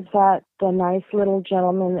believe that the nice little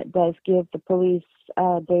gentleman that does give the police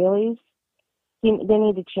dailies, they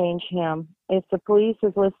need to change him. If the police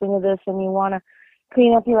is listening to this and you want to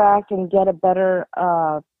clean up your act and get a better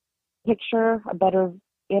picture, a better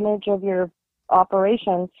image of your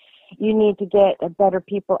operation, you need to get better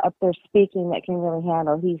people up there speaking that can really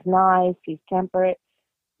handle. He's nice, he's temperate.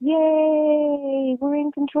 Yay, we're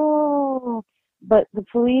in control. But the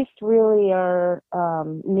police really are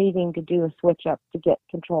needing to do a switch up to get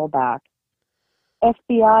control back.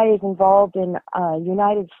 FBI is involved in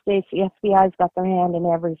United States. The FBI's got their hand in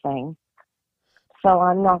everything. So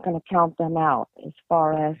I'm not going to count them out as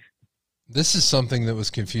far as... This is something that was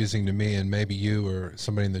confusing to me, and maybe you or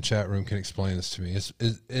somebody in the chat room can explain this to me.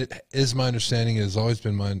 It is my understanding, it has always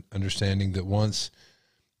been my understanding, that once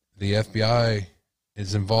the FBI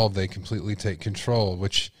is involved, they completely take control,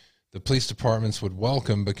 which the police departments would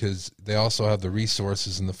welcome because they also have the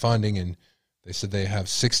resources and the funding and They said they have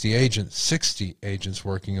 60 agents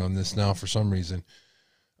working on this now for some reason.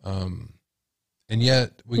 And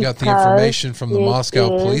yet we got the information from the Moscow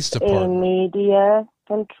Police Department. A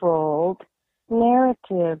media-controlled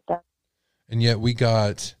narrative. And yet we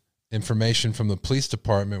got information from the police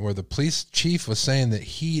department where the police chief was saying that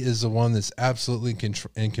he is the one that's absolutely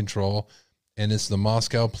in control, and it's the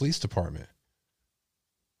Moscow Police Department.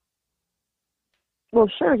 Well,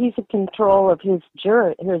 sure, he's in control of his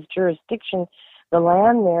jurisdiction, the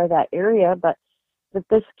land there, that area, but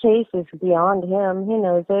this case is beyond him. He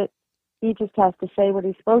knows it. He just has to say what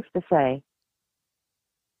he's supposed to say.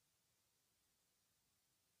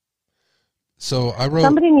 So I wrote...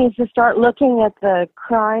 Somebody needs to start looking at the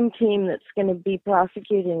crime team that's going to be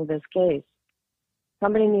prosecuting this case.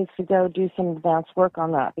 Somebody needs to go do some advanced work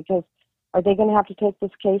on that, because are they going to have to take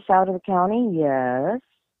this case out of the county? Yes.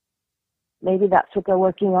 Maybe that's what they're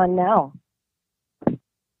working on now.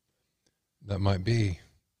 That might be.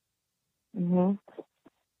 Mm-hmm.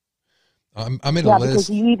 I made a list. Because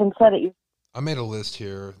you even said it. I made a list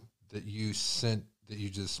here that you sent, that you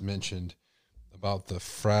just mentioned, about the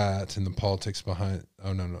frat and the politics behind.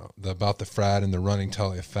 About the frat and the running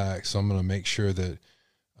tally of facts. So I'm going to make sure that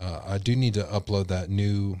I do need to upload that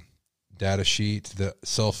new data sheet, the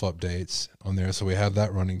self updates on there, so we have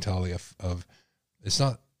that running tally of it's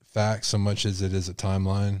not facts so much as it is a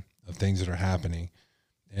timeline of things that are happening.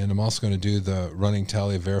 And I'm also going to do the running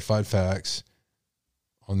tally of verified facts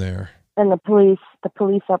on there. And the police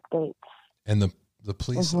updates. And the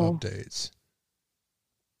police updates.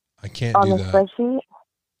 I can't on do the that. Spreadsheet?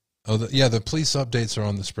 Oh, the police updates are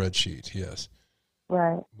on the spreadsheet, yes.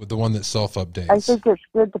 Right. With the one that self-updates. I think it's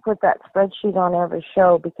good to put that spreadsheet on every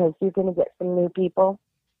show, because you're going to get some new people.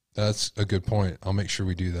 That's a good point. I'll make sure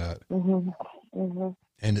we do that. Mm-hmm. Mm-hmm.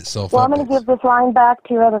 And it self-updates. Well, I'm going to give this line back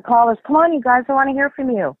to your other callers. Come on, you guys. I want to hear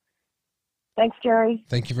from you. Thanks, Jerry.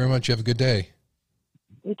 Thank you very much. You have a good day.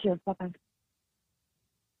 You too. Bye-bye.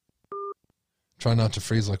 Try not to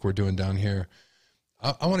freeze like we're doing down here.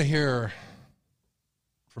 I want to hear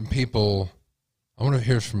from people. I want to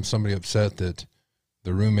hear from somebody upset that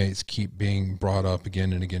the roommates keep being brought up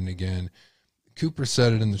again and again and again. Cooper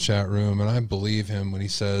said it in the chat room, and I believe him when he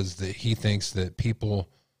says that he thinks that people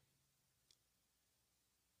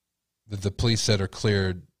that the police said are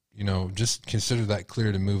cleared, just consider that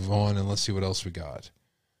cleared and move on, and let's see what else we got.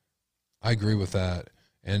 I agree with that.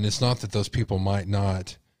 And it's not that those people might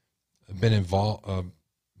not have been involved.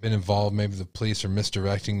 Maybe the police are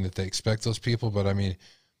misdirecting that they expect those people, but I mean,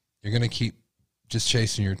 you're going to keep just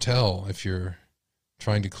chasing your tail if you're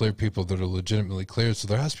trying to clear people that are legitimately cleared. So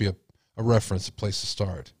there has to be a reference, a place to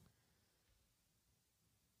start.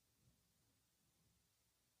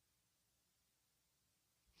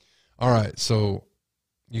 All right, so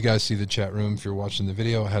you guys see the chat room. If you're watching the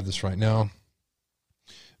video, I have this right now.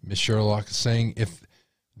 Ms. Sherlock is saying, if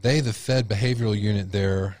they, the Fed behavioral unit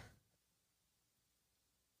there,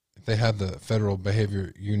 if they have the federal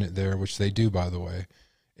behavior unit there, which they do, by the way,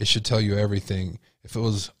 it should tell you everything. If it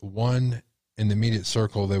was one in the immediate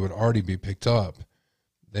circle, they would already be picked up.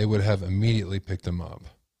 They would have immediately picked them up.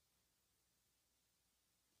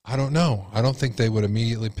 I don't know. I don't think they would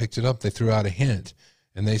immediately picked it up. They threw out a hint,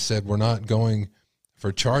 and they said, we're not going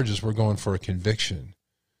for charges, we're going for a conviction,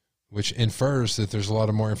 which infers that there's a lot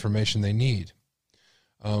of more information they need.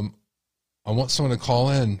 I want someone to call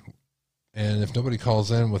in, and if nobody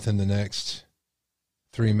calls in within the next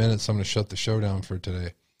 3 minutes, I'm going to shut the show down for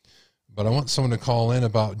today. But I want someone to call in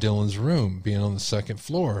about Dylan's room being on the second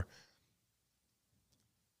floor.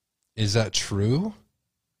 Is that true?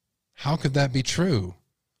 How could that be true?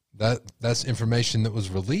 That's information that was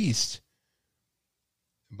released,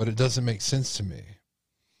 but it doesn't make sense to me.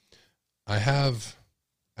 I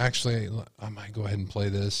might go ahead and play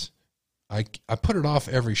this. I put it off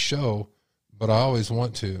every show, but I always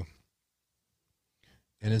want to.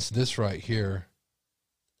 And it's this right here.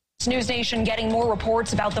 News Nation getting more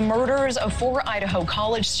reports about the murders of 4 Idaho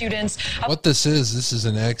college students. What this is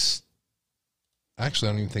an ex. Actually,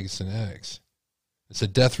 I don't even think it's an ex. It's a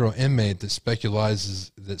death row inmate that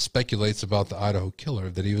speculates about the Idaho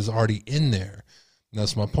killer, that he was already in there. And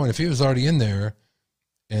that's my point. If he was already in there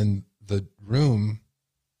and the room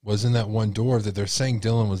was in that one door that they're saying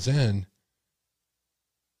Dylan was in,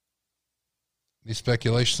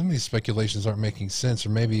 some of these speculations aren't making sense, or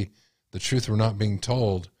maybe the truth we're not being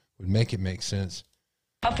told would make it make sense.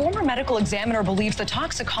 A former medical examiner believes the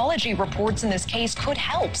toxicology reports in this case could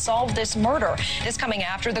help solve this murder. This coming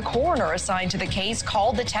after the coroner assigned to the case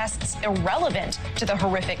called the tests irrelevant to the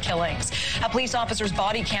horrific killings. A police officer's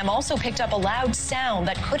body cam also picked up a loud sound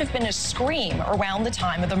that could have been a scream around the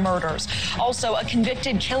time of the murders. Also, a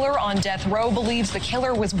convicted killer on death row believes the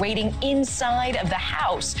killer was waiting inside of the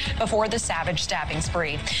house before the savage stabbing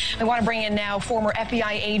spree. We want to bring in now former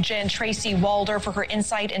FBI agent Tracy Walder for her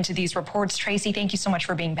insight into these reports. Tracy, thank you so much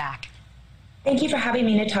for being back. Thank you for having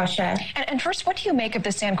me, Natasha. And first, what do you make of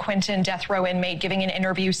the San Quentin death row inmate giving an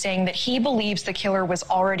interview saying that he believes the killer was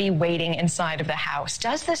already waiting inside of the house?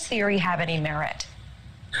 Does this theory have any merit?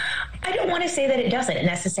 I don't want to say that it doesn't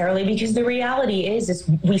necessarily, because the reality is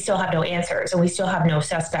we still have no answers and we still have no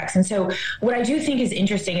suspects. And so what I do think is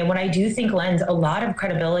interesting, and what I do think lends a lot of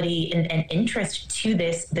credibility and interest to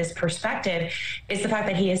this perspective, is the fact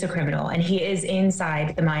that he is a criminal and he is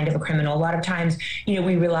inside the mind of a criminal. A lot of times, we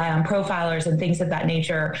rely on profilers and things of that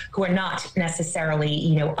nature who are not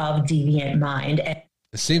necessarily, of deviant mind.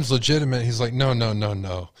 It seems legitimate. He's like,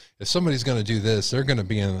 no. If somebody's going to do this, they're going to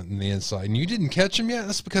be in the inside. And you didn't catch him yet?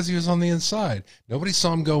 That's because he was on the inside. Nobody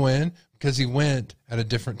saw him go in because he went at a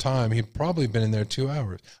different time. He'd probably been in there 2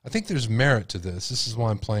 hours. I think there's merit to this. This is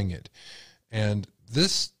why I'm playing it. And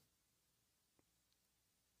this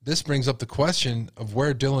brings up the question of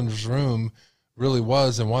where Dylan's room really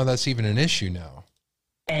was and why that's even an issue now.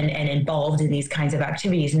 And involved in these kinds of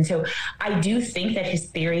activities. And so I do think that his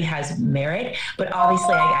theory has merit, but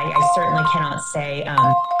obviously I certainly cannot say.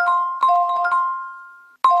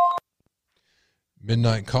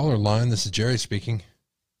 Midnight caller line. This is Jerry speaking.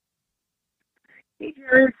 Hey,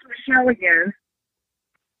 Jerry, it's Michelle again.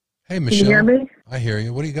 Hey, Michelle. Can you hear me? I hear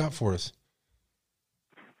you. What do you got for us?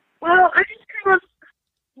 Well, I just kind of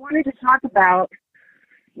wanted to talk about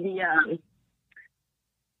the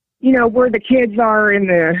where the kids are in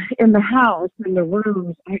the house, in the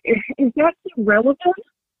rooms. Is that relevant?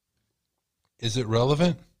 Is it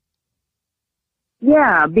relevant?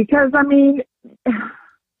 Yeah, because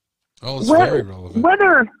it's very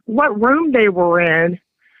relevant. What room they were in,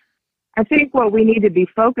 I think what we need to be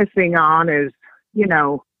focusing on is,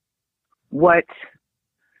 what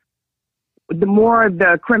the more of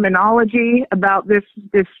the criminology about this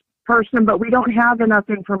person, but we don't have enough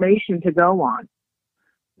information to go on.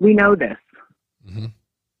 We know this. Mm-hmm.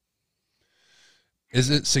 Is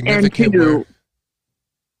it significant?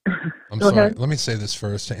 I'm sorry. Ahead. Let me say this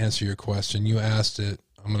first to answer your question. You asked it.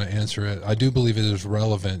 I'm going to answer it. I do believe it is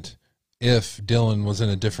relevant if Dylan was in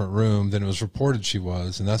a different room than it was reported she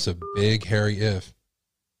was, and that's a big, hairy if.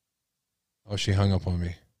 Oh, she hung up on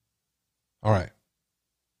me. All right.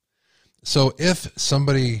 So if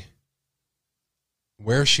somebody,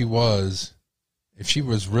 where she was, if she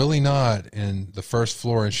was really not in the first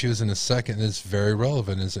floor and she was in the second, it's very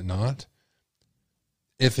relevant, is it not?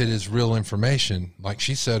 If it is real information, like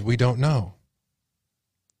she said, we don't know.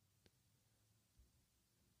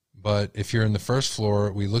 But if you're in the first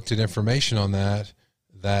floor, we looked at information on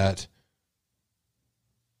that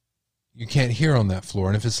you can't hear on that floor.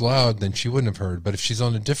 And if it's loud, then she wouldn't have heard. But if she's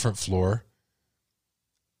on a different floor,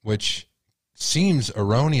 which seems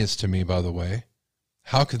erroneous to me, by the way,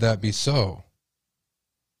 how could that be so?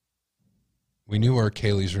 We knew where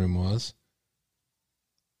Kaylee's room was.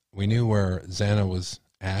 We knew where Xana was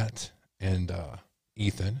at and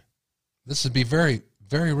Ethan. This would be very,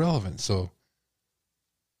 very relevant. So,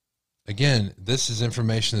 again, this is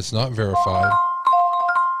information that's not verified.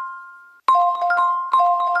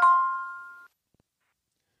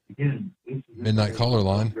 Midnight caller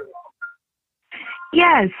line.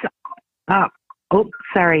 Yes.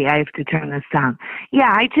 Sorry, I have to turn this down.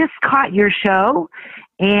 Yeah, I just caught your show,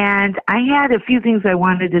 and I had a few things I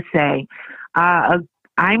wanted to say.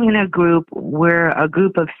 I'm in a group. We're a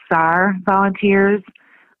group of SAR volunteers,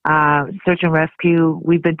 search and rescue.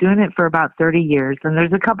 We've been doing it for about 30 years, and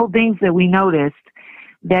there's a couple things that we noticed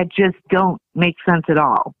that just don't make sense at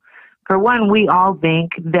all. For one, we all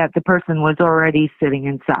think that the person was already sitting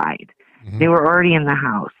inside. Mm-hmm. They were already in the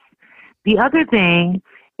house. The other thing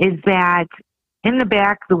is that in the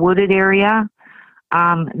back, the wooded area,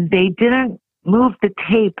 they didn't move the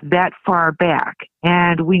tape that far back.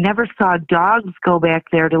 And we never saw dogs go back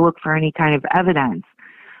there to look for any kind of evidence.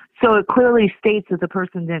 So it clearly states that the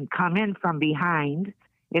person didn't come in from behind.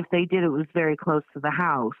 If they did, it was very close to the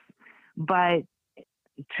house. But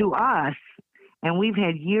to us, and we've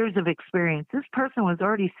had years of experience, this person was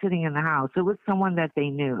already sitting in the house. It was someone that they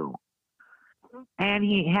knew. And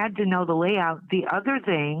he had to know the layout. The other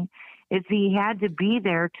thing is he had to be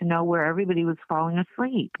there to know where everybody was falling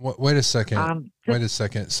asleep. Wait a second. Wait a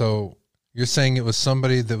second. So You're saying it was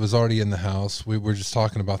somebody that was already in the house. We were just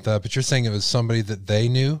talking about that, but you're saying it was somebody that they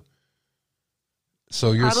knew?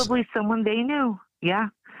 So you're probably someone they knew. Yeah.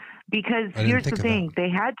 Because here's the thing. They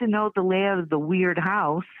had to know the layout of the weird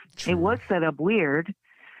house. True. It was set up weird.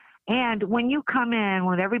 And when you come in,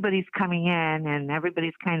 when everybody's coming in and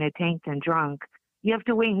everybody's kind of tanked and drunk, you have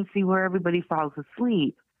to wait and see where everybody falls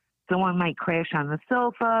asleep. Someone might crash on the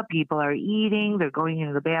sofa. People are eating. They're going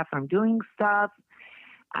into the bathroom doing stuff.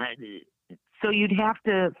 So you'd have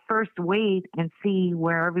to first wait and see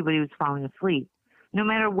where everybody was falling asleep, no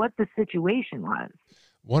matter what the situation was.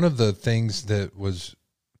 One of the things that was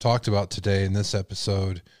talked about today in this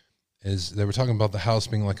episode is they were talking about the house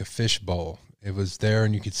being like a fish bowl. It was there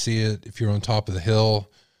and you could see it if you're on top of the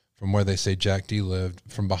hill from where they say Jack D lived.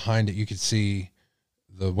 From behind it, you could see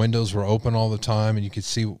the windows were open all the time, and you could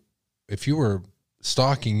see, if you were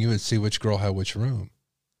stalking, you would see which girl had which room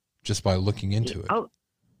just by looking into it. Oh,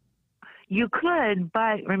 you could,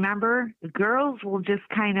 but remember, girls will just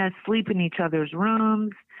kind of sleep in each other's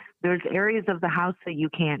rooms. There's areas of the house that you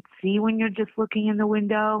can't see when you're just looking in the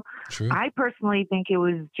window. True. I personally think it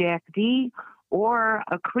was Jack D or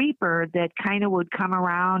a creeper that kind of would come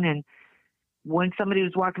around, and when somebody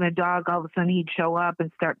was walking a dog, all of a sudden he'd show up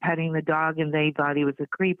and start petting the dog, and they thought he was a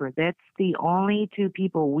creeper. That's the only two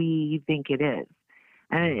people we think it is.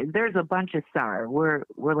 And there's a bunch of SAR. We're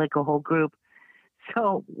like a whole group.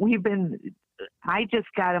 So I just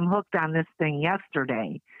got him hooked on this thing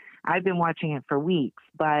yesterday. I've been watching it for weeks,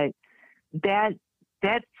 but that's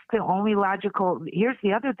the only logical. Here's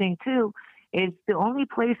the other thing too, is the only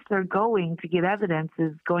place they're going to get evidence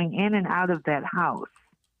is going in and out of that house.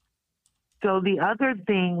 So the other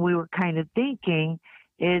thing we were kind of thinking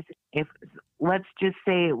is, if let's just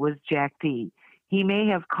say it was Jack D, he may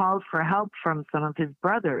have called for help from some of his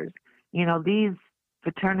brothers. You know, these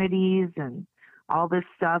fraternities and all this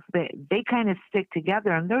stuff, they kind of stick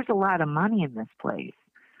together, and there's a lot of money in this place.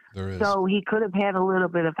 There is. So he could have had a little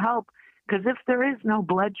bit of help, because if there is no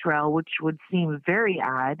blood trail, which would seem very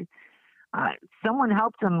odd, someone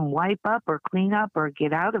helped him wipe up or clean up or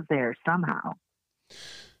get out of there somehow.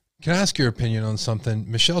 Can I ask your opinion on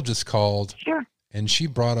something? Michelle just called. Sure. And she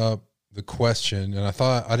brought up the question, and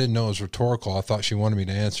I didn't know it was rhetorical. I thought she wanted me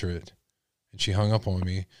to answer it, and she hung up on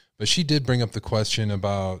me. But she did bring up the question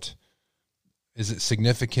about, is it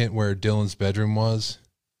significant where Dylan's bedroom was?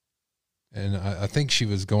 And I think she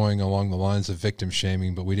was going along the lines of victim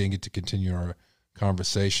shaming, but we didn't get to continue our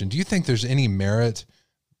conversation. Do you think there's any merit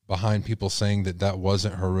behind people saying that that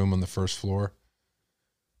wasn't her room on the first floor?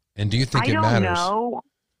 And do you think it matters? I don't know.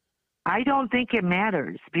 I don't think it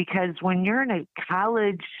matters, because when you're in a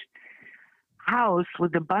college house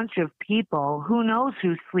with a bunch of people, who knows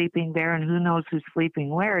who's sleeping there and who knows who's sleeping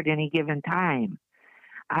where at any given time.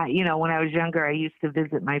 You know, when I was younger, I used to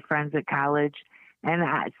visit my friends at college, and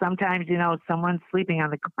sometimes, you know, someone's sleeping on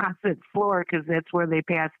the closet floor because that's where they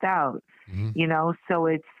passed out, you know, so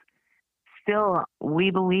it's still, we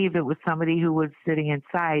believe it was somebody who was sitting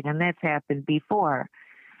inside, and that's happened before.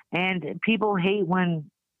 And people hate when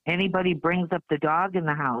anybody brings up the dog in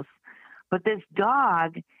the house. But this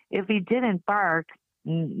dog, if he didn't bark,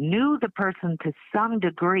 knew the person to some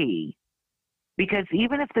degree. Because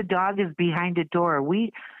even if the dog is behind a door, we're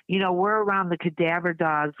around the cadaver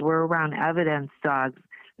dogs, we're around evidence dogs.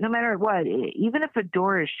 No matter what, even if a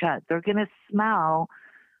door is shut, they're going to smell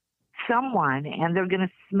someone, and they're going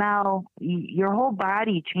to smell, your whole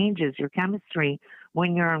body changes, your chemistry,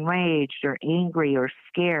 when you're enraged or angry or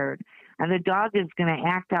scared. And the dog is going to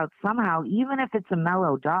act out somehow, even if it's a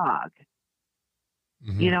mellow dog.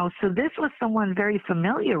 You know, so this was someone very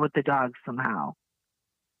familiar with the dog somehow.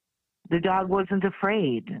 The dog wasn't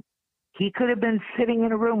afraid. He could have been sitting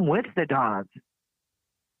in a room with the dog,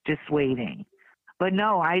 just waiting. But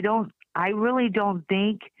no, I really don't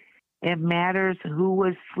think it matters who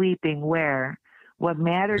was sleeping where. What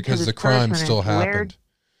mattered because to the crime still happened.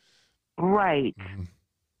 Right.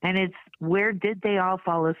 And it's, where did they all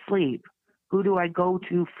fall asleep? Who do I go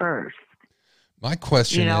to first? My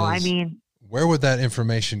question is, I mean, where would that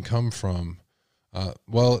information come from?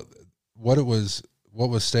 Well, what was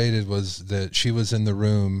stated was that she was in the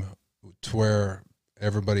room to where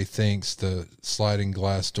everybody thinks the sliding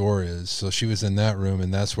glass door is. So she was in that room,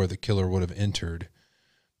 and that's where the killer would have entered.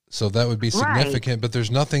 So that would be significant, but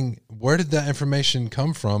there's nothing. Where did that information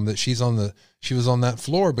come from that she was on that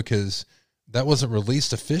floor? Because that wasn't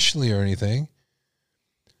released officially or anything.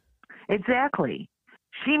 Exactly.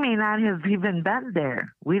 She may not have even been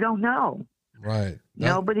there. We don't know. Right.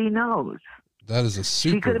 Nobody knows. That is a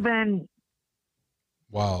super. She could have been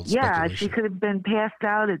wild. Yeah, she could have been passed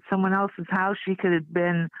out at someone else's house. She could have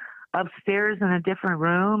been upstairs in a different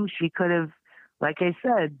room. She could have, like I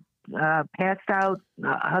said, passed out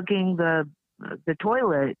hugging the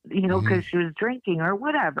toilet, because she was drinking or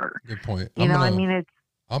whatever. Good point. It's.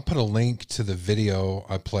 I'll put a link to the video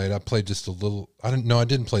I played. I played just a little. I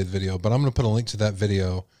didn't play the video, but I'm going to put a link to that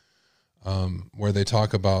video where they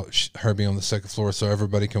talk about her being on the second floor, so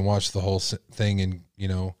everybody can watch the whole thing and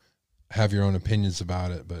have your own opinions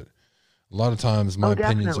about it. But a lot of times my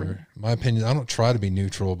opinions. I don't try to be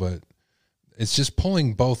neutral, but it's just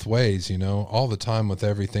pulling both ways, all the time with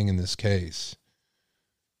everything in this case.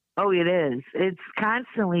 Oh, it is. It's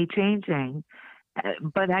constantly changing.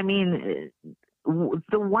 But I mean,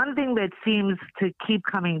 the one thing that seems to keep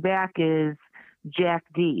coming back is Jack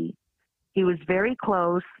D. He was very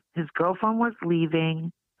close. His girlfriend was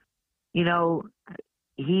leaving. He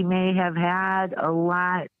may have had a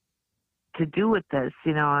lot to do with this.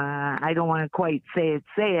 I don't want to quite say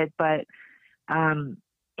it, but and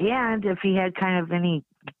if he had kind of any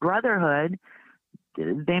brotherhood,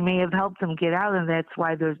 they may have helped him get out, and that's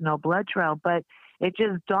why there's no blood trail. But it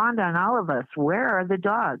just dawned on all of us, where are the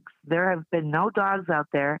dogs? There have been no dogs out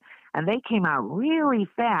there, and they came out really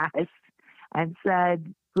fast and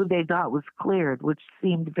said who they thought was cleared, which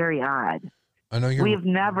seemed very odd. I know we've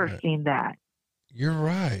never seen that. You're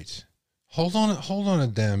right. Hold on a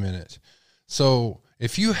damn minute. So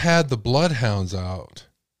if you had the bloodhounds out,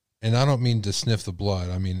 and I don't mean to sniff the blood,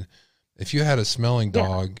 I mean, if you had a smelling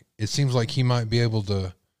dog, it seems like he might be able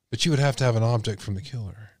to, but you would have to have an object from the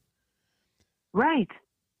killer. Right.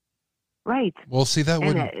 Well, see, that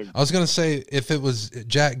wouldn't. I was going to say, if it was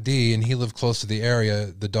Jack D and he lived close to the area,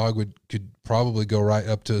 the dog could probably go right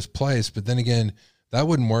up to his place. But then again, that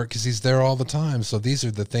wouldn't work because he's there all the time. So these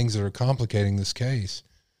are the things that are complicating this case.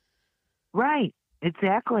 Right.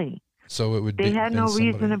 Exactly. So it would. They had no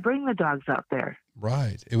reason to bring the dogs out there.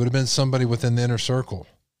 Right. It would have been somebody within the inner circle.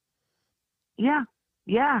 Yeah.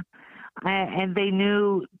 And they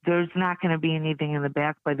knew there's not going to be anything in the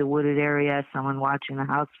back by the wooded area, someone watching the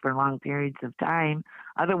house for long periods of time.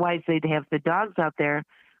 Otherwise, they'd have the dogs out there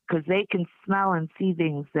because they can smell and see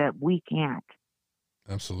things that we can't.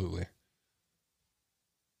 Absolutely.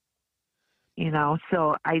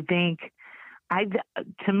 So I think,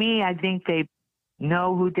 to me, I think they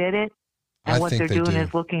know who did it, and what they're doing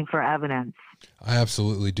is looking for evidence. I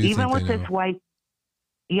absolutely do. Even think with they this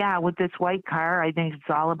know. with this white car, I think it's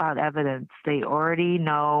all about evidence. They already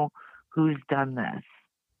know who's done this.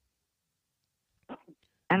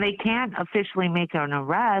 And they can't officially make an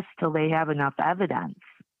arrest till they have enough evidence.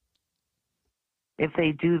 If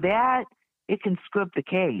they do that, it can screw up the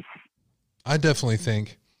case. I definitely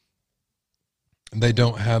think they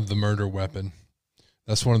don't have the murder weapon.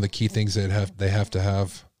 That's one of the key things they have to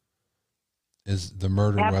have is the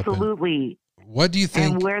murder weapon. Absolutely. What do you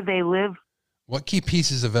think? And where they live. What key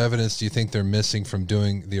pieces of evidence do you think they're missing from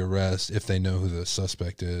doing the arrest if they know who the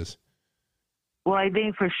suspect is? Well, I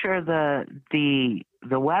think for sure the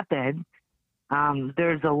weapon.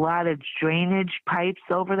 There's a lot of drainage pipes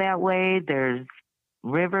over that way. There's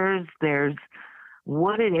rivers. There's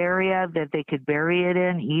wooded area that they could bury it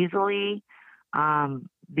in easily.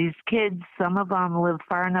 These kids, some of them live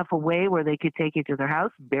far enough away where they could take it to their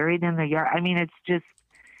house, buried in their yard. I mean, it's just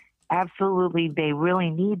absolutely, they really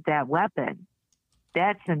need that weapon.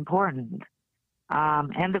 That's important.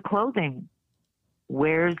 And the clothing.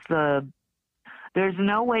 There's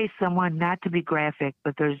no way someone, not to be graphic,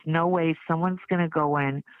 but there's no way someone's going to go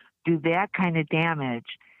in, do that kind of damage,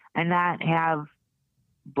 and not have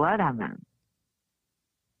blood on them.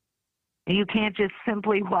 And you can't just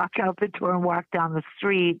simply walk out the door and walk down the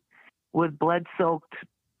street with blood-soaked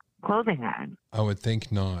clothing on. I would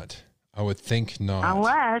think not.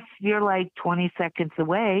 Unless you're like 20 seconds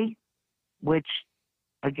away, which,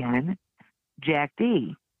 again, Jack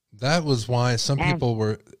D. That was why some people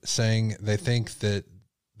were saying they think that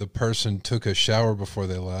the person took a shower before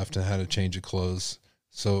they left and had a change of clothes,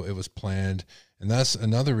 so it was planned. And that's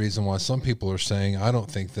another reason why some people are saying, I don't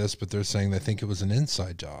think this, but they're saying they think it was an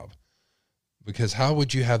inside job. Because how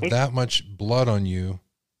would you have that much blood on you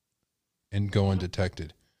and go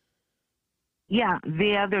undetected? Yeah,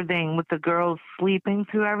 the other thing with the girls sleeping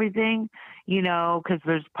through everything, because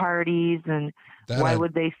there's parties and why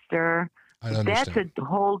would they stir? That's a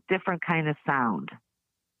whole different kind of sound.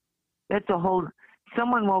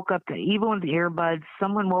 Someone woke up to, even with the earbuds,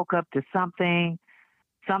 someone woke up to something.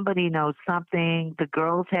 Somebody knows something. The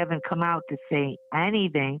girls haven't come out to say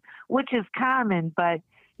anything, which is common, but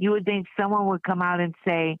you would think someone would come out and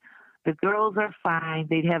say, the girls are fine.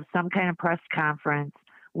 They'd have some kind of press conference.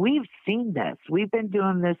 We've seen this. We've been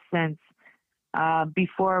doing this since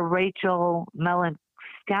before Rachel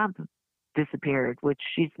Mellencamp disappeared, which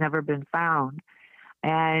she's never been found.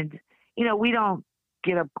 And, we don't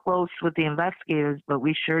get up close with the investigators, but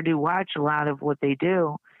we sure do watch a lot of what they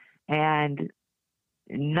do. And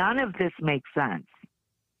none of this makes sense.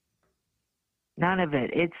 None of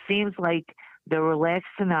it. It seems like they're relaxed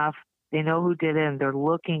enough. They know who did it, and they're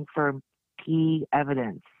looking for key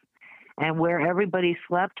evidence. And where everybody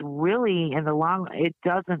slept, really, it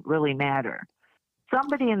doesn't really matter.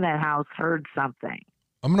 Somebody in that house heard something.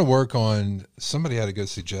 I'm going to work on, somebody had a good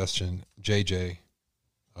suggestion, JJ,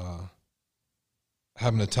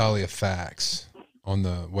 have Natalia fax on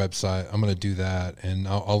the website. I'm going to do that, and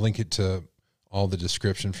I'll link it to all the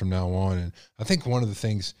description from now on. And I think one of the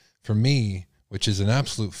things for me, which is an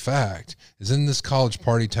absolute fact, is in this college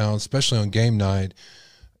party town, especially on game night,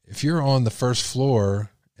 if you're on the first floor,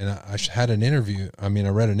 and I had an interview, I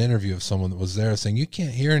read an interview of someone that was there saying you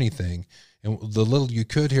can't hear anything. And the little you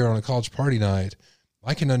could hear on a college party night,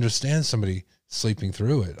 I can understand somebody sleeping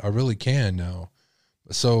through it. I really can now.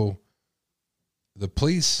 So the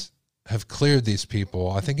police have cleared these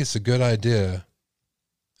people. I think it's a good idea.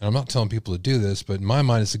 And I'm not telling people to do this, but in my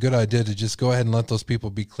mind, it's a good idea to just go ahead and let those people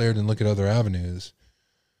be cleared and look at other avenues,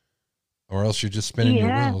 or else you're just spinning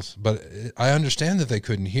your wheels. But I understand that they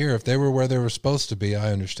couldn't hear. If they were where they were supposed to be,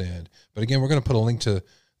 I understand. But again, we're going to put a link to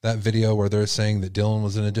that video where they're saying that Dylan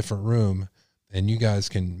was in a different room, and you guys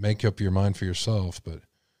can make up your mind for yourself. But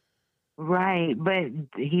right, but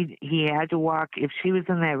he had to walk. If she was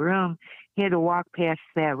in that room, he had to walk past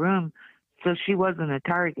that room, so she wasn't a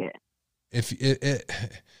target.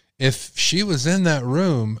 If she was in that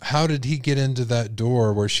room, how did he get into that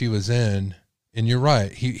door where she was in? And you're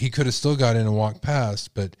right, he could have still got in and walked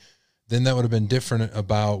past, but then that would have been different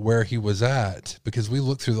about where he was at, because we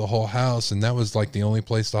looked through the whole house and that was like the only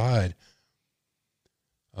place to hide.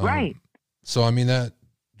 Right. So, my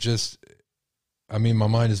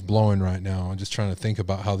mind is blowing right now. I'm just trying to think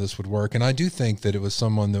about how this would work. And I do think that it was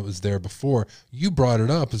someone that was there before. You brought it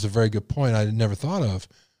up as a very good point. I never thought of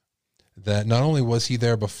that. Not only was he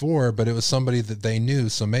there before, but it was somebody that they knew.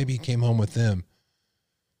 So maybe he came home with them.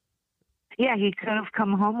 Yeah, he could have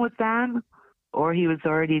come home with them, or he was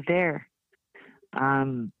already there.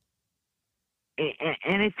 And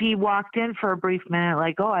if he walked in for a brief minute,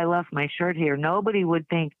 like, oh, I left my shirt here, nobody would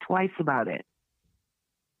think twice about it.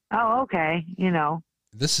 Oh, okay,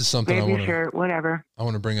 This is something grab your shirt, whatever. I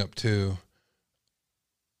want to bring up too.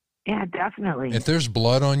 Yeah, definitely. If there's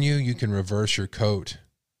blood on you, you can reverse your coat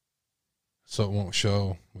so it won't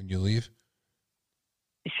show when you leave.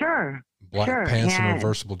 Sure. Black sure. pants and a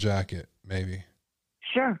reversible jacket, maybe.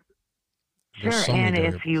 Sure. There's sure. And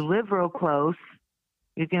if you live real close,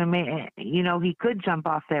 you're going to make, he could jump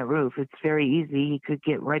off that roof. It's very easy. He could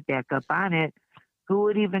get right back up on it. Who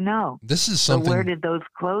would even know? This is something. So where did those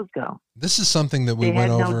clothes go? This is something that we went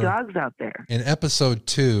over. They had no dogs out there. In episode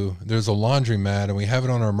 2, there's a laundromat, and we have it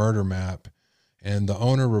on our murder map. And the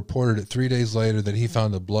owner reported it 3 days later that he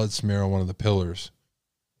found a blood smear on one of the pillars.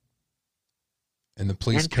 And the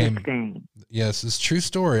police came. Yes, it's a true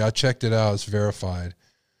story. I checked it out. It's verified.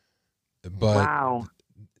 But wow.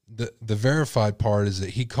 The verified part is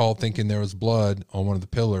that he called thinking there was blood on one of the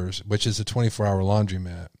pillars, which is a 24-hour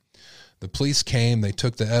laundromat. The police came, they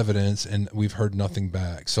took the evidence, and we've heard nothing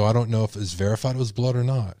back. So I don't know if it's verified it was blood or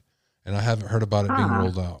not. And I haven't heard about it being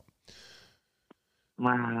rolled out.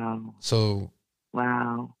 Wow.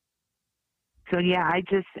 Wow. So yeah,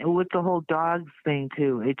 with the whole dogs thing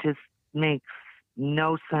too, it just makes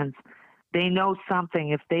no sense. They know something.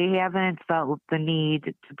 If they haven't felt the need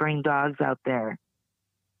to bring dogs out there,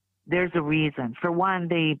 there's a reason. For one,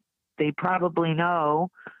 they probably know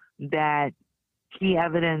that key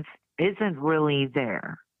evidence isn't really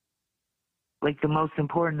there, like the most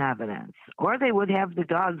important evidence, or they would have the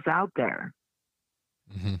dogs out there.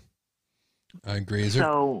 Mm-hmm. I agree.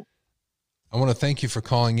 I want to thank you for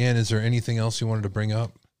calling in. Is there anything else you wanted to bring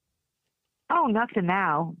up? Oh, nothing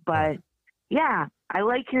now, but yeah, I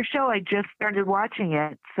like your show. I just started watching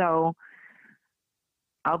it, so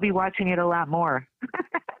I'll be watching it a lot more.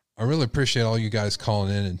 I really appreciate all you guys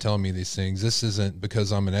calling in and telling me these things. This isn't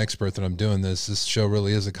because I'm an expert that I'm doing this. This show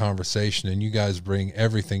really is a conversation, and you guys bring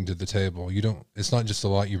everything to the table. It's not just a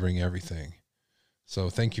lot, you bring everything.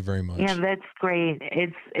 So thank you very much. Yeah, that's great.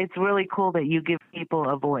 It's really cool that you give people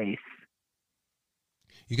a voice.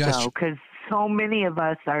 You guys, because so many of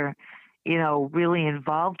us are, really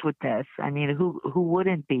involved with this. I mean, who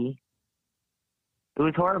wouldn't be? It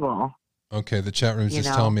was horrible. Okay, the chat room's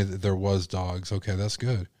just telling me that there was dogs. Okay, that's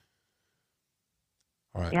good.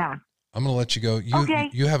 All right. Yeah. I'm going to let you go.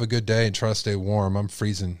 You have a good day and try to stay warm. I'm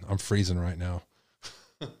freezing right now.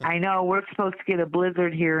 I know. We're supposed to get a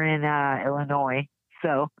blizzard here in Illinois.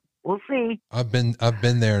 So we'll see. I've been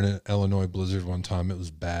there in an Illinois blizzard one time. It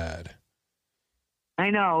was bad. I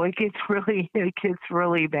know it gets really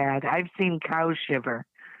bad. I've seen cows shiver.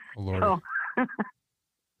 Oh, Lord. So,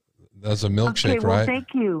 that's a milkshake, okay, well, right? thank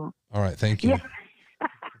you. All right, thank you. Yeah. I'd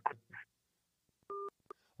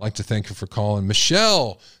like to thank her for calling.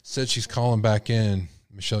 Michelle said she's calling back in.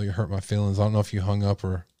 Michelle, you hurt my feelings. I don't know if you hung up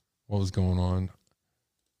or what was going on.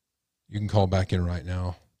 You can call back in right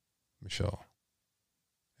now, Michelle.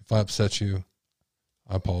 If I upset you,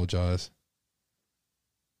 I apologize.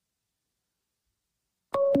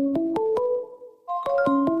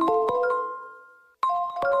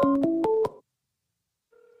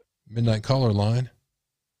 Midnight caller line.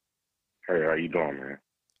 Hey, how you doing, man?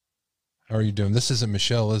 How are you doing? This isn't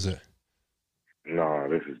Michelle, is it? No,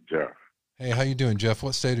 this is Jeff. Hey, how you doing, Jeff?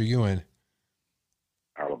 What state are you in?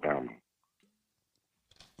 Alabama.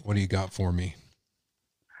 What do you got for me?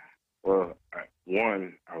 Well,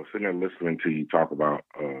 I was sitting there listening to you talk about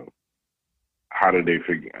how did they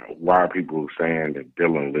figure, why are people saying that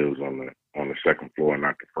Dylan lives on the second floor and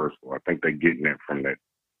not the first floor? I think they're getting that from that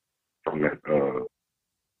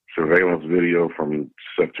surveillance video from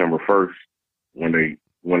September 1st when they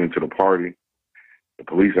went into the party. The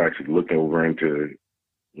police actually looked over into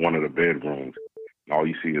one of the bedrooms. And all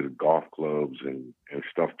you see is golf clubs and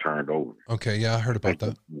stuff turned over. Okay, yeah, I heard about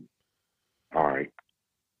that. All right.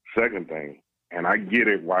 Second thing, and I get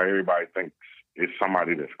it why everybody thinks it's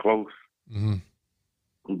somebody that's close.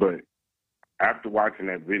 Mm-hmm. But after watching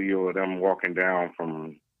that video of them walking down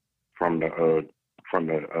from the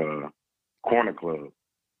corner club,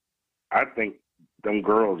 I think them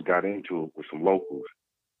girls got into it with some locals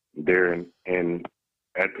there and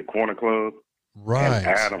at the corner club. Right. And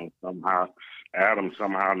Adam somehow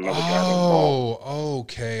never got involved. Oh,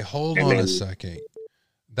 okay. Hold on a second.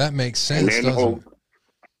 That makes sense, doesn't it?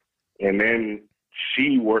 And then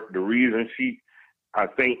I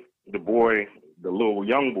think the little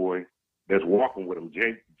young boy that's walking with him,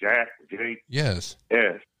 Jake. Yes.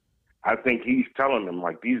 I think he's telling them,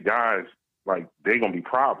 like, these guys, like, they're going to be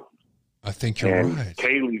problems. I think you're and right.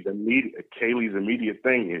 Kaylee's immediate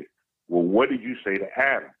thing is, well, what did you say to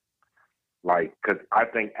Adam? Like, because I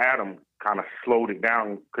think Adam kind of slowed it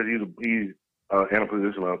down because he's in a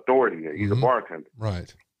position of authority. He's a bartender.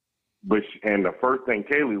 Right. And the first thing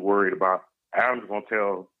Kaylee's worried about, Adam's going to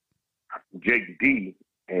tell Jake D,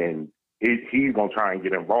 and he's going to try and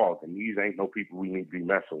get involved, and these ain't no people we need to be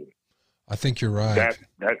messing with. I think you're right.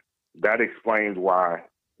 That explains why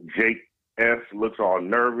Jake S looks all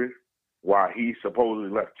nervous, why he supposedly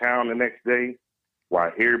left town the next day,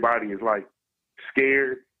 why everybody is like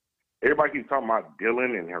scared. Everybody keeps talking about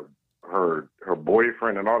Dylan and her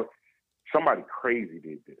boyfriend and all that. Somebody crazy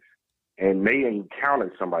did this. And they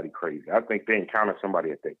encountered somebody crazy. I think they encountered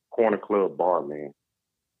somebody at that corner club bar, man.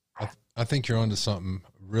 I think you're onto something.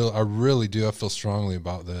 I really do. I feel strongly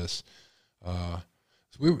about this.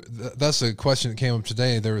 That's a question that came up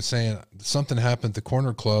today. They were saying something happened at the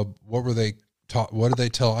corner club. What were they taught? What did they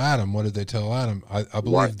tell Adam? What did they tell Adam? I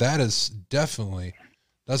believe that is definitely,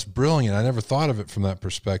 that's brilliant. I never thought of it from that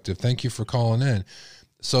perspective. Thank you for calling in.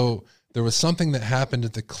 So there was something that happened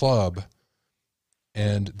at the club,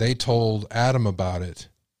 and they told Adam about it,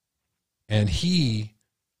 and he,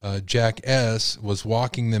 Jack S, was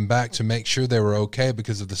walking them back to make sure they were okay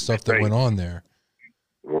because of the stuff that went on there.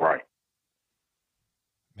 Right.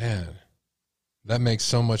 Man, that makes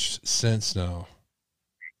so much sense now.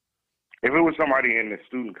 If it was somebody in the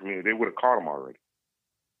student community, they would have caught him already.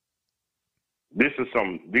 This is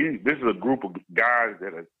a group of guys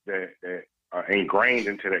that are ingrained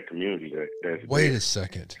into that community. Wait a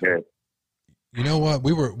second. You know what?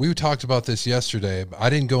 We talked about this yesterday. I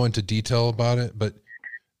didn't go into detail about it, but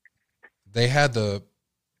they had the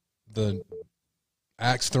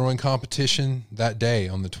axe throwing competition that day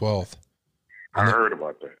on the 12th. I heard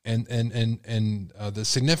about that. And the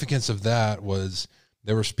significance of that was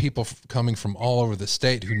there was people coming from all over the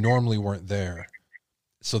state who normally weren't there.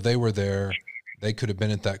 So they were there. They could have been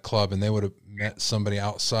at that club, and they would have met somebody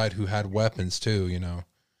outside who had weapons too, you know.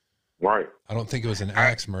 Right. I don't think it was an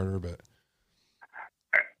axe murder, but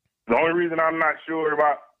the only reason I'm not sure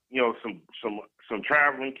about, some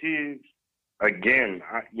traveling kids, again,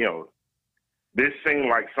 this seemed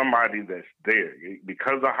like somebody that's there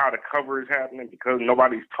because of how the cover is happening, because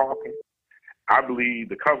nobody's talking. I believe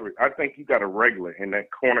the cover, I think you got a regular in that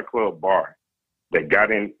corner club bar that got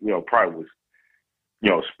in, probably was,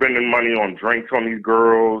 spending money on drinks on these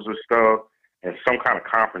girls or stuff, and some kind of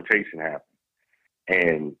confrontation happened.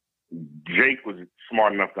 And Jake was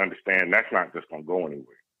smart enough to understand that's not just going to go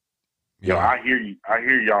anywhere. Yeah. I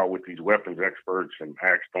hear y'all with these weapons experts and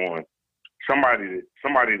Axe throwing, somebody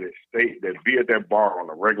that be at that bar on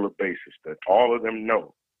a regular basis that all of them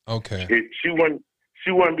know. Okay. She wouldn't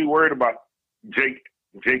be worried about Jake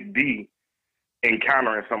D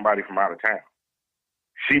encountering somebody from out of town.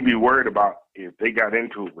 She'd be worried about if they got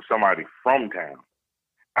into it with somebody from town.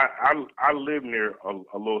 I live near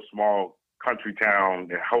a little small country town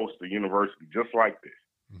that hosts a university just like this.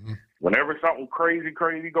 Mm-hmm. Whenever something crazy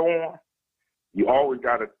go on, you always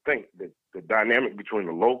got to think that the dynamic between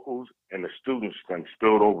the locals and the students then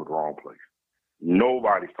spilled over the wrong place.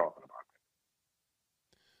 Nobody's talking about that.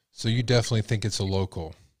 So you definitely think it's a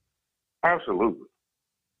local? Absolutely.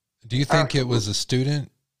 Do you think it was a student,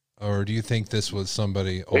 or do you think this was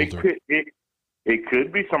somebody older? It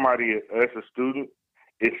could be somebody that's a student.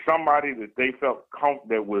 It's somebody that they felt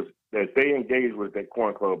that they engaged with at that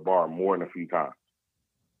Corn Club bar more than a few times.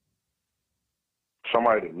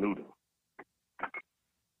 Somebody that knew them.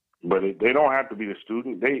 But they don't have to be the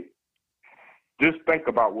student. They just think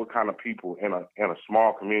about what kind of people in a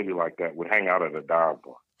small community like that would hang out at a dive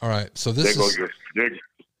bar. All right, so this is. Just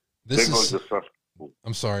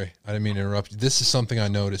I'm sorry, I didn't mean to interrupt you. This is something I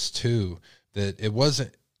noticed too, that it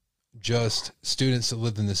wasn't just students that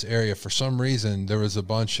lived in this area. For some reason, there was a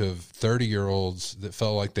bunch of 30-year-olds that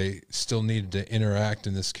felt like they still needed to interact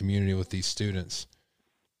in this community with these students.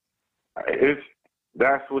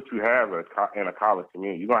 That's what you have in a college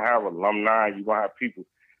community. You're going to have alumni. You're going to have people.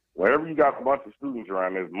 Wherever you got a bunch of students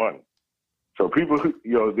around, there's money. So people,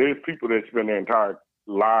 there's people that spend their entire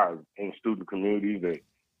lives in student communities that,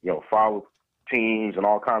 follow teams and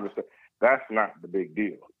all kinds of stuff. That's not the big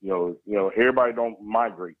deal. Everybody don't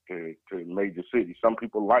migrate to major cities. Some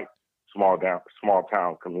people like small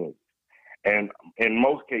town communities. And in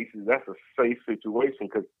most cases, that's a safe situation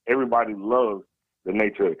because everybody loves the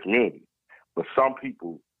nature of the community. But some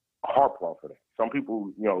people harp off of that. Some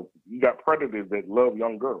people, you got predators that love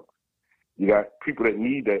young girls. You got people that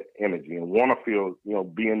need that energy and want to feel,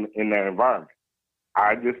 being in that environment.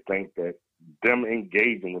 I just think that them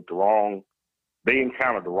engaging with they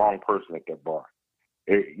encountered the wrong person at that bar.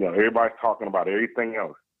 Everybody's talking about everything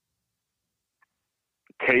else.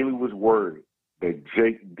 Kaylee was worried that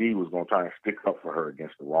Jake D was going to try and stick up for her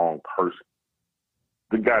against the wrong person.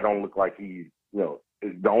 The guy don't look like he,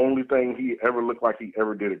 the only thing he ever looked like he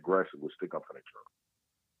ever did aggressive was stick up for that girl.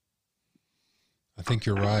 I think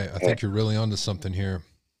you're right. I think you're really onto something here.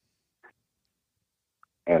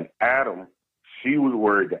 And Adam, she was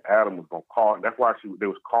worried that Adam was going to call. That's why they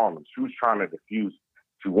was calling him. She was trying to diffuse.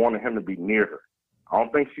 She wanted him to be near her. I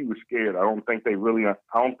don't think she was scared. I don't think they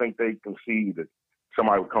conceived that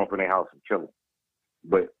somebody would come from their house and kill him.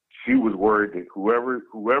 But she was worried that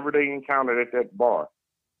whoever they encountered at that bar,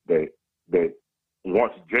 that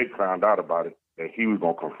once Jake found out about it, that he was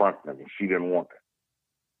going to confront them, and she didn't want that.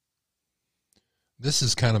 This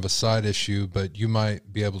is kind of a side issue, but you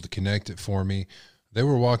might be able to connect it for me. They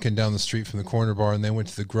were walking down the street from the corner bar, and they went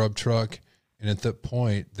to the grub truck, and at that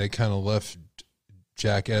point, they kind of left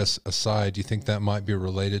Jack S. aside. Do you think that might be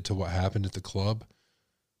related to what happened at the club?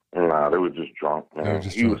 Nah, they were just drunk, man.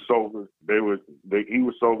 He was sober. He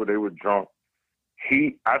was sober. They were drunk.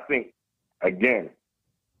 I think, again,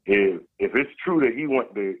 if it's true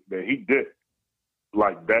that he dipped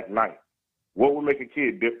like that night, what would make a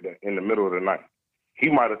kid dip that in the middle of the night? He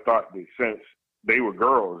might have thought that since they were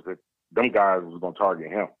girls that them guys was going to target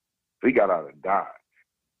him. So he got out and died.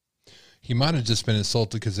 He might have just been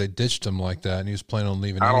insulted because they ditched him like that, and he was planning on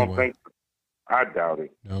leaving anyway. I doubt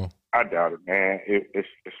it. No. I doubt it, man.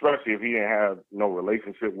 Especially if he didn't have no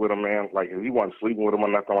relationship with him, man. Like if he wasn't sleeping with him or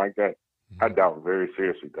nothing like that, I doubt very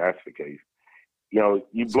seriously that's the case. You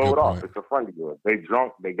blow it off. Point. It's a friend of yours. They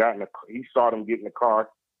drunk. They got in the. He saw them get in the car.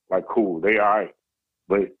 Like, cool, they all right.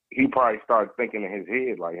 But he probably started thinking in his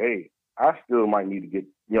head, like, hey, I still might need to get,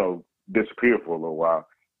 disappear for a little while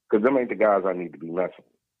because them ain't the guys I need to be messing with.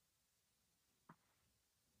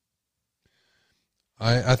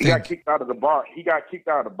 I think he got kicked out of the bar. He got kicked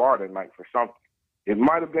out of the bar that night for something. It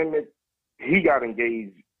might have been that he got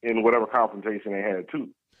engaged in whatever confrontation they had too.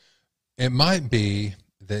 It might be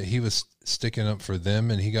that he was sticking up for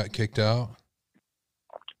them and he got kicked out.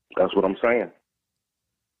 That's what I'm saying.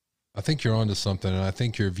 I think you're onto something, and I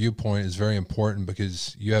think your viewpoint is very important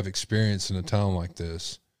because you have experience in a town like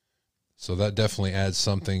this. So that definitely adds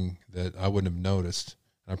something that I wouldn't have noticed.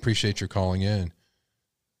 I appreciate your calling in.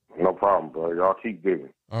 No problem, bro. Y'all keep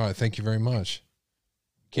digging. All right, thank you very much.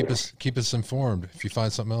 Keep us informed if you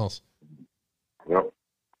find something else. Yep.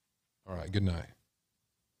 All right, good night.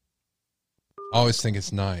 I always think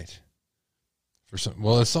it's night.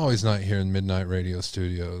 It's always night here in Midnight Radio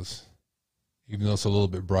Studios. Even though it's a little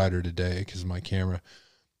bit brighter today because of my camera.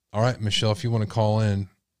 All right, Michelle, if you want to call in,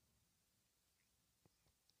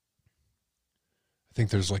 I think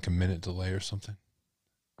there's like a minute delay or something.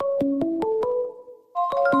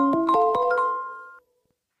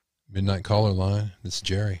 Midnight caller line. This is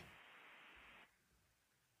Jerry.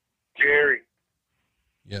 Jerry.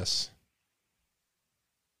 Yes.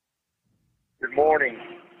 Good morning.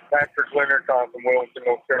 Patrick Leonard calling from Wilmington,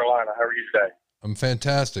 North Carolina. How are you today? I'm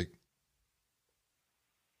fantastic.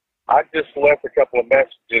 I just left a couple of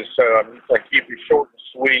messages, so I'm just going to keep it short and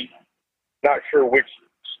sweet. Not sure which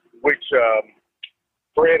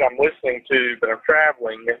thread I'm listening to, but I'm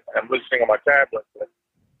traveling. I'm listening on my tablet. But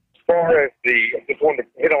as far as I just wanted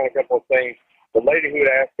to hit on a couple of things. The lady who had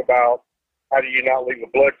asked about how do you not leave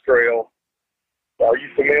a blood trail, are you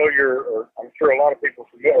familiar, or I'm sure a lot of people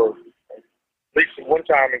are familiar, at least at one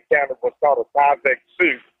time encountered what's called a Tyvek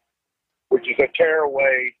suit, which is a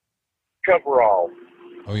tearaway coverall.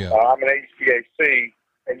 Oh, yeah. I'm an HVAC,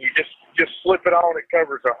 and you just slip it on. It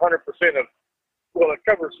covers 100% of, well, it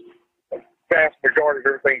covers a vast majority of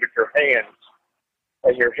everything but your hands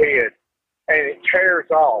and your head, and it tears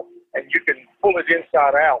off, and you can pull it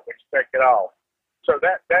inside out when you take it off. So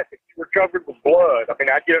that if you were covered with blood, I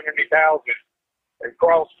mean, I get underneath houses and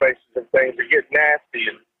crawl spaces and things that get nasty,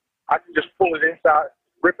 and I can just pull it inside,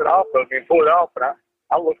 rip it off of me and pull it off, and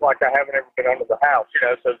I look like I haven't ever been under the house, you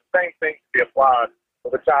know. So the same thing can be applied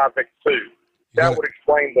with a Tyvek suit. That would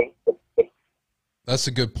explain the that's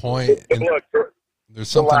a good point. The blood trail. There's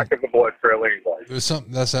something, the lack of the blood trail anyway. There's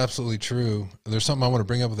something that's absolutely true. There's something I want to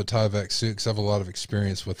bring up with the Tyvek suit because I have a lot of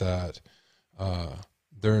experience with that.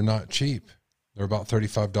 They're not cheap. They're about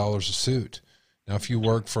 $35 a suit. Now, if you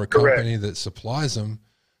work for a company that supplies them,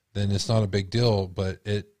 then it's not a big deal, but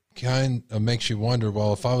it kind of makes you wonder,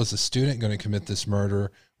 well, if I was a student going to commit this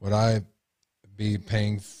murder, would I be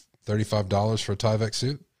paying $35 for a Tyvek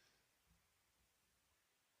suit?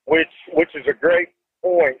 Which is a great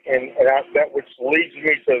point, and that which leads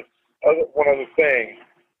me to one other thing.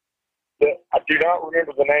 I do not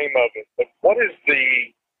remember the name of it, but what is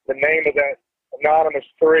the name of that anonymous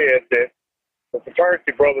thread that the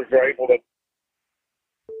fraternity brothers are able to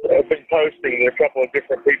have been posting? There are a couple of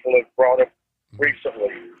different people have brought up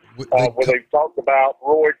recently, where they've talked about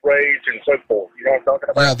roid rage and so forth. You know what I'm talking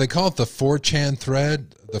about? Yeah, they call it the 4chan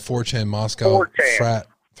thread, the 4chan Moscow frat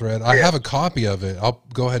thread. I have a copy of it. I'll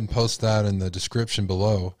go ahead and post that in the description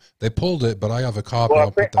below. They pulled it, but I have a copy. Well,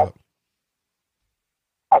 I'll put that.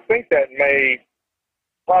 I think that may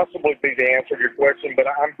possibly be the answer to your question, but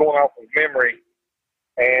I'm going off of memory.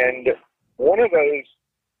 And one of those,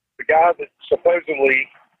 the guy that supposedly,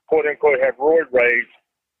 quote unquote, had roid rage,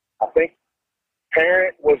 I think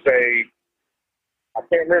parent was I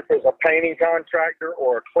can't remember if it was a painting contractor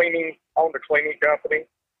or owned a cleaning company.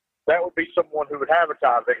 That would be someone who would have a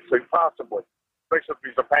Tyvek suit, possibly, especially if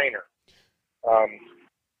he's a painter.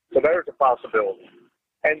 So there's a possibility.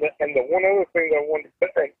 And the one other thing that I wanted to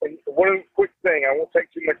say, and one quick thing, I won't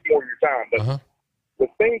take too much more of your time, but the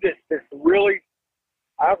thing that's really,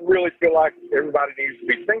 I really feel like everybody needs to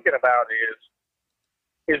be thinking about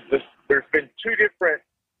is this: there's been two different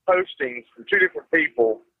postings from two different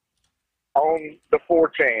people on the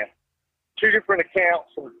 4chan, two different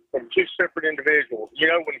accounts from two separate individuals. You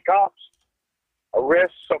know, when cops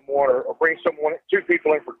arrest someone or bring two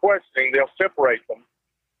people in for questioning, they'll separate them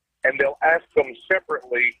and they'll ask them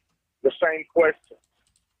separately the same questions.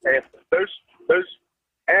 And if those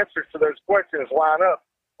answers to those questions line up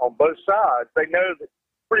on both sides, they know that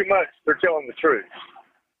pretty much they're telling the truth.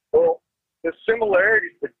 Well, the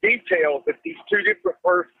similarities, the details that these two different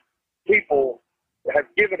people have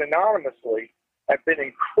given anonymously have been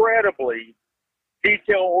incredibly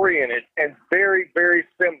detail-oriented and very, very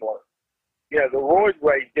similar. You know, the roid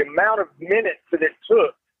rage, the amount of minutes that it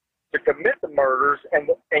took to commit the murders, and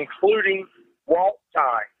including walk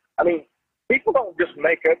time. I mean, people don't just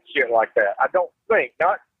make up shit like that. I don't think,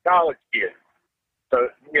 not college kids. So,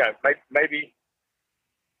 you know, maybe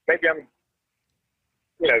I'm,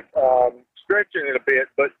 stretching it a bit,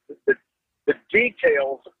 but the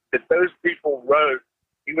details that those people wrote,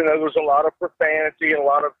 even though there was a lot of profanity and a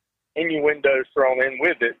lot of innuendos thrown in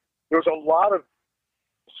with it, there was a lot of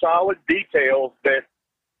solid details that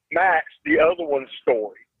matched the other one's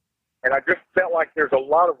story. And I just felt like there's a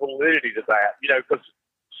lot of validity to that, because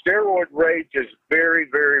steroid rage is very,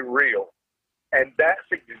 very real. And that's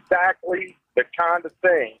exactly the kind of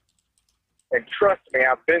thing. And trust me,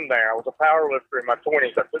 I've been there. I was a power lifter in my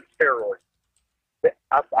 20s. I took steroids.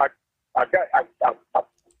 I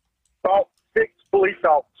fought 6 police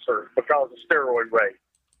officers because of steroid rage.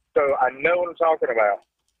 So I know what I'm talking about.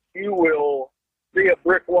 You will see a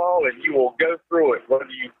brick wall and you will go through it. Whether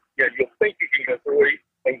you'll think you can go through it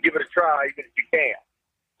and give it a try, even if you can.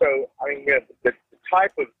 So, I mean, the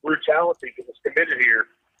type of brutality criminality that was committed here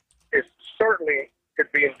is certainly could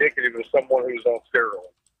be indicative of someone who's on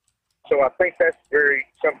steroids. So I think that's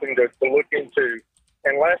something to look into.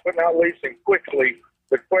 And last but not least, and quickly,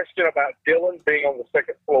 the question about Dylan being on the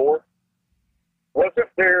second floor. Wasn't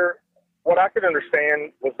there, what I could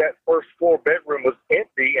understand was that first floor bedroom was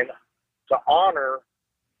empty, and to honor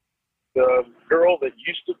the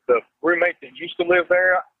roommate that used to live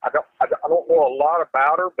there, I don't know a lot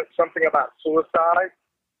about her, but something about suicide,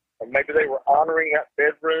 and maybe they were honoring that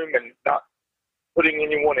bedroom and not putting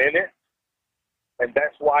anyone in it, and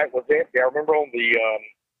that's why it was empty. I remember on the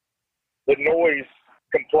noise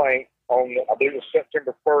complaint on, I believe it was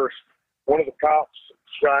September 1st, one of the cops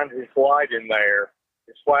shined his light in there,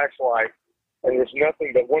 his flashlight, and there's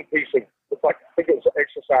nothing but one piece of, looked like, I think it was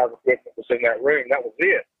exercise equipment was in that room. That was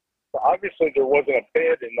it. So obviously there wasn't a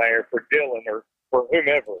bed in there for Dylan or for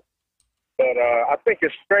whomever. But I think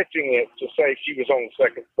it's stretching it to say she was on the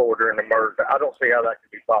second floor during the murder. I don't see how that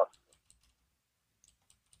could be possible.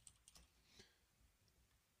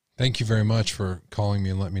 Thank you very much for calling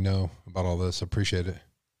me and letting me know about all this. I appreciate it.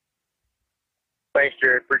 Thanks,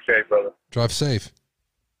 Jerry. Appreciate it, brother. Drive safe.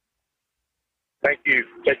 Thank you.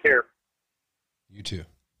 Take care. You too.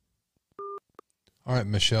 All right,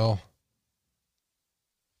 Michelle.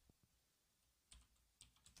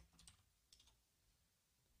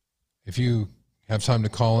 If you have time to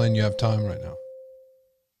call in, you have time right now.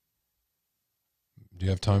 Do you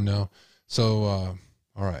have time now? So, all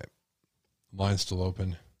right. Line's still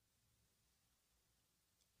open.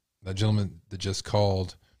 That gentleman that just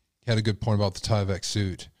called, he had a good point about the Tyvek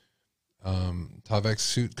suit. Tyvek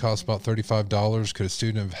suit costs about $35. Could a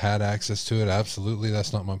student have had access to it? Absolutely.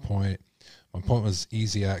 That's not my point. My point was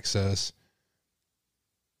easy access.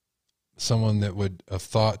 Someone that would have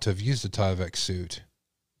thought to have used a Tyvek suit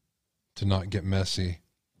to not get messy.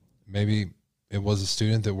 Maybe it was a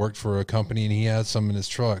student that worked for a company and he had some in his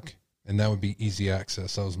truck, and that would be easy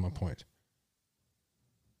access. That was my point.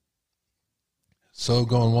 So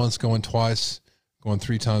going once, going twice, going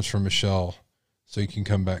 3 times for Michelle so you can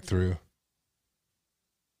come back through.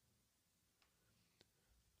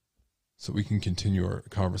 So we can continue our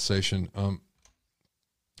conversation.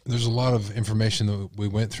 There's a lot of information that we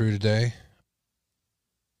went through today.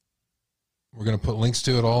 We're going to put links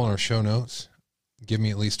to it all in our show notes. Give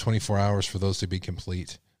me at least 24 hours for those to be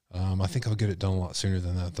complete. I think I'll get it done a lot sooner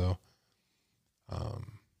than that, though. I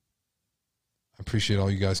appreciate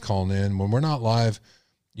all you guys calling in. When we're not live,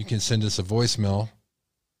 you can send us a voicemail.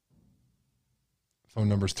 Phone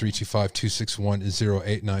number is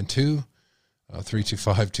 325-261-0892.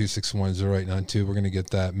 325-261-0892. We're going to get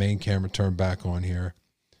that main camera turned back on here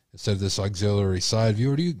instead of this auxiliary side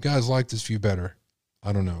view. Or do you guys like this view better?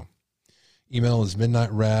 I don't know. Email is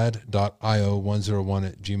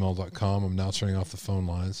midnightrad.io101@gmail.com. I'm now turning off the phone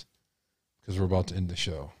lines because we're about to end the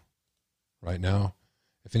show right now.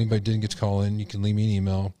 If anybody didn't get to call in, you can leave me an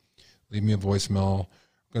email, leave me a voicemail.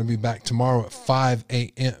 We're going to be back tomorrow at 5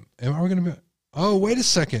 a.m. Are we going to be? Oh, wait a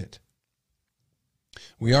second.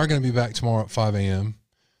 We are going to be back tomorrow at 5 a.m.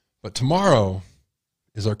 But tomorrow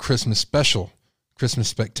is our Christmas special, Christmas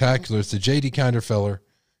Spectacular. It's the J.D. Kinderfeller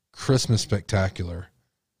Christmas Spectacular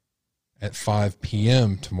at 5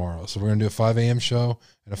 p.m. tomorrow. So we're going to do a 5 a.m. show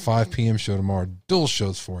and a 5 p.m. show tomorrow. Dual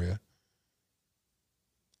shows for you.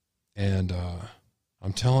 And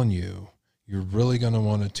I'm telling you, you're really going to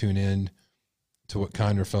want to tune in to what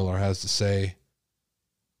Kinderfeller has to say.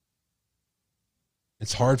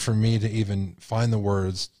 It's hard for me to even find the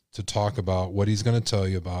words to talk about what he's going to tell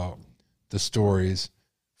you about the stories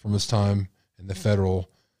from his time in the federal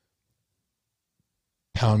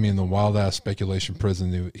pound me in the wild ass speculation prison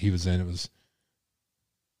that he was in.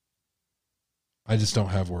 I just don't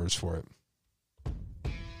have words for it.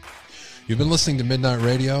 You've been listening to Midnight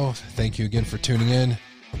Radio. Thank you again for tuning in.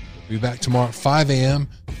 We'll be back tomorrow at 5 a.m.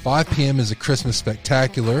 5 p.m. is a Christmas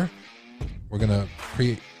Spectacular. We're going to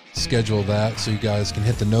schedule that so you guys can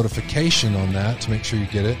hit the notification on that to make sure you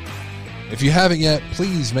get it. If you haven't yet,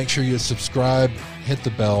 please make sure you subscribe, hit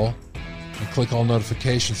the bell, and click all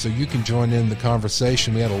notifications so you can join in the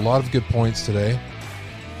conversation. We had a lot of good points today.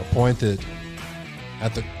 A point that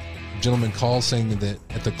the gentleman called saying that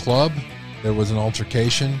at the club there was an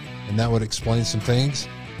altercation, and that would explain some things.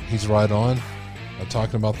 He's right on.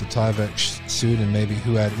 Talking about the Tyvek suit and maybe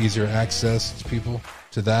who had easier access to people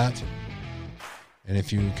to that. And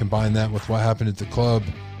if you combine that with what happened at the club,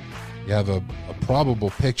 you have a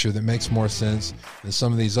probable picture that makes more sense than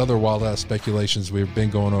some of these other wild-ass speculations we've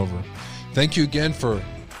been going over. Thank you again for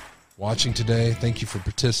watching today. Thank you for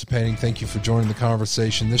participating. Thank you for joining the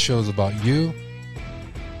conversation. This show is about you.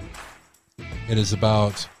 It is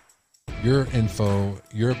about your info,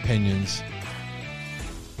 your opinions.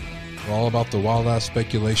 We're all about the wild-ass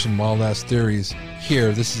speculation, wild-ass theories.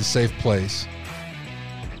 Here, this is a safe place.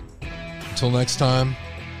 Until next time,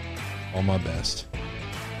 all my best.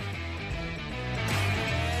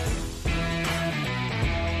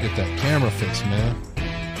 Get that camera fixed, man.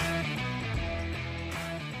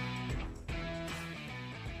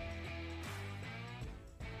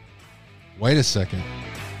 Wait a second.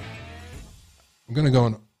 I'm going to go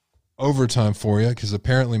in overtime for you because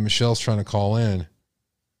apparently Michelle's trying to call in.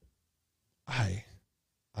 I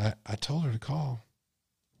told her to call.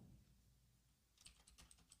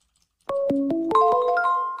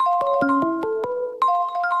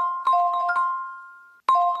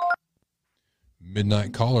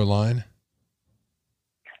 Midnight caller line.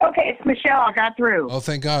 Okay, it's Michelle. I got through. Oh,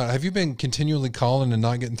 thank God. Have you been continually calling and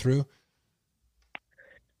not getting through?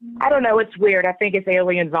 I don't know. It's weird. I think it's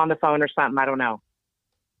aliens on the phone or something. I don't know.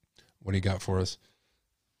 What do you got for us?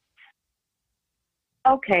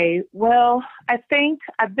 Okay, well, I think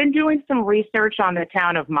I've been doing some research on the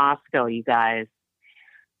town of Moscow, you guys.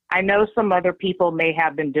 I know some other people may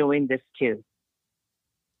have been doing this too.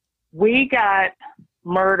 We got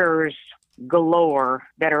murders galore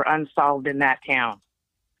that are unsolved in that town.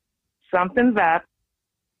 Something's up,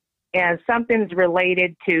 and something's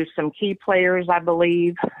related to some key players, I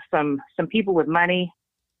believe, some people with money,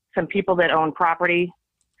 some people that own property,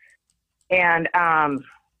 and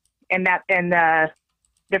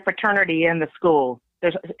the fraternity in the school.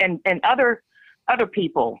 There's and other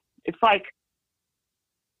people. It's like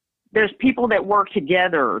there's people that work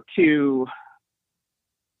together to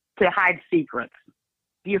hide secrets.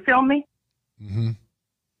 Do you feel me? Mm-hmm.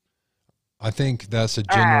 I think that's a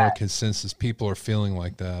general consensus. People are feeling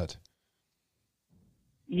like that.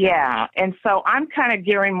 Yeah, and so I'm kind of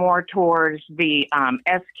gearing more towards the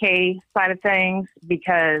SK side of things,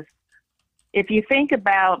 because if you think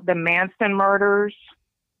about the Manson murders,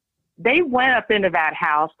 they went up into that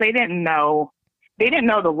house. They didn't know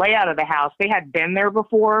the layout of the house. They had been there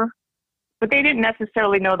before, but they didn't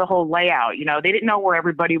necessarily know the whole layout. You know, they didn't know where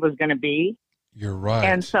everybody was going to be. You're right.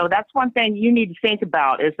 And so that's one thing you need to think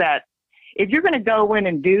about, is that if you're going to go in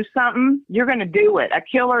and do something, you're going to do it. A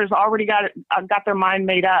killer has already got their mind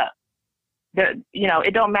made up. You know,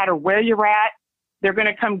 it don't matter where you're at, they're going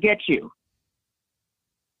to come get you.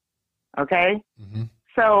 Okay? Mm-hmm.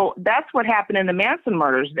 So that's what happened in the Manson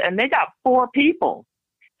murders, and they got 4 people.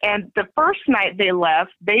 And the first night they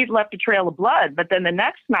left a trail of blood. But then the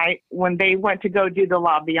next night, when they went to go do the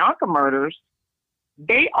La Bianca murders,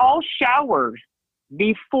 they all showered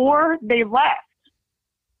before they left.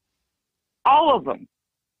 All of them.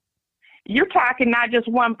 You're talking not just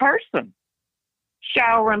one person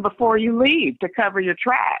showering before you leave to cover your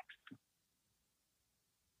tracks.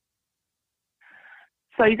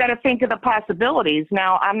 So you got to think of the possibilities.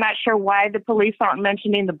 Now, I'm not sure why the police aren't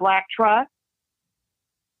mentioning the black truck.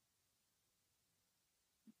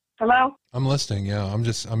 Hello? I'm listening. Yeah,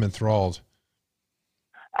 I'm enthralled.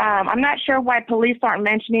 I'm not sure why police aren't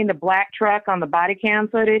mentioning the black truck on the body cam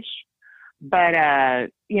footage, but,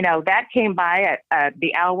 you know, that came by at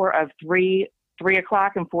the hour of 3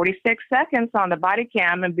 o'clock and 46 seconds on the body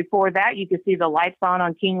cam. And before that, you could see the lights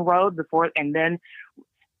on King Road before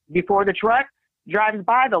the truck drives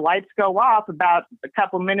by, the lights go off about a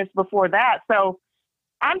couple minutes before that. So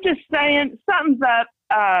I'm just saying something's up.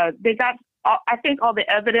 They got, I think all the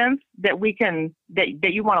evidence that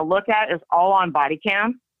that you want to look at is all on body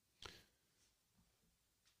cam.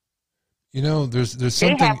 You know, there's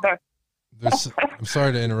something. I'm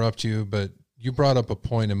sorry to interrupt you, but you brought up a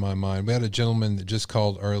point in my mind. We had a gentleman that just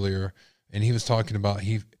called earlier, and he was talking about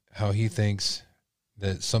how he thinks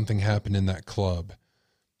that something happened in that club,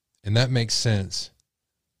 and that makes sense.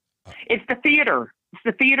 It's the theater. It's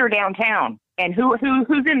the theater downtown. And who's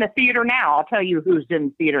in the theater now? I'll tell you who's in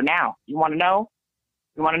the theater now. You want to know?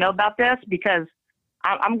 You want to know about this? Because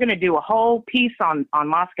I'm going to do a whole piece on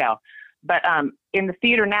Moscow. But in the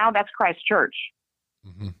theater now, that's Christ Church.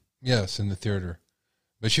 Mm-hmm. Yes, in the theater.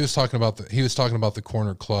 But he was talking about the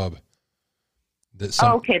corner club.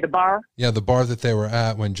 Okay, the bar? Yeah, the bar that they were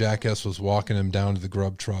at when Jackass was walking him down to the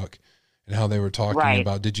grub truck, and how they were talking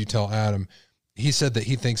about, did you tell Adam? He said that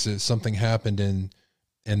he thinks that something happened in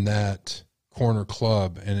that corner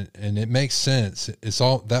club, and it makes sense. It's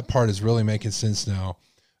all, that part is really making sense now.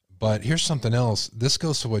 But here's something else. This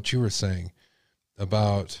goes to what you were saying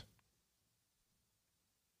about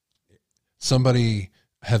somebody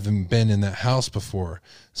having been in that house before.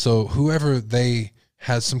 So whoever they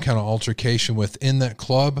had some kind of altercation with in that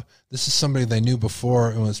club, this is somebody they knew before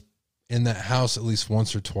and was in that house at least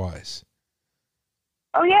once or twice.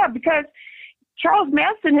 Oh yeah, because Charles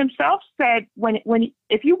Manson himself said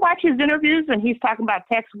if you watch his interviews and he's talking about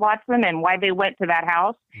Tex Watson and why they went to that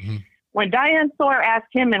house, when Diane Sawyer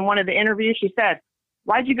asked him in one of the interviews, she said,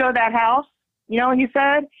 "Why'd you go to that house?" You know what he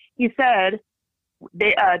said? He said,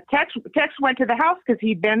 Tex went to the house because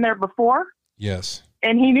he'd been there before. Yes.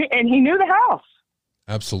 And he knew the house.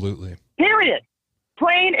 Absolutely. Period.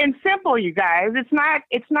 Plain and simple, you guys. It's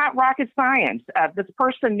not rocket science. This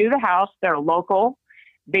person knew the house. They're local.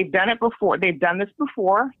 They've done it before. They've done this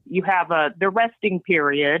before. You have the resting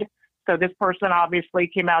period. So this person obviously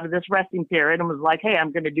came out of this resting period and was like, "Hey,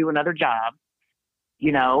 I'm going to do another job,"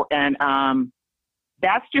 and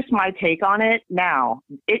that's just my take on it. Now,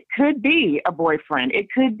 it could be a boyfriend. It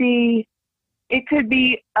could be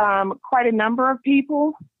quite a number of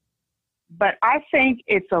people, but I think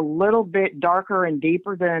it's a little bit darker and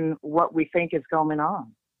deeper than what we think is going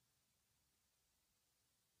on.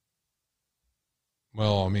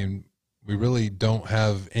 Well, I mean, we really don't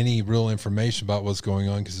have any real information about what's going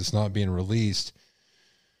on because it's not being released.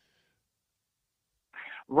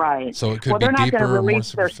 Right. So it could be deeper or more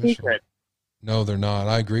superficial. No, they're not.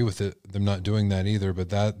 I agree with them not doing that either, but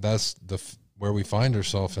that's where we find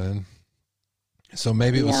ourselves in. So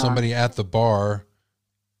maybe it was somebody at the bar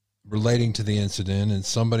relating to the incident and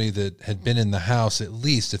somebody that had been in the house, at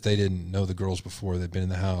least if they didn't know the girls before, they'd been in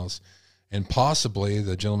the house. And possibly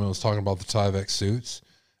the gentleman was talking about the Tyvek suits.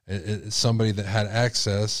 It's somebody that had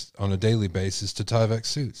access on a daily basis to Tyvek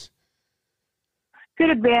suits. Could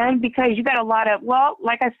have been, because you got a lot of,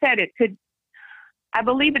 like I said, I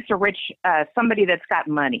believe it's a rich, somebody that's got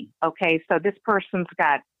money. Okay. So this person's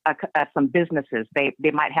got some businesses.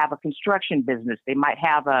 They might have a construction business. They might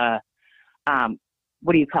have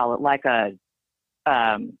what do you call it? Like a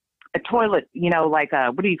toilet,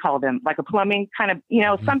 what do you call them? Like a plumbing kind of,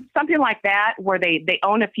 something like that, where they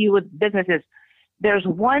own a few businesses. There's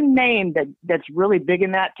one name that's really big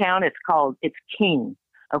in that town. It's King.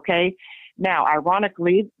 Okay. Now,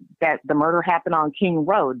 ironically, that the murder happened on King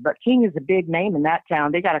Road, but King is a big name in that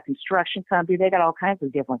town. They got a construction company. They got all kinds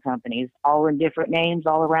of different companies, all in different names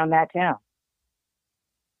all around that town.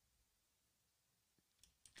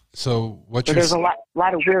 So there's a lot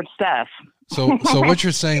of weird stuff. So what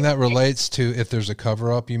you're saying, that relates to if there's a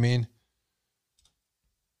cover up, you mean?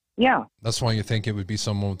 Yeah. That's why you think it would be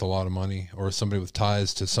someone with a lot of money or somebody with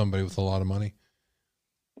ties to somebody with a lot of money?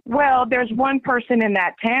 Well, there's one person in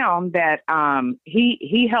that town that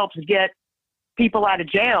he helps get people out of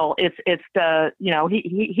jail. It's the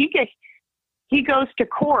he goes to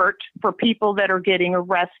court for people that are getting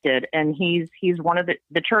arrested, and he's one of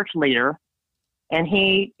the church leader, and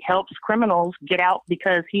he helps criminals get out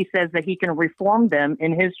because he says that he can reform them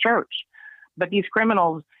in his church. But these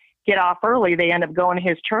criminals get off early; they end up going to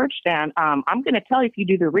his church. And I'm going to tell you, if you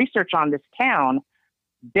do the research on this town,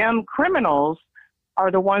 them criminals are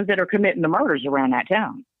the ones that are committing the murders around that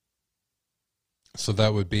town. So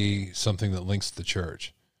that would be something that links to the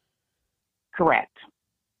church. Correct.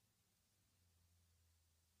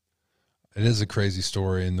 It is a crazy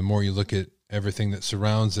story, and the more you look at everything that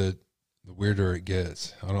surrounds it, the weirder it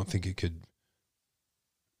gets. I don't think it could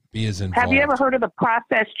be as involved. Have you ever heard of the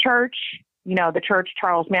Process Church? The church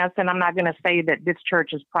Charles Manson. I'm not going to say that this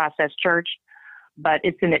church is Process Church, but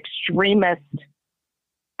it's an extremist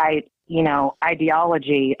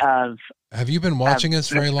ideology of. Have you been watching us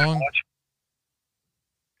very long?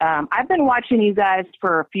 I've been watching you guys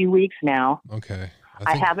for a few weeks now. Okay.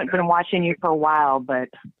 I haven't been watching you for a while, but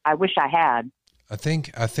I wish I had. I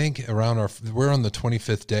think around we're on the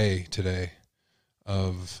 25th day today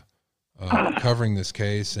of covering this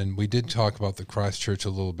case, and we did talk about the Christchurch a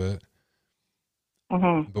little bit.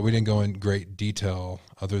 Mm-hmm. But we didn't go in great detail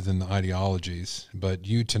other than the ideologies. But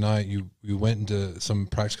tonight, you went into some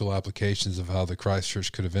practical applications of how the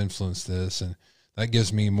Christchurch could have influenced this, and that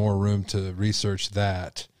gives me more room to research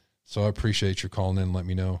that. So I appreciate your calling in and let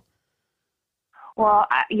me know. Well,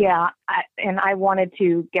 and I wanted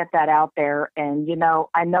to get that out there. And,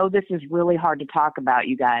 I know this is really hard to talk about,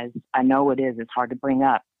 you guys. I know it is. It's hard to bring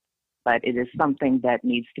up. But it is something that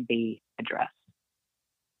needs to be addressed.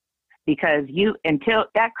 Because until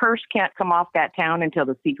that curse can't come off that town until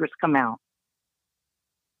the secrets come out.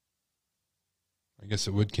 I guess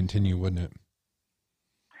it would continue, wouldn't it?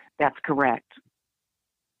 That's correct.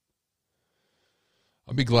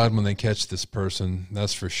 I'll be glad when they catch this person,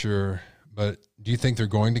 that's for sure. But do you think they're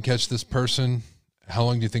going to catch this person? How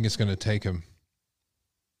long do you think it's going to take them?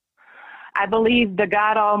 I believe the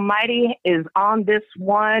God Almighty is on this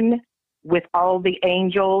one with all the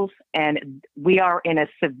angels, and we are in a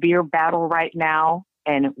severe battle right now,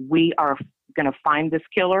 and we are going to find this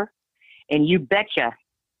killer. And you betcha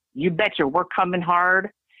we're coming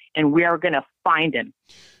hard, and we are going to find him.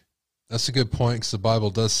 That's a good point, because the Bible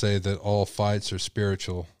does say that all fights are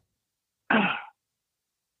spiritual.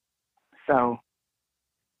 So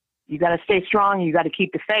you got to stay strong. You got to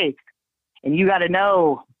keep the faith, and you got to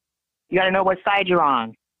know what side you're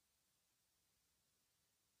on.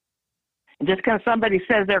 And just because somebody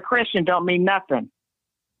says they're Christian don't mean nothing.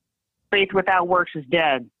 Faith without works is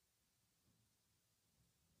dead.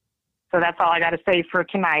 So that's all I got to say for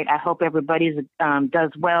tonight. I hope everybody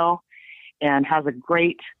does well and has a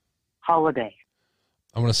great holiday.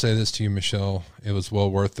 I want to say this to you, Michelle. It was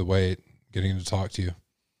well worth the wait getting to talk to you.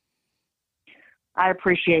 I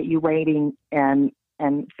appreciate you waiting, and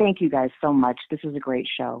thank you guys so much. This is a great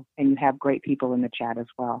show, and you have great people in the chat as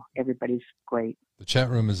well. Everybody's great. The chat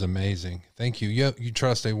room is amazing. Thank you. You try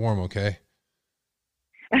to stay warm, okay?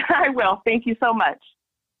 I will. Thank you so much.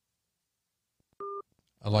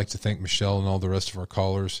 I'd like to thank Michelle and all the rest of our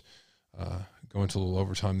callers. Going to a little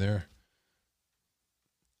overtime there.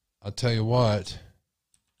 I'll tell you what,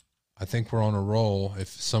 I think we're on a roll. If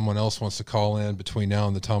someone else wants to call in between now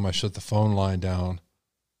and the time I shut the phone line down,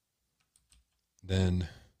 then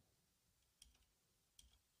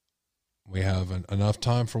we have enough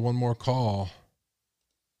time for one more call.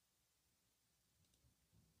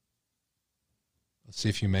 Let's see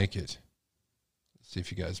if you make it. See if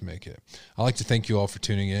you guys make it. I'd like to thank you all for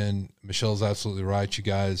tuning in. Michelle's absolutely right. You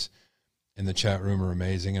guys in the chat room are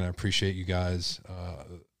amazing, and I appreciate you guys.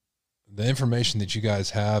 The information that you guys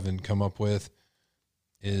have and come up with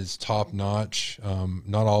is top notch.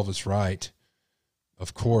 Not all of it's right.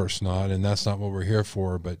 Of course not, and that's not what we're here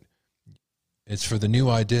for, but it's for the new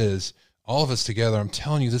ideas. All of us together, I'm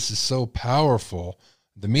telling you, this is so powerful.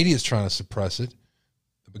 The media is trying to suppress it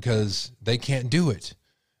because they can't do it.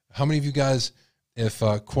 How many of you guys... If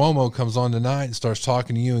Cuomo comes on tonight and starts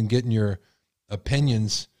talking to you and getting your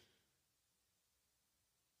opinions,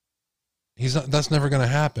 that's never going to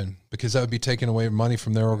happen, because that would be taking away money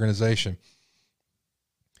from their organization.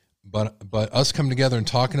 But us coming together and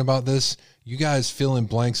talking about this, you guys fill in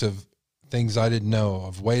blanks of things I didn't know,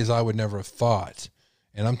 of ways I would never have thought.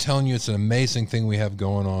 And I'm telling you, it's an amazing thing we have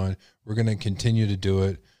going on. We're going to continue to do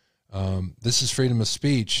it. This is freedom of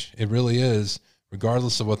speech. It really is.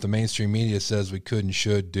 Regardless of what the mainstream media says we could and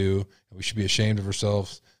should do, we should be ashamed of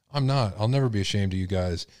ourselves. I'm not. I'll never be ashamed of you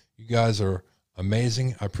guys. You guys are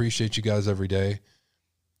amazing. I appreciate you guys every day.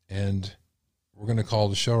 And we're going to call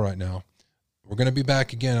the show right now. We're going to be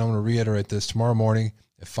back again. I'm going to reiterate this tomorrow morning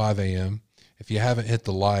at 5 a.m. If you haven't hit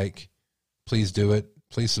the like, please do it.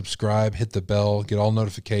 Please subscribe, hit the bell, get all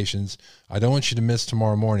notifications. I don't want you to miss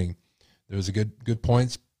tomorrow morning. There was a good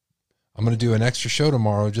points. I'm going to do an extra show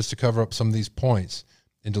tomorrow just to cover up some of these points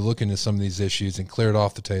and to look into some of these issues and clear it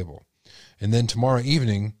off the table. And then tomorrow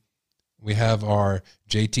evening, we have our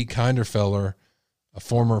JT Kinderfeller, a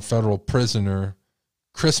former federal prisoner,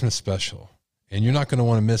 Christmas special. And you're not going to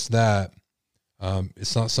want to miss that.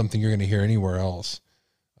 It's not something you're going to hear anywhere else.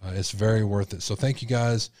 It's very worth it. So thank you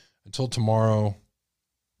guys. Until tomorrow,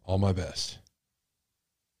 all my best.